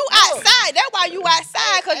 You outside. That's why you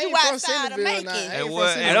outside, because I you ain't from outside of Centerville, Macon. nah. I And ain't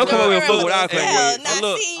what? from And don't come over here and fuck look, with our and country. look, Now, and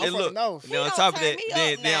look, see, and I'm from look. the north. Then on He top of gonna that, turn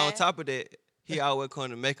me up then now. on top of that, he always come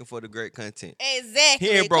to Macon for the great content. Exactly.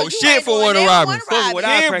 He ain't broke 'cause you shit ain't for doing one of that Robins. Warner Fuck with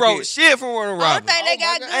He our ain't broke crackheads. shit for one of Only Robins. thing they Oh, my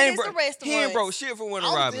got God. good is the restaurants. He ain't broke shit for one of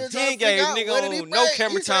I'm Robins. still He trying ain't to figure gave out what did he nigga no break.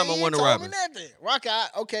 camera You say time he on one of told me Robins. nothing. Rock out.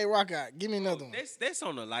 Okay, rock out. Give me another one. That's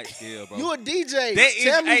on the light scale, bro. You a DJ. That is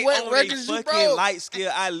Tell me what on records a you fucking broke. light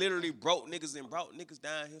scale. I literally broke niggas and brought niggas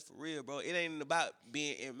down here for real, bro. It ain't about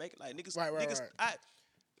being and making like niggas. Right, niggas. right.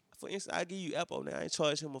 For instance, I give you Apple now. I ain't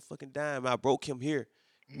charge him a fucking dime. I broke him here,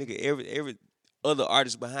 nigga. Every other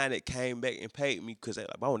artist behind it came back and paid me because like,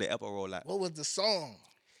 I want that Apple roll out. What was the song?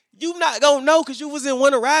 You not gonna know because you was in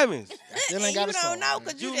one of Robins. Still And ain't got you a song. don't know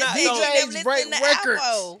because you You just not said you gonna- never DJs break listened to records.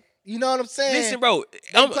 Alpo. You know what I'm saying? Listen, bro.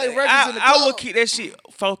 play records in the I will club. keep that shit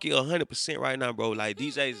funky 100% right now, bro. Like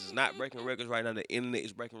DJs is not breaking records right now. The internet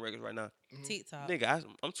is breaking records right now. TikTok. Nigga,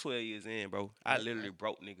 I'm 12 years in, bro. I literally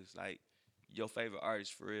broke niggas like your favorite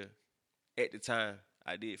artist for real. At the time,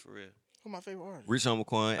 I did for real. Who my favorite artist? Rich Homie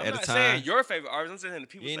Quan I'm at not a saying time. your favorite artist. I'm saying the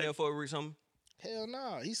people. You ain't say- there for a Rich Homie? Hell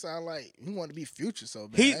no. He sound like he wanted to be Future so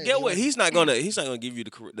bad. He Hey, get he what? like- He's not gonna give you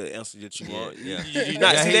the answer that you want. Yeah. You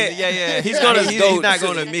not see that? Yeah. He's gonna He's go. not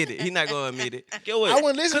gonna admit it. He's not gonna admit it. Get what? I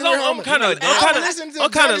wouldn't listen to I'm Rich Homie. kind of, I would listen to I'm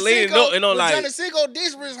kind of Johnny leaning Cinco. up and on When like, Johnny Cinco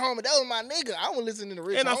diss Rich Homie. That was my nigga. I wasn't listening to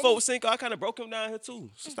Rich and I Homie. fuck with Cinco. I kind of broke him down here too.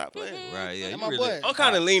 So stop playing. Right, yeah. That You my really, boy. I'm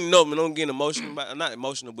kind of leaning up and I'm getting emotional. Not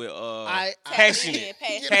emotional, but passionate.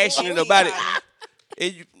 Passionate about it.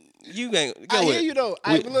 And you ain't. I Get hear what? you though.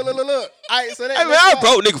 All right, look. All right, so that. Hey man, I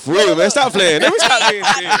broke nigga for real, man. Stop playing. Let me stop being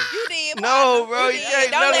serious. You did. No, partner. bro, you did.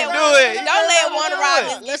 can't Don't let him let do one- it. Don't let one of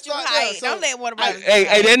Robins Let's get you start there. hype. So- Don't let one of Robins. Hey,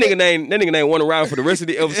 that nigga name one around for the rest of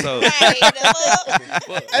the episode. Hey, the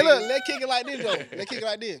fuck? Hey, look, let's kick it like this though. Let's kick it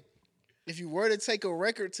like this. If you were to take a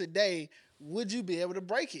record today, would you be able to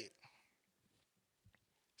break it?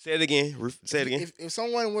 Say it again. Say it again. If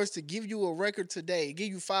someone was to give you a record today, give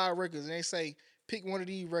you 5 records, and they say pick one of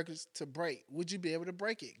these records to break, would you be able to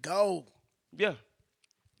break it? Go. Yeah.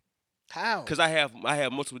 How? Cause I have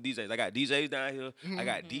multiple DJs. I got DJs down here. Mm-hmm. I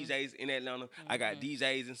got DJs in Atlanta. I got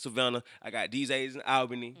DJs in Savannah. I got DJs in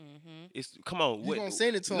Albany. It's come on. You gonna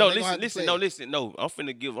send it to 'em, No, they gonna have to listen. play No, it. listen. No, I'm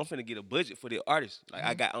finna get a budget for the artist. Like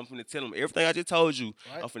I'm finna tell them everything I just told you.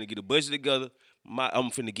 Right. I'm finna get a budget together.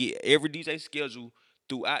 I'm finna get every DJ schedule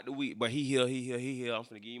throughout the week. But he here. I'm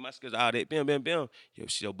finna give you my schedule. All that. Bam.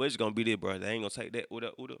 Your budget gonna be there, bro. They ain't gonna take that. What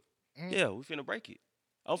up? Yeah, we finna break it.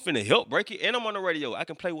 I'm finna help break it, and I'm on the radio. I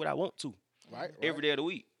can play what I want to. Right. Every day of the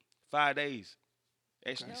week. 5 days.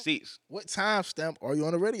 Actually 6. What time stamp are you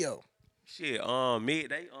on the radio? Shit,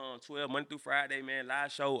 midday, 12 Monday through Friday, man.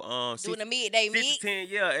 Live show, Doing the midday 6 mix. to 10,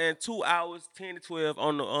 yeah, and 2 hours, 10 to 12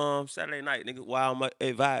 on the Saturday night, nigga. While I'm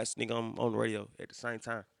advised, nigga, I'm on the radio at the same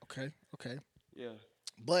time. Okay. Yeah.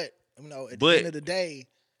 But you know, at But- the end of the day,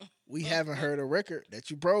 we haven't heard a record that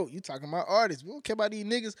you broke. You talking about artists. We don't care about these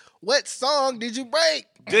niggas. What song did you break?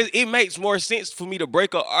 It makes more sense for me to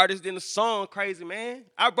break an artist than a song, crazy, man.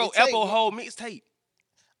 I broke It take- Apple whole mixtape.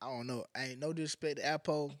 I don't know. I ain't no disrespect to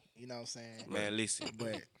Apple. You know what I'm saying? Man, listen.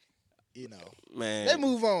 But, you know. Man. Let's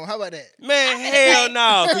move on. How about that? Man, hell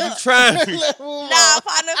no. Cause you trying. Let's move Nah, on.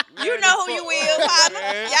 partner, you know who you is, partner.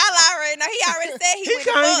 Man. Y'all already know. He already said he with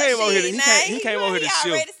the came fuck over here to- shit, he nah. came- he came over here to He shift.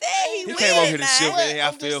 already said he He with came over here to nah. shift, man. I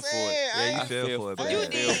I'm feel just for it. saying, Yeah, you I feel for it, for man. You I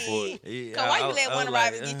feel for did. it. Yeah, Cause why you I let was one of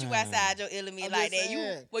like, Robins get you outside your element I'm like just that?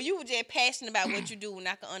 saying. You were just passionate about what you do, and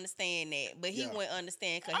I can understand that. But he Yeah. wouldn't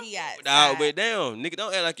understand because he outside. Nah, but damn, nigga,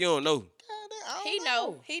 don't act like you don't know. I He don't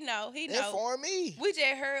know. He know. He know. Inform me. We just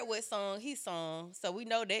heard what song he sung, so we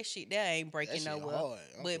know that shit that ain't breaking That shit nowhere. hard. I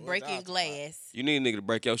don't care But what y'all breaking talking glass. You need a nigga to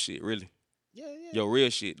break your shit, really. Yeah. Your real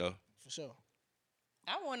shit, though. For sure.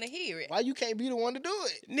 I want to hear it. Why you can't be the one to do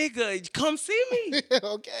it? Nigga, come see me.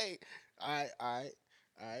 Okay. All right.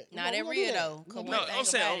 Not that real though. 'Cause No, one thing I'm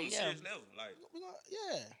saying about on it, the yeah. serious level. Like,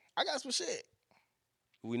 Yeah. I got some shit.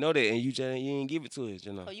 we know that, and you ain't give it to us,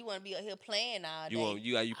 you know. So you want to be up here playing all day?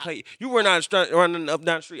 You play. You run running up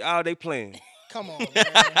down the street all day playing. Come on, man.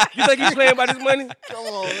 You think he's playing about his money? Come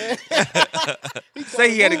on, man.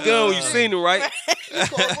 Say he had a gun when you seen him, right? He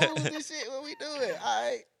gonna move this shit when we do it. All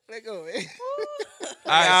right. Let go, man.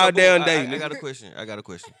 All so damn boom, day, I nigga. got a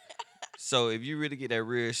question. So if you really get that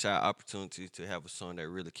real shot opportunity to have a song that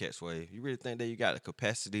really catch wave, you really think that you got the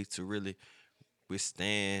capacity to really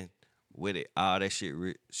withstand with it. All that shit,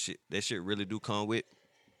 that shit really do come with.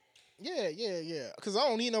 Yeah. Cause I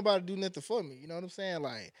don't need nobody to do nothing for me. You know what I'm saying?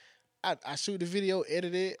 Like, I shoot the video,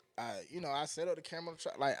 edit it. I set up the camera.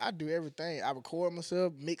 Like, I do everything. I record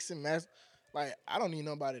myself, mix and master. Like, I don't need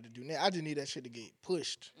nobody to do that. I just need that shit to get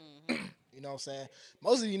pushed. You know what I'm saying?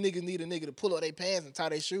 Most of you niggas need a nigga to pull up their pants and tie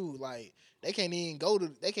their shoes. Like, they can't even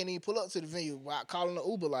pull up to the venue while calling the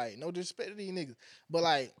Uber. Like, no disrespect to these niggas. But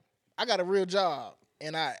like, I got a real job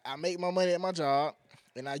and I make my money at my job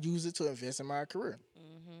and I use it to invest in my career.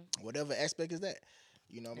 Whatever aspect is that.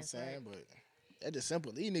 You know what I'm saying? But that's just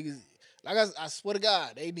simple. These niggas, like I swear to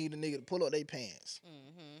God, they need a nigga to pull up their pants.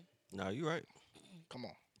 No, you right. Come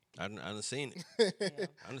on. I done seen it.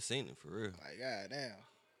 I done seen it for real. Like, goddamn.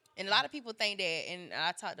 And a lot of people think that, and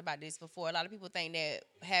I talked about this before, a lot of people think that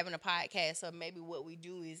having a podcast or maybe what we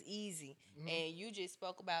do is easy. And you just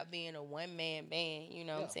spoke about being a one-man band, you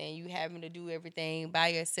know what I'm saying? You having to do everything by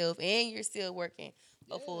yourself and you're still working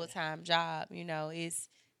a full-time job. You know, it's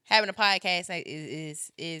having a podcast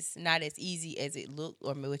is not as easy as it look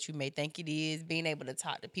or what you may think it is. Being able to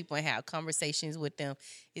talk to people and have conversations with them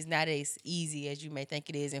is not as easy as you may think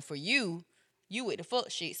it is. And for you with the fuck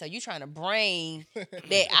shit, so you trying to bring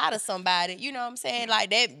that out of somebody, you know what I'm saying? Like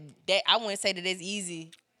that I wouldn't say that it's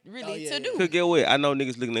easy really to do. Cause get what? I know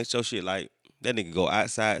niggas looking at your shit like that nigga go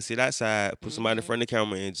outside, sit outside, put somebody in front of the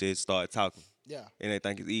camera and just start talking. Yeah. And they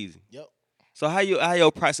think it's easy. Yep. So how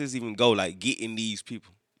your process even go, like getting these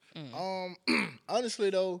people? Honestly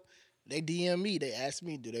though, they DM me, they ask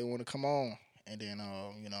me, do they want to come on? And then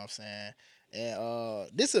you know what I'm saying? And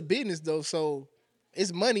this a business though, so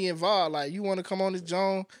it's money involved. Like, you want to come on this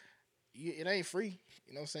joint, it ain't free.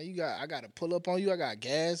 You know what I'm saying? I got to pull up on you. I got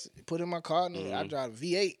gas, put in my car, and I drive a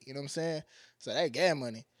V8. You know what I'm saying? So that gas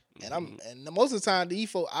money. And and most of the time, the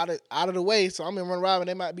EFO out of the way. So I'm in Run Robin.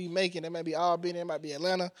 They might be Macon. They might be Albany. They might be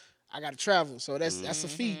Atlanta. I got to travel. So that's a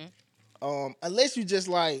fee. Unless you just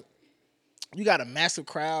like, you got a massive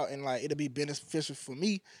crowd and like it'll be beneficial for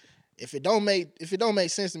me. If it don't make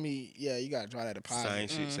sense to me, yeah, you gotta draw that deposit. Same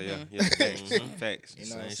shit, so yeah, facts. You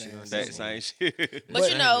know what I'm saying? That same shit.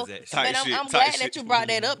 But you know, Type and shit, I'm type glad shit. that you brought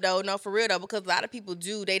that up though. No, for real though, because a lot of people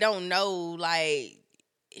they don't know, like,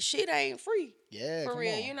 shit ain't free. Yeah, for come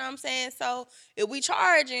real. on. You know what I'm saying? So if we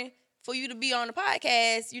charging for you to be on the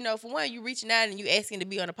podcast, you know, for one, you reaching out and you asking to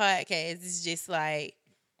be on the podcast, it's just like,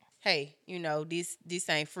 hey, you know, this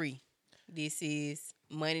ain't free. This is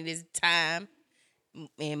money, this time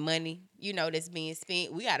and money, you know, that's being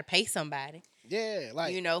spent. We got to pay somebody. Yeah,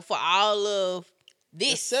 like, You know, for all of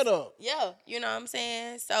this the setup. Yeah, you know what I'm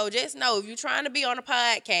saying? So just know, if you're trying to be on a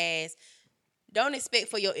podcast, don't expect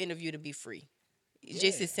for your interview to be free. It's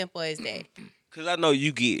just as simple as that. Cause I know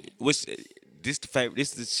you get this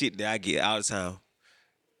the shit that I get all the time.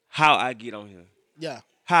 How I get on here. Yeah,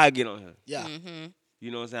 How I get on here. yeah. You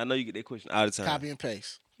know what I'm saying? I know you get that question all the time. Copy and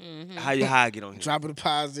paste. How I get on here. Drop a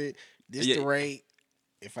deposit. This Yeah. the rate.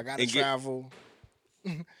 If I gotta And get- travel,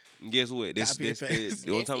 And guess what? That's Copy and paste.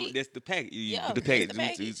 the package. You Yeah, put the package. it's the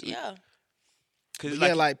package. Yeah. Cause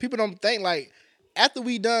yeah, like people don't think like after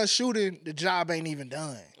we done shooting, the job ain't even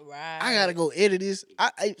done. Right. I gotta go edit this.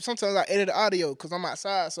 Sometimes I edit the audio because I'm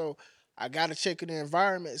outside, so I gotta check the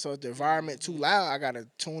environment. So if the environment too loud, I gotta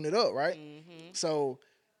tune it up, right? So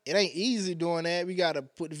it ain't easy doing that. We gotta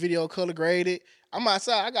put the video color graded. I'm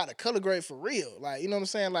outside, I gotta color grade for real. Like, you know what I'm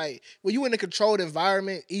saying? Like, when you in a controlled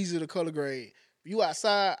environment, easy to color grade. You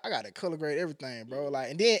outside, I gotta color grade everything, bro. Like,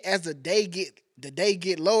 and then as the day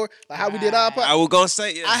get lower, like how we did our part, I was gonna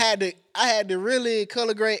say, yeah. I had to really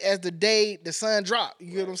color grade as the sun dropped.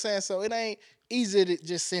 You get what I'm saying? So it ain't easy to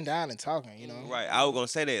just sit down and talking, you know? Right. I was gonna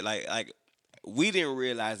say that. Like we didn't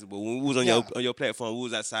realize it, but when we was on your platform, we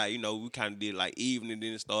was outside. You know, we kind of did like evening,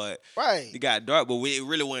 then it started. Right. It got dark, but it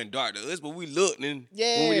really wasn't dark to us. But we looked, and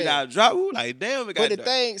Yeah. when we did our drop, we were like, damn, it got But the dark.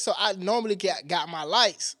 thing, so I normally got my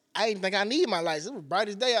lights. I didn't think I need my lights. It was bright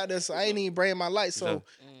as day out there, so I ain't even bring my lights. So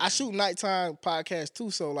I shoot nighttime podcasts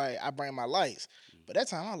too, so like I bring my lights. But that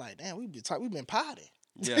time I was like, damn, we been potting.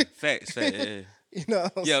 Yeah, facts. Yeah. You know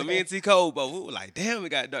what I'm Yeah, saying? me and T Cole, but we were like, damn, it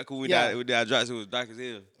got dark. Cause we did our drops, it was dark as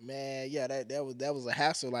hell. Man, yeah, that was a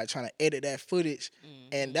hassle, like trying to edit that footage.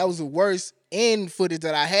 And that was the worst end footage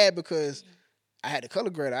that I had because I had to color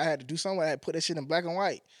grade it. I had to do something. I had to put that shit in black and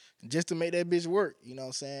white just to make that bitch work. You know what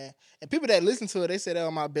I'm saying? And people that listen to it, they said that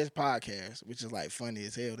was my best podcast, which is like funny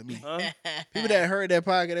as hell to me. People that heard that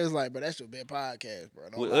podcast, they was like, bro, that's your best podcast, bro.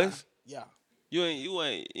 Don't With lie. us? Yeah. You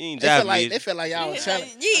ain't They jiving felt like me. they felt like y'all was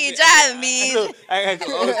challenging. You ain't driving me.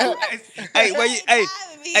 Hey, where you? Hey,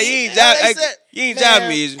 you ain't Yeah, they jiving. said- You ain't man. jiving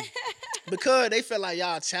me, is you? Because they felt like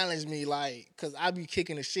y'all challenged me, like, cause I be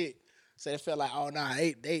kicking the shit. So they felt like, oh nah,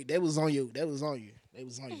 they was on you. They was on you. They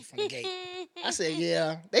was on you from the gate. I said,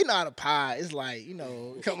 yeah, they know how to pie. It's like,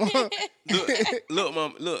 come on.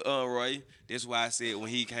 look, Roy. That's why I said when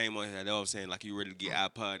he came on here, that's what I'm saying, like you ready to get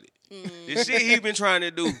iPodded. This shit he been trying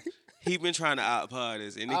to do. He been trying to iPod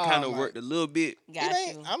us, and it kind of worked a little bit. Got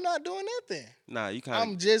you. I'm not doing nothing. Nah, you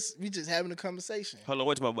kind of. We just having a conversation. Hold on,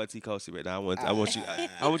 wait till my boy T Coasty right now. I want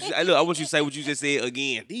you to say what you just said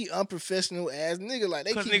again. These unprofessional ass niggas, like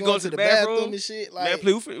they 'Cause keep they going go to the bathroom and shit. Like, man,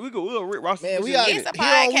 please, we'll Rick Ross. Man, we It's a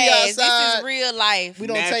podcast. This is real life. We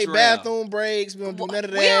don't take bathroom breaks. We don't do none of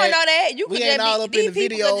that. We don't know that. You could We ain't just all be, up in these the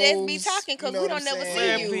people could just videos, be talking because you know we what don't I'm never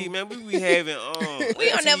saying? see you. Man, we be having We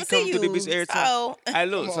don't never see you. Through this every time. So, Hey,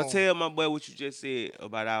 look, Come so on. tell my boy what you just said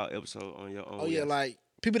about our episode on your own. Oh yeah, like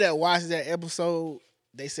people that watched that episode,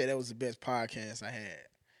 they said that was the best podcast I had.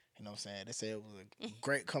 You know what I'm saying? They said it was a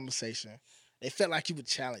great conversation. They felt like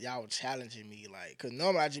y'all were challenging me, like, cause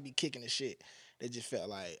normally I just be kicking the shit. They just felt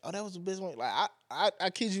like, oh, that was the best one. Like I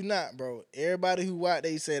kid you not, bro. Everybody who watched,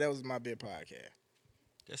 they said that was my best podcast.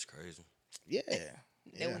 That's crazy. Yeah.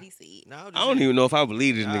 that's what he said. No, I don't even know if I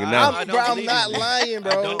believe this nigga now. I'm not lying,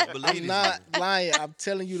 bro. I don't believe I'm this not nigga. lying. I'm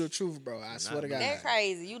telling you the truth, bro. I swear to God. That's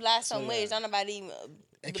crazy. You lie so So, much. yeah. Don't nobody even.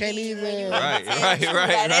 It can't believe you when even- you Right, tell right, the truth. right,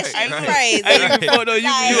 Like, that right, shit right. crazy. Hey, you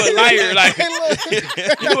a liar, like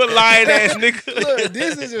you a lying ass nigga. Look,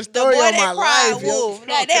 this is a The story boy of my that cried life, yo. wolf.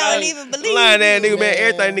 Like, they don't even believe Lying ass you. nigga, man. Man.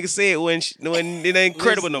 Everything nigga said when it ain't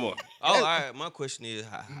credible no more. Oh, all right. My question is,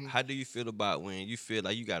 how do you feel about when you feel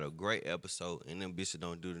like you got a great episode and them bitches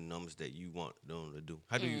don't do the numbers that you want them to do?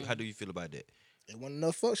 How do you feel about that? It wasn't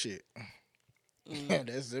enough fuck shit.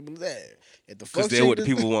 That's simple as that. If the fuck Because shit that's what the is-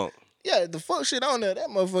 people want. Yeah, the fuck shit on there, that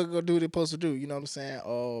motherfucker gonna do what they supposed to do. You know what I'm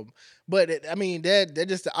saying? But I mean, that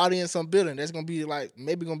just the audience I'm building. That's gonna be like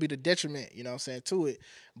maybe gonna be the detriment. You know what I'm saying to it.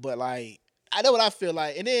 But like, I know what I feel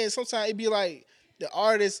like. And then sometimes it be like the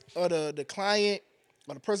artist or the client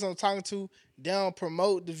or the person I'm talking to, they don't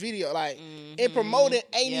promote the video. Like, and promoting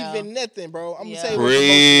ain't Yeah. even nothing, bro. I'm gonna Yeah. tell you what promotion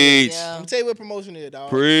is. Preach. Yeah. I'm gonna tell you what promotion is, dog.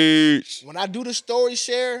 Preach. When I do the story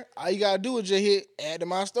share, all you gotta do is just hit add to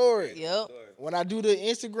my story. Yep. When I do the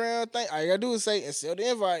Instagram thing, all you gotta do is say accept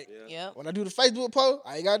the invite. Yep. When I do the Facebook post,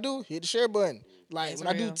 all you gotta do hit the share button. Like That's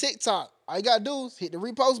when I real. do TikTok, all you gotta do is hit the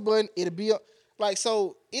repost button. It'll be up. Like,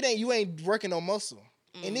 so you ain't working on muscle,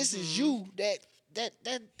 and this is you that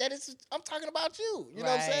is. I'm talking about you. You know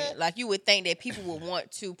what I'm saying? Like, you would think that people would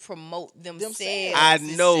want to promote themselves. I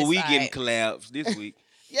It's know just we like, getting collabs this week.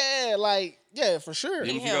 Yeah, like for sure.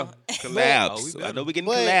 Yeah. You know, Oh, collabs. we I know we getting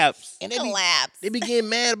But- collabs. And collapse. they be getting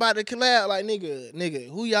mad about the collab. Like nigga,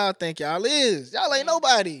 who y'all think y'all is? Y'all ain't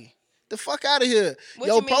nobody. The fuck out of here. What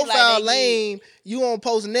Your you mean, like profile they lame. You don't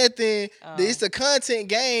post nothing. It's a content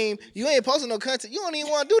game. You ain't posting no content. You don't even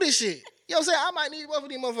want to do this shit. You know what I'm saying? I might need one for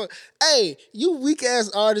these motherfuckers. Hey, you weak ass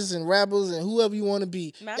artists and rappers and whoever you want to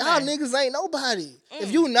be. My Y'all man. niggas ain't nobody.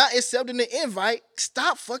 If you not accepting the invite,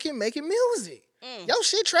 stop fucking making music. Your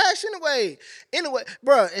shit trash anyway. Anyway,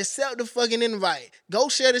 bro, accept the fucking invite. Go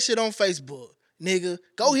share the shit on Facebook. Nigga,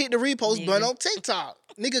 go hit the repost button on TikTok.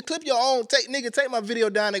 Nigga, clip your own. Take my video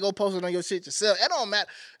down and go post it on your shit yourself. It don't matter.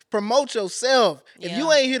 Promote yourself. If you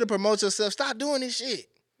Yeah. ain't here to promote yourself, stop doing this shit.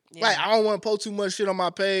 Like, I don't want to post too much shit on my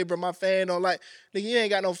page, but my fan don't like. Nigga, you ain't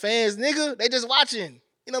got no fans, nigga. They just watching.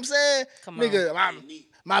 You know what I'm saying? Come on. Nigga,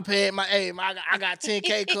 my page, I got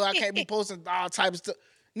 10K, cause I can't be posting all types of stuff.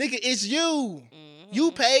 Nigga, it's you.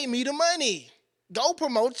 You paid me the money. Go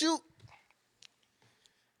promote you.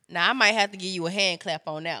 Now, I might have to give you a hand clap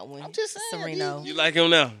on that one. I'm just saying, Sereno. You like him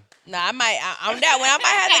now? Nah, on that one, I might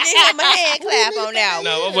have to give him a hand clap on that one.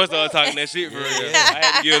 No, my boy started talking that shit for real. I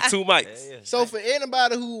had to give 2 mics. So for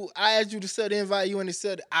anybody who I asked you to sell the invite, you ain't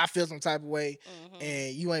accept it, I feel some type of way,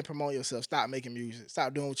 and you ain't promote yourself. Stop making music.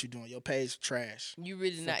 Stop doing what you're doing. Your page trash. You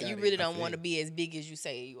really Fuck not. You outta really here. don't want to be as big as you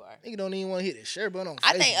say you are. Nigga don't even want to hit the share button on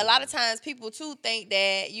I think a Facebook. lot of times people too think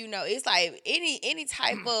that, you know, it's like any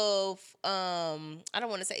type of I don't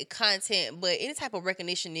want to say content, but any type of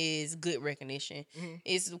recognition is good recognition.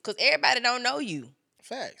 It's because everybody don't know you.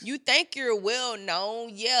 Facts. You think you're well known,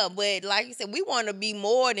 yeah, but like you said, we want to be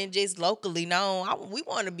more than just locally known. We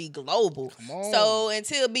want to be global. Come on. So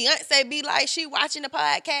until Beyonce be like she watching the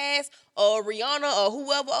podcast, or Rihanna or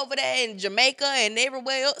whoever over there in Jamaica and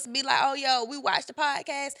everywhere else be like, oh yo, we watch the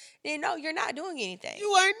podcast, then no, you're not doing anything.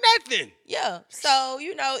 You ain't nothing. Yeah. So,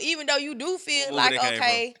 you know, even though you do feel Where like, that came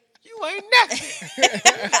okay, You ain't nothing.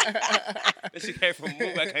 That shit came from a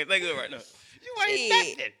movie. I can't think of it right now. You ain't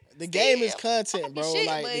Shit. nothing. The game is Still, content, bro. shit,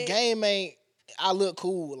 Like the but- game ain't. I look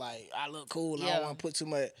cool. Like I look cool. And I Yeah. don't want to put too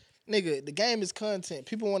much. Nigga, the game is content.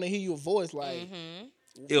 People want to hear your voice. Like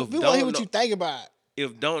Mm-hmm. we want to hear what you think about.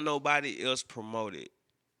 if don't nobody else promote it,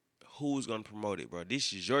 who's gonna promote it, bro?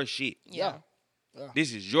 This is your shit. Yeah.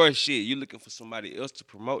 This is your shit. You looking for somebody else to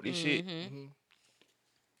promote this shit? Mm-hmm.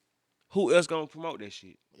 Who else gonna promote that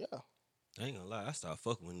shit? Yeah. I ain't gonna lie, I started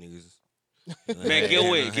fucking with niggas. Man, get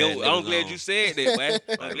away. I'm glad you said that, man.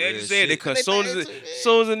 I'm glad you real said that, shit. because soon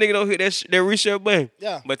as a nigga don't hit that reshare button,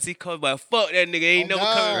 Yeah. but he comes by, fuck that nigga, ain't Oh, never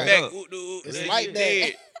God. coming Straight back. up. It's It's like like that. that.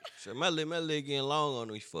 Dead. Shit, my leg getting long on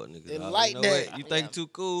these fuck niggas. It dog. like you know that. What? You think you too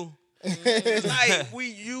cool? It's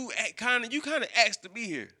like you kind of asked to be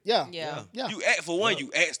here. Yeah. Yeah. Yeah. You act for one,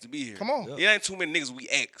 you asked to be here. Come on. Yeah. It ain't too many niggas we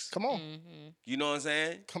ask. Come on. Mm-hmm. You know what I'm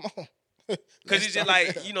saying? Come on. Cause it's just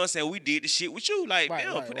like, you know what I'm saying, we did the shit with you. Like, Right,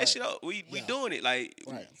 damn, right, put right. that shit up. We Yeah. doing it. Like,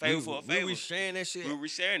 Right. favor for a favor. We sharing that shit. We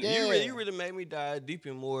resharing it. Yeah. You really made me dive deep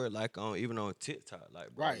in more like on even on TikTok.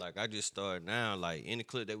 Like, bro, Right. like I just started now. Like any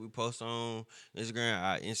clip that we post on Instagram,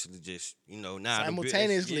 I instantly just, now I done built that-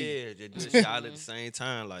 Simultaneously. yeah, just do a shit all at the same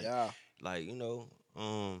time. Like, Yeah. like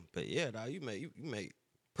but yeah, dog, you made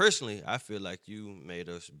personally, I feel like you made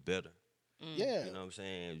us better. Yeah. You know what I'm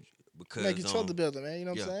saying? Because Make each other better, man. You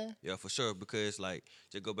know what I'm saying? Yeah, for sure. Because like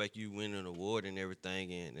to go back, you winning an award and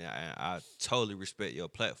everything, and I totally respect your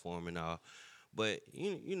platform and all. But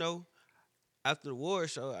you know, after the award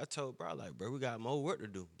show, I told bro, like, bro, we got more work to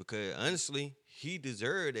do because honestly, he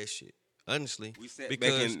deserved that shit. Honestly, We sat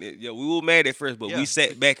because back and we were mad at first, but Yeah. we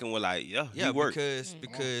sat back and were like, he worked.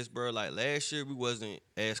 because bro, like last year we wasn't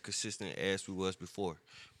as consistent as we was before.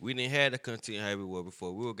 We didn't have the content how we were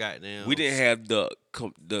before. We were goddamn. We didn't have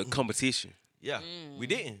the competition. Yeah, we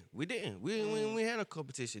didn't. We had a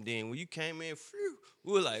competition. Then when you came in, phew,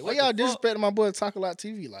 we were like, Why what y'all the fuck? disrespecting my boy Talk A Lot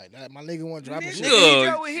TV like that? My nigga wasn't dropping shit. Nigga, he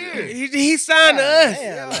over here. He signed to us.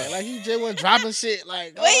 Damn, like he just wasn't dropping shit.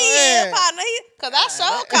 Like, Well, he is, man. partner. Cause I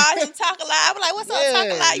sure called him Talk A Lot. I was like, "What's up, Talk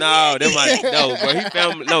A Lot?" No, that might no, bro. He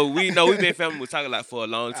family. No, we been family with Talk A Lot for a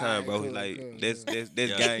long time, bro. cool, Like cool, that's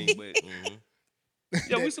Yeah. game, but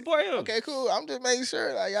yeah, we support him. Okay, cool. I'm just making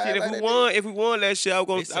sure. Like, y'all Shit, like if we won that shit, I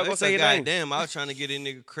was gonna say his name. goddamn. I was trying to get a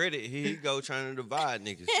nigga credit. Here he go trying to divide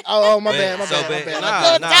niggas. Oh, my But- bad, my so bad, my bad.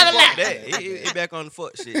 bad. Nah, fuck that. He back on the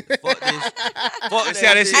fuck shit. Fuck this. Fuck See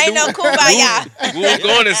how that shit Ain't no do? cool by y'all. We was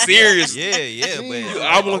going to serious. Yeah, but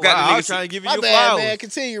I almost got the I was niggas- trying to give you My your bad, flowers. man.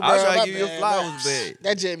 Continue, bro. I was trying My to give you your bad, flowers, man. but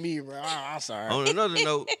That's just me, bro. I'm sorry. on another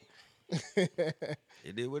note,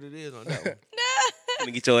 it is what it is on that one.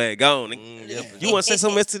 Nigga, get your ass gone. Nigga. Yeah, for You want to say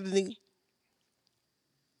something else to the nigga?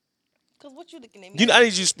 Cause what you looking at me? I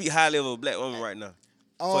need you to speak highly of a black woman right now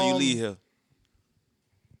before you leave here.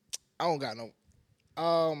 I don't got no.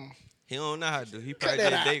 He don't know how to do. He Cut probably that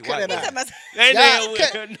did a out, date cut white that man. out. Ain't Y'all,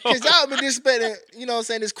 that no. cause y'all been disrespecting, you know what I'm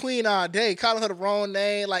saying, this queen all day, calling her the wrong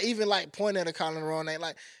name, like even like pointing at her, calling her the wrong name,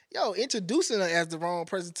 like yo, introducing her as the wrong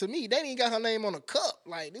person to me. They ain't got her name on a cup.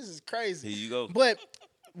 Like this is crazy. Here you go. But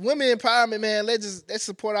women empowerment, man, let's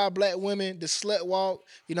support our black women. The slut walk,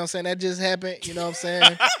 you know what I'm saying, that just happened. You know what I'm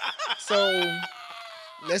saying? So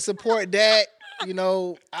let's support that. You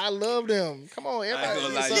know, I love them. Come on, I ain't everybody.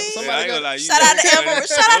 gonna lie. Somebody I ain't got- gonna lie. Shout out to Amber.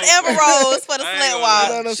 Shout out to Amber Rose for the I ain't slut gonna You know walk.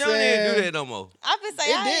 what I'm She don't even saying? do that no more. I've been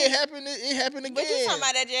saying It did happen. It happened again. But you talking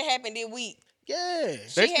about that just happened this week? Yeah. They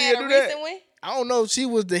She had still a do that? recent one. I don't know if she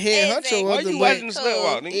was the head Exactly. honcho Why of the you but watching the slut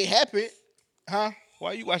walk, nigga? it happened. Huh?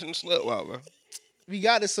 Why you watching the slut walk, bro? We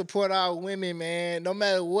got to support our women, man. No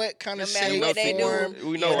matter what kind of No matter shape, what they do. form,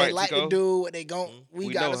 We know, what right, they like Tico? to do, what they gon' we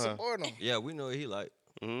We got to know her. support them. Yeah, we know what he like.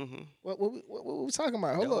 Mm-hmm. What we talking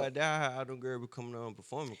about? Hold up. That's how them girls be coming on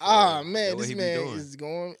performing. Ah, That's man, what this he be man doing. is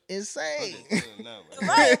going insane.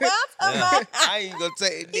 Right, bro. I'm talking about. I ain't gonna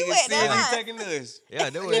take He nigga went that serious. high. He taking this. Yeah,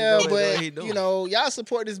 that's what Yeah, he doing. That's what he but doing. you know, y'all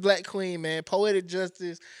support this black queen, man. Poetic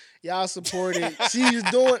justice. Y'all support it.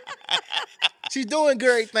 She's doing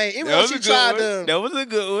great thing. Even though she tried to That was a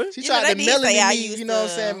good one. She You know, tried they to did say melody I me, used you know what I'm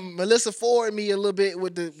to- saying? Melissa Ford me a little bit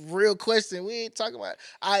with the real question. We ain't talking about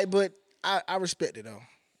but I respect it though.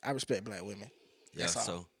 I respect black women. Yeah, That's all.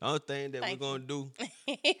 so the only thing that Thank we're gonna do,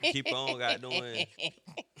 keep on doing,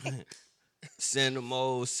 send the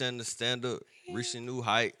mold, send the standard, reaching new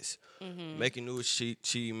heights, Mm-hmm. making new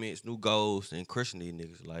achievements, new goals, and crushing these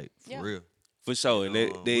niggas like for Yeah. real. For sure. And You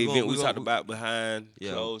that know, the we event gonna- we we talked gonna- about behind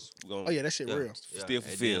Yeah. closed. We gonna Oh yeah, that shit Yeah, real. yeah. Still And then,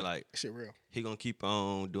 fulfilled. like That shit real. he gonna keep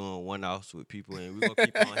on doing one-offs with people, and we're gonna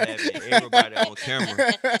keep on having everybody on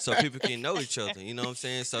camera so people can know each other. You know what I'm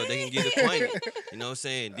saying? So they can get acquainted. You know what I'm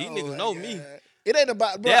saying? These Oh niggas my know me. God. It ain't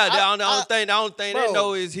about, bro. Yeah, the only thing bro, they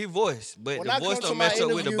know is his voice. But when the I voice come to don't my match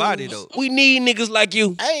up with the body, interviews, though. We need niggas like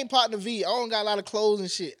you. I ain't partner V. I don't got a lot of clothes and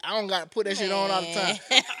shit. I don't got to put that shit on all the time.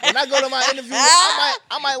 When I go to my interview, I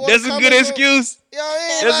might want to That's a good excuse. You know what I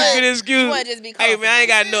mean? That's Like, a good excuse. wanna just be Hey man, I ain't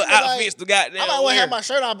got no Yeah, but, outfits to goddamn I might want wear. to have my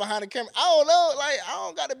shirt off behind the camera. I don't know. Like, I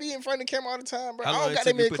don't got to be in front of the camera all the time, bro. How I long don't it got took that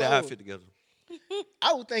you many to put the clothes. outfit together?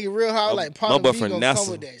 I was thinking real hard, like, my partner V boyfriend gonna come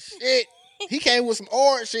Nelson. with that shit. He came with some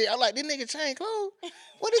orange shit. I'm like, this nigga change clothes?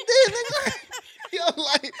 What is this, nigga? Yo,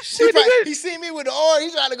 like, he see me with the orange.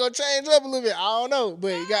 He trying to go change up a little bit. I don't know,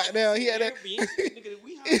 but he got down. He had that. We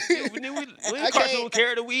I cartoon can't-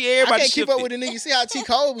 character. We I everybody can't keep up shifted. with the nigga. See how T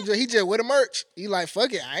Cole be? He just with the merch. He like,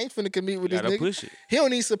 fuck it. I ain't finna compete with this Gotta nigga. push it. He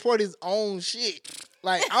don't even support his own shit.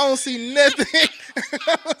 Like, I don't see nothing.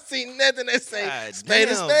 I don't see nothing that say God spade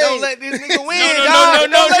to damn, spade. don't let this nigga win, No. dog.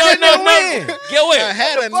 Don't let this nigga win. Get what? I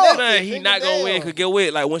had What the enough. fuck? Man, he Nigga, not gonna win. damn. Cause get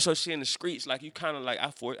what? Like once your shit in the streets, like you kind of like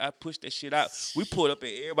I pushed that shit out. We pulled up at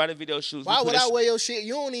everybody video shoots. Why We would put I that wear your shit?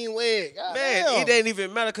 You don't even wear it. God Man, damn. it didn't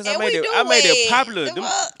even matter because I And made we it. do I made it. it popular. The Them-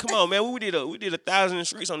 fuck? come on, man. We did 1,000 in the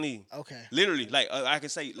streets on these. Okay. Literally, like I can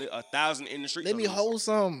say 1,000 in the streets. Let on me these. hold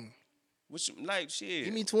some. Which like shit.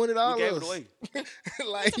 Give me $20. We gave it away.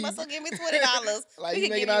 Like, So give me $20. Like, we you can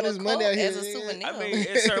making give all you this a money quote out here, as a yeah. souvenir. I mean,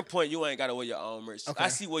 at a certain point, you ain't gotta wear your own merch. Okay. I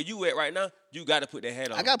see where you at right now. You gotta put that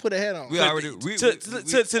hat on. I got to put a hat on. We already we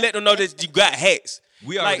to let them know that you got hats.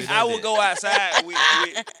 We already like done I will that. go outside with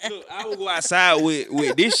look, I will go outside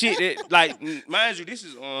with this shit that like mind you, this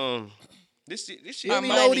is this shit. You don't even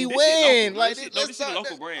local. know what he This shit wearing. local. Like, this let's shit talk a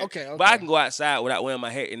local that- brand. Okay. But I can go outside without wearing my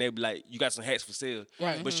hat, and they be like, "You got some hats for sale."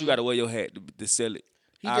 Right. But you got to wear your hat to sell it.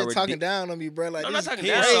 He I just already talking did. down on me, bro. Like, I'm this not talking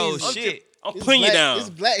is down. crazy. so I'm just- shit. I'm It's putting you Black- down. It's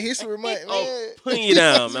Black History Month, I'm man. putting you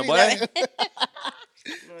down, man, Be boy. like- You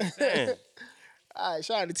know what I'm saying? All right,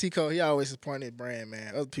 shout out to Tico. He always supporting his brand,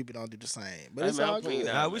 man. Other people don't do the same, but Hey, it's man, all I'm putting good.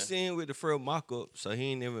 down. Nah, we man. seen with the Fred mock-up, so he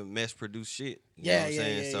ain't even mass produce shit. You know Yeah, what I'm yeah,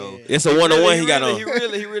 saying? yeah, So yeah. It's a one-on-one he got really,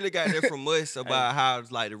 on. He really got that from us about how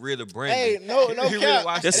it's like the real brand. Hey, no He really cap.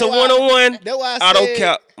 watched That's it. a one-on-one. That's why I Auto said.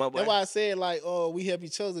 cap, my boy. That's why I said like, oh, we help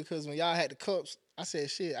each other because when y'all had the cups, I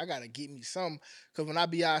said, shit, I gotta get me some. Cause when I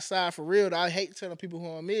be outside for real, I hate telling people who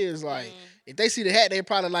I'm is. Like, if they see the hat, they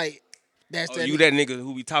probably like, that's Oh, that. you that nigga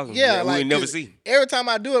who be talking? Yeah, that like we never 'cause see. Every time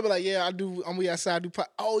I do it, I be like, yeah, I do. We outside. I do.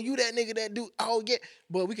 Oh, you that nigga that do. Oh yeah,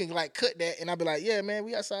 but we can like cut that, and I be like, yeah, man,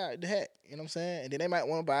 we outside the hat. You know what I'm saying? And then they might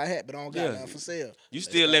want to buy a hat, but I don't got Yeah. nothing for sale. You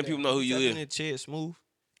still letting people know who you Tapping is. in Chad Smooth.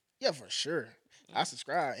 Yeah, for sure. I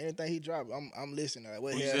subscribe. Anything he drop, I'm listening. Like,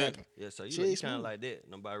 what Who the you hell said? happened? Yeah, so you Chad kind of Smooth. like that.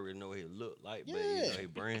 Nobody really know what he look like, but you Yeah. know his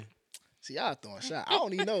brand. See, y'all throwing shots. I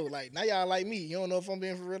don't even know. Like, now y'all like me. You don't know if I'm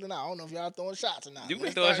being for real or not. I don't know if y'all throwing shots or not. You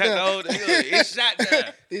been Let's throwing start shot the there. whole day. It's shot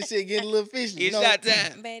time. This shit getting a little fishy. It's you know? shot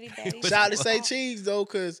time. Betty. Shout out to Say Cheese, though,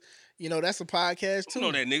 because, you know, that's a podcast, too. You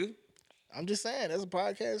know that nigga. I'm just saying, that's a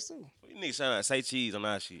podcast, too. You need to say cheese on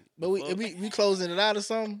our shit. But we closing it out or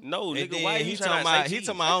something? No, And nigga, then why he you talking trying to about say he cheese?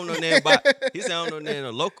 talking about I don't know nothing about he said I don't know nothing in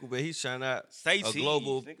a local, but he's trying out Say a cheese,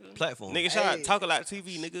 global nigga. platform. Nigga, shout Hey. out Talk A Lot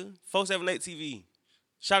TV, nigga. 478 TV.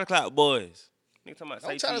 Shout out Cloud Boys. Nigga talking about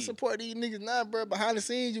Don't say try to cheese. support these niggas now, bro. Behind the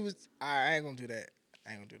scenes, you was. I ain't gonna do that.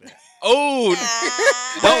 I ain't gonna do that. Oh,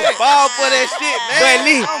 Don't fall for that shit, man. But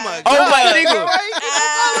Lee, Oh my oh god. my nigga.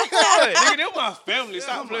 Nigga, they're my family.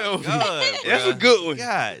 Stop playing with me. God, That's a bruh. good one.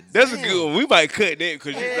 God, That's a damn. good one. We might cut that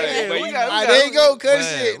because you Yeah, like, we got- All right, there you go, cut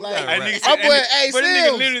Man, shit. we Like, gotta That wrap. nigga my said- boy, that hey, nigga- but the nigga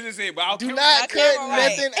Sims, literally just said, but I'll do cut not My cut camera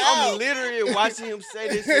right. nothing I'm out. literally watching him say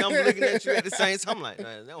this and I'm looking at you at the same time. I'm like,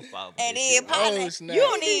 man, don't fall for And this then shit, man. partner, Oh, snap. you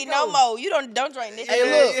don't need no more. You don't drink this.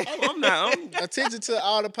 Hey, shit. look. I'm not. I'm, Attention to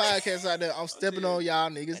all the podcasts out there. I'm stepping on y'all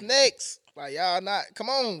niggas next. Like, y'all not. Come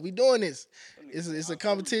on, we doing this. It's a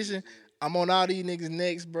competition. I'm on all these niggas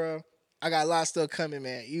next, bro. I got a lot of stuff coming,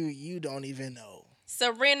 man. You don't even know.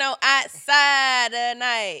 Sereno outside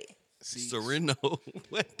tonight. See, Sereno.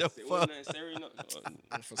 What the fuck?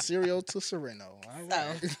 from Serial to Sereno. All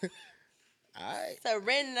right. All right.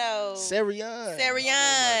 Sereno. Sarieon.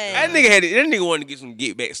 Sarieon. That nigga wanted to get some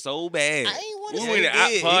get back so bad. I ain't want We to went say to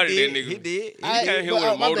out party that nigga. He did. I, came here but, with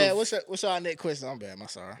a my motive. bad. What's y'all next question? I'm bad. I'm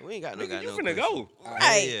sorry. We ain't got no Nigga, you no finna question. go.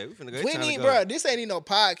 Right. Yeah, we finna go. We It's time need, to go. bro. This ain't even no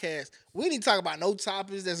podcast. We need to talk about no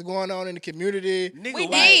topics that's going on in the community. Nigga, We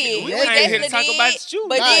why- did. We We came here definitely to talk did. about you.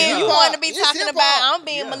 But Nah, then you hip-hop. want to be It's talking hip-hop. about, I'm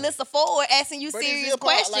being Yeah. Melissa Ford, asking you But it's serious hip-hop.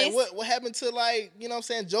 questions. Like what happened to, like, you know what I'm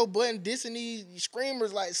saying, Joe Budden dissing these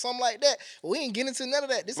screamers, like something like that. We ain't getting into none of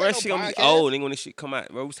that. This Bro, ain't she no gonna podcast. be old. Nigga, when this shit come out,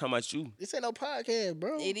 bro, we talking about you. This ain't no podcast,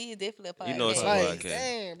 bro. It is definitely a podcast. You know it's a Like, podcast.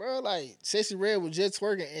 dang, bro, like Sexy Red was just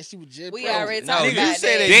twerking and she was just We pregnant. already No, talked you about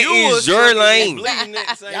said that. that That you is was your fucking lane. bleeding at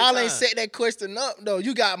the same Y'all ain't time. set that question up though.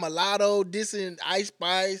 You got mulatto Lotto dissing Ice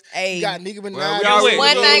Spice. Hey. You got Nicki Minaj. we already-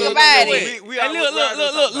 One thing about it. Hey,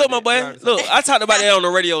 look, my boy. Look, I talked about that on the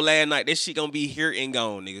radio last night. That shit gonna be here and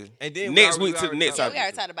gone, nigga. And then next we week to the already next Yeah, talked we already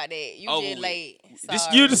episode. talked about that. You Over just with. late. This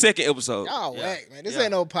Sorry. you the second episode. Y'all Yeah. whack, man. This Yeah.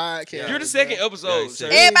 ain't no podcast. Yeah. You're the second Yeah, episode. he sir.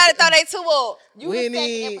 said- Everybody thought they too up. You We the second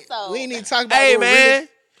need episode. we need to talk about Hey what man, really-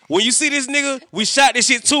 when you see this nigga, we shot this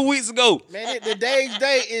shit 2 weeks ago. Man, the day's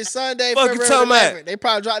date is Sunday, Fuck you February talking about? 11th. They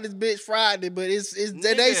probably dropped this bitch Friday, but it's the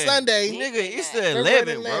day Nigga, Sunday. Nigga, it's the February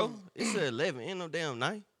 11, 11. bro. It's the 11. Ain't no damn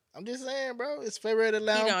night. I'm just saying, bro. It's February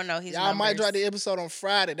 11th. He don't know his Y'all might numbers. drop the episode on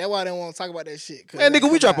Friday. That's why I didn't want to talk about that shit. 'Cause Man, that nigga, we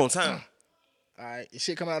come drop out. on time. All right, this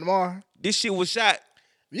shit coming out tomorrow. This shit was shot.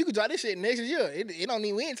 You can drop this shit next year. It don't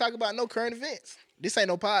need. We ain't talking about no current events. This ain't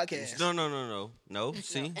no podcast. No.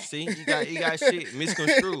 See, you got shit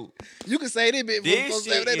misconstrued. You can say this bitch. This before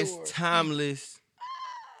shit that is award. timeless.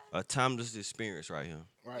 A timeless experience right here.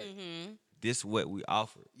 Right. Mm-hmm. This is what we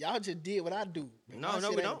offer. Y'all just did what I do. No, My we shit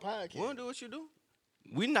ain't a don't. podcast. We don't do what you do.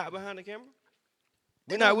 We not behind the camera. We're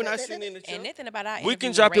They not. don't- We're not they- sitting in the And chair. nothing about our We can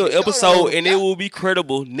interview drop your radio. episode and it Yeah. will be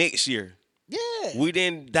credible next year. Yeah. We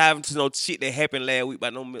didn't dive into no shit that happened last week by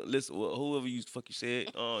no listen. Whoever you said,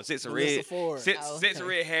 Sets of Melissa Red, Ford. Sets of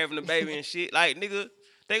Red having a baby and shit. Like nigga,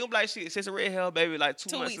 they gonna be like shit. Sets of Red had a baby like 2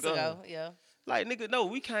 2 months weeks ago. ago. Yeah. Like nigga, no,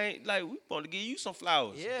 we can't. Like we want to give you some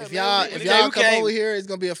flowers. Yeah, If man, y'all we- if we- y'all we come can't- over here, it's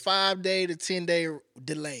gonna be a 5-day to 10-day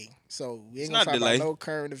delay. So we It's ain't gonna not talk delay. about no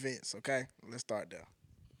current events. Okay, let's start there.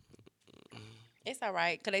 It's all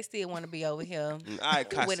right, because they still want to be over here. I With a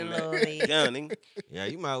cussing little that. bit. Yeah, nigga. Yeah,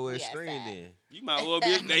 you might well We stream outside. then. You might well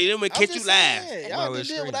be. They them I'm catch you just live. saying, Might y'all well just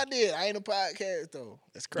did what I did. I ain't a podcast though.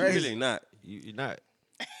 That's You crazy. really not. You're not.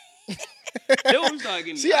 Then when we start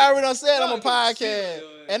getting. She already done said I'm a Shit, podcast, yo,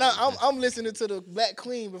 and I'm listening to the Black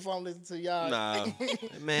Queen before I'm listening to y'all. Nah,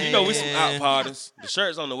 Man, you know we some out parters. The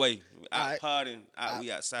shirt's on the way. Out Alright. partying.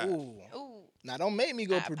 We outside. Ooh. Ooh. Now don't make me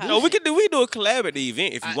go Out produce. No, we it. could do. We do a collab at the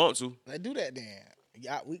event if you want to. Let's do that then.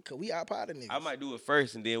 Yeah, we out part of niggas. I might do it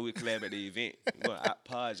first and then we collab at the event. We gonna out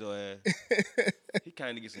pod your ass. He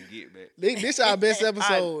kind of get some get back. This our best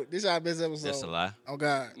episode. This our best episode. That's a lie. Oh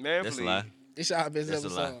God, Man, That's a please. lie. this our best That's a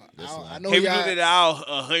episode. lie. That's a lie. I know Have we y'all. looked at all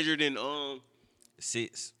 100 and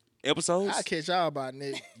 6. episodes? I'll catch y'all by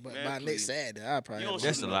next, Man, by please. next Saturday. I'll probably. You don't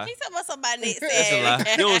That's a shoot lie. He's talking about somebody next That's a lie.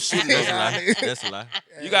 You don't shoot That's a no lie. That's a lie.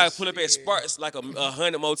 You gotta pull up at Sparks like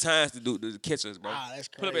 100 more times to catch us, bro. Ah, that's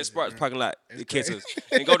Pull up crazy, at Sparks bro. parking lot to That's catch crazy. us,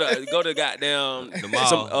 and go to goddamn The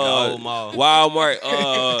mall, the old mall. Walmart.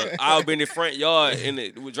 I'll be in the front yard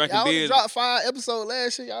with drinking Y'all only beers. dropped 5 episodes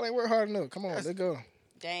last year. Y'all ain't work hard enough. Come on, let's go.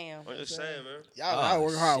 Damn. I'm just saying, man. Y'all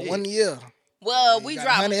work hard shit. 1 year. Well, we got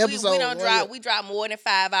dropped. 100 We episodes, don't one drop. year. We dropped more than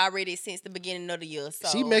 5 already since the beginning of the year. So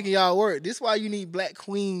She making y'all work. This why you need Black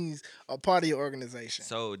Queens a part of your organization.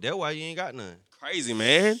 So that's why you ain't got none. Crazy,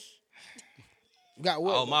 man. You got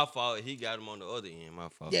what? Oh, my fault. He got him on the other end. My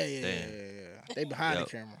fault. Yeah. Damn. They behind Yep.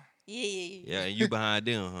 the camera. yeah. Yeah, and you behind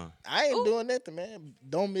them, huh? I ain't doing nothing, man.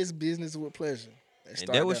 Don't miss business with pleasure. Let's And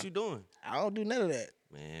start that what there. you doing, I don't do none of that.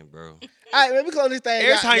 man, bro. All right, let me close this thing.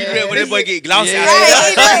 Every out, time you do man. that, when that boy get glossy. Yeah.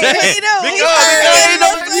 Right, he do. That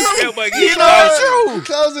boy get glossy. We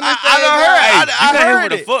closing this thing. I done out. heard. Hey, I you can't hear heard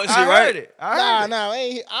what the it. fuck shit, I right? heard it. I heard it. Nah,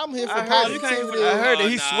 I'm here for I heard it. positivity. I heard it.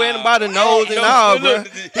 He's Nah. sweating by the nose and all, bro. look,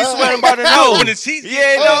 He's sweating by the nose. When the cheese,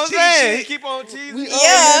 Yeah, you know what I'm saying? He keep on teasing. We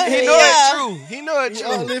Yeah, He know yeah. it's true. He know it's We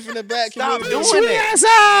all true. live in the back. Stop community. doing that.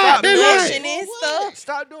 Stop doing Pushing it. and stuff.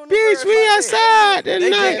 Stop doing Bitch, that. we outside They tonight.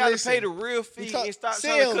 just gotta Listen. pay the real fee and stop trying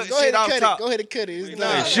Sales, to cut go shit ahead and off cut top. it. Go ahead and cut it. It's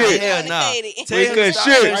Nah, done. shit. Hell nah. Complicated. Tell him to cut stop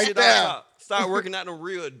shit. cutting Right shit there. off top. Start working out the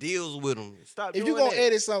real deals with them. Stop If doing you gonna that.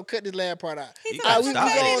 edit something, cut this last part out. He You told gotta me we stop to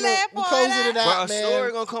that. cut going that to, we part closing out. it Bro, out, a story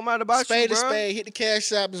man. gonna come out about Spade you, to bro. spade. Hit the cash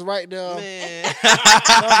shop is right there. Man. You know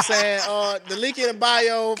what I'm saying? The link in the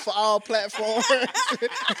bio for all platforms.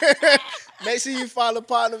 Make sure you follow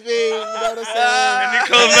Partner V. You know what I'm saying? And it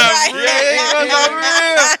comes out real. Yeah, he was on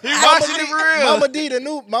real. He watching it for real. Mama D, the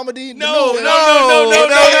new Mama D. The No, new one. no.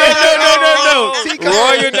 T-Code.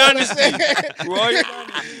 Royal Dynasty. Royal.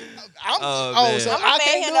 Oh, So man. I I'ma can't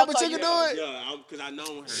fan do him it, up but for you can you. do it. Yeah, because I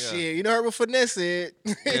know her. Shit, you know her with finesse it.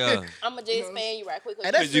 Yeah. I'm gonna just fan you right quick. Hey,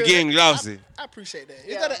 that's Because you good. getting glossy. I appreciate that. Is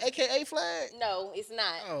Yeah. that an AKA flag? No, it's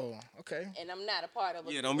not. Oh, okay. And I'm not a part of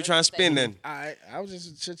it. Yeah, don't be trying to spin nothing. All right, I was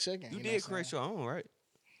just checking. You know did what I'm create your own, right?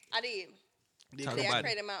 I did. Talk Yeah, I about it.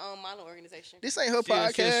 created my own modeling organization. This ain't her Shit,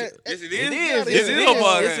 podcast. shit. Yes, it It is. is. Yes, Yes, it it is. is.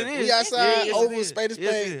 Podcast. Yes, it is. We outside, Yes, it over is. spade to Yes,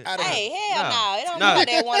 spade. it is. Out of Hey, here. hell Nah. no. It don't Nah. look like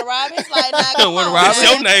that one Robin. It's like, nah, come One on. Robin. What's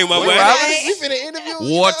man. your name, my What boy? Robin? We finna interview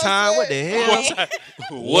you. Wartime. What the hell?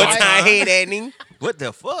 What time head that nigga? What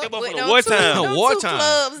the fuck? That With motherfucker them wartime. two Wartime.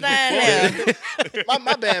 clubs down there.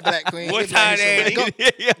 My bad, Black Queen. Wartime ass Go,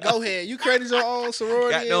 nigga. go ahead. You created your own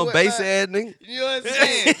sorority. Got and no whatnot. bass ass nigga. You know what I'm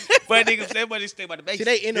saying? But niggas, everybody stay by the base. See,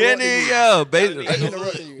 they Yeah, interrupting nigga, you. yeah, They bass.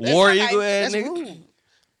 interrupting you. War okay. Eagle ass That's nigga. rude.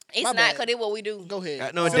 It's My not bad. because it's what we do. Go ahead.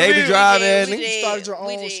 Got no So David we- Drive we ass did- nigga. You started your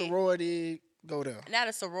we own did. sorority. Go there. Not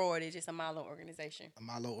a sorority, just a Milo organization. A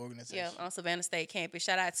Milo organization. Yeah, on Savannah State campus.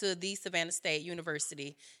 Shout out to the Savannah State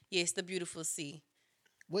University. Yes, the beautiful C.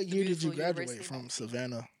 What year did you beautiful graduate university. from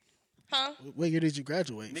Savannah? Huh? What year did you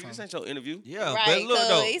graduate Nigga, from? this ain't your interview. Yeah, Right, but look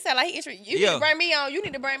though. he said like he you need Yeah. to bring me on. You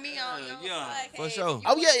need to bring me on. your yeah, for podcast. sure.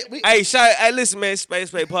 Oh yeah, we, Hey, listen, man.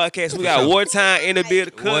 Space Podcast. We got sure. Wartime in the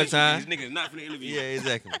building. Wartime. These niggas not for the interview. Yeah,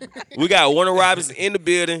 exactly. We got Warner Robinson in the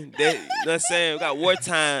building. That, you know what I'm saying? We got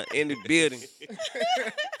Wartime in the building.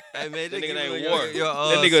 Hey man, That just nigga give named me War. your,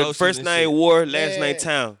 That nigga socials first and name shit. War, last Man. name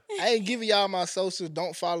Town. I ain't giving y'all my socials.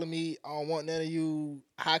 Don't follow me. I don't want none of you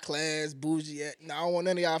high class, bougie. No, I don't want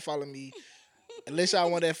none of y'all follow me. Unless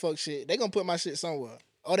y'all want that fuck shit. They gonna put my shit somewhere.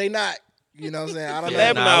 Or they not. You know what I'm saying? I don't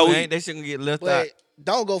Yeah, know. Nah, nah, we- we ain't. They shouldn't get left out. But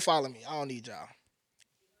don't go follow me. I don't need y'all.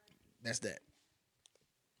 That's that.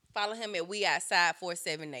 Follow him at We Outside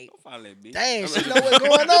 478. Follow that bitch. Dang, she know what's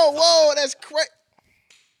going on. Whoa, that's crazy.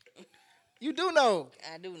 You do know.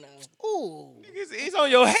 I do know. Ooh. He's on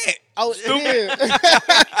your hat. Oh, yeah.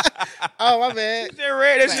 Oh, my bad. Just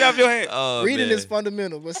read that shit off your hat. Oh, Reading man. is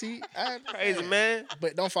fundamental, but see, Crazy, man.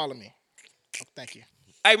 But don't follow me. Thank you.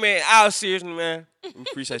 Hey, man, all seriously, man. We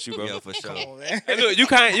appreciate you, bro. Yeah, for sure. Come on, man. Hey, look, you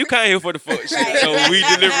can't here for the fuck shit, so we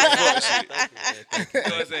deliver the fuck shit. You know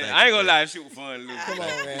what I'm saying? I ain't gonna lie, shit was fun, Luke. Come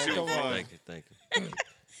on, man. Shit was Come on. fun. Thank you.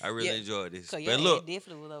 I really Yeah. enjoyed this. So But your look, head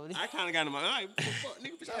definitely was over there. I kind of got in my eye. Fuck,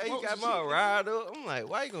 nigga, bitch, I hey, you broke got some my shit. ride up. I'm like,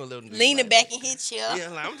 why you gonna let them do Leaning like back that? in his chair. Yeah,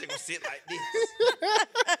 like, I'm just gonna sit like this.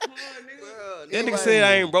 Bro, That nigga said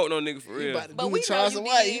I ain't broke no nigga for You real. about to But do we the know Charles you and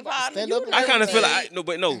White. did, You about to partner. stand You up and I kind of feel everything.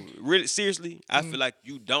 like no, really seriously, I feel like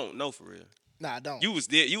you don't know for real. Nah, I don't. You was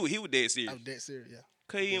dead. He was dead serious. I'm dead serious, yeah.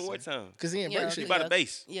 Cause he in Yes, what sir. time? Because he ain't Yeah, break He shit. by the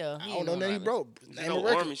base. Yeah. I don't know nothing he broke. There's Name no a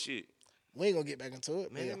record. army shit. We ain't gonna get back into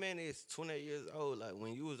it. Man, yeah. that man is 28 years old. Like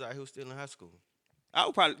when you was out, he was still in high school. I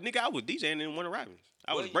was probably nigga. I was DJing in Warner Robins.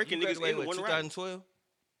 I was Well, breaking you niggas graduated in what, Warner Robins. 2012,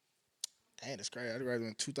 Dang, that's crazy. I graduated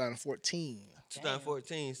in 2014.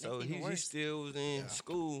 2014. So That's even he worse. still was in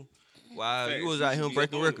school while Facts. you was You out should here be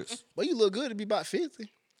breaking up on it. records. But you look good to be about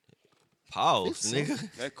 50. Pause, Fifty nigga.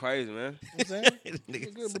 That's crazy, man. You know what I'm saying? That Look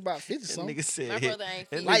nigga good to be said- about 50 that something. nigga said, My brother ain't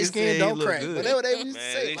that 50. nigga Light said skin he don't look crack. good. But that's what they used to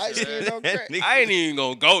Man, say. they Light said- skin don't crack. Nigga- I ain't even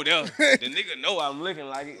gonna go there. The nigga know I'm looking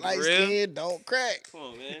like it. Light For real. skin don't crack. Come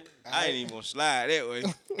on, man. I ain't even gonna slide that way.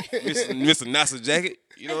 Mr. NASA jacket.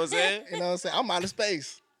 You know what I'm saying? You know what I'm saying? I'm out of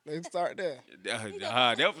space. Let's start there.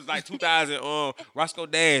 That was like 2000. Roscoe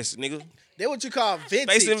Dash, nigga. That's what you call vintage.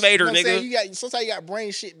 Space Invader, you know what I'm saying? nigga. You got sometimes you got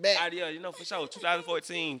brain shit back. Yeah, you know for sure.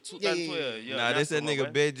 2014, 2012. Yeah, Nah, that's this that my nigga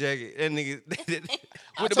boy. bed jacket. That nigga.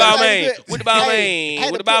 I With the told you ball how you man. good. With the ball Hey, man.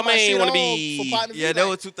 had With to the ball put my man shit wanna on be. for partners yeah, be that like-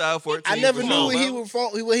 was 2014. I never for knew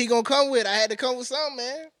sure. what he gonna come with. I had to come with something,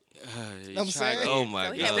 man. You know what I'm saying? Oh my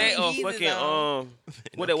So he Is had god. that Yeezys fucking on.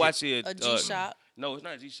 what they watch here? A G-Shock. No, it's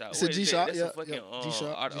not a G-Shock. It's a What is that? G-Shock, That's yeah, a fucking yeah,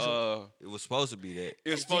 G-Shock, It was supposed to be that.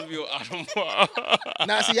 It was supposed to be an Audemars.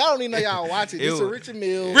 Nah, see, y'all don't even know y'all watch it. It This is was- Richard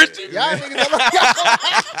Mills. Richard Y'all niggas don't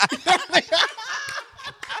know.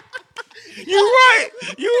 You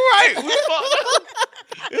right. We fucked up.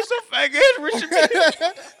 It's a fake ass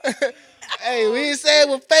Richard. Hey, we ain't say it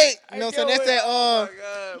was fake. You know what I'm saying? That's that Oh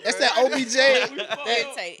that's that OBJ.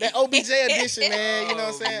 Irritate. That OBJ edition, man. You know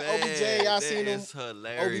what I'm saying? Oh, man, OBJ, y'all seen them. That's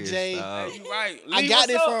hilarious. OBJ. dog. You right. I Leave got us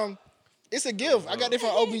it up. from. It's a gift. I got it from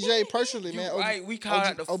OBJ personally, You man. right. We called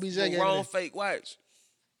out the OBJ the gave me wrong this. fake watch.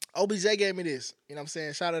 OBJ gave me this. You know what I'm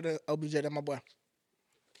saying? Shout out to OBJ, that's my boy.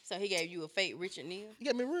 So he gave you a fake Richard Neal. He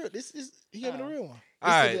gave me real. This is he gave me the real one. All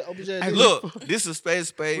right. This is the OBJ Hey, edition. look, this is Spade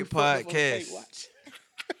Spade We fucked up on the fake podcast. watch.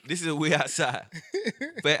 This is We Outside.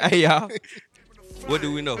 But hey, y'all, what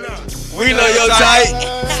do we know? We know your type.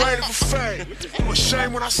 Afraid of a fade. I'm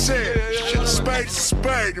ashamed when I said a spade is a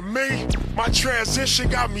spade. To me, my transition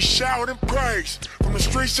got me showered in praise. From the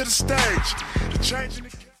streets to the stage. The changing the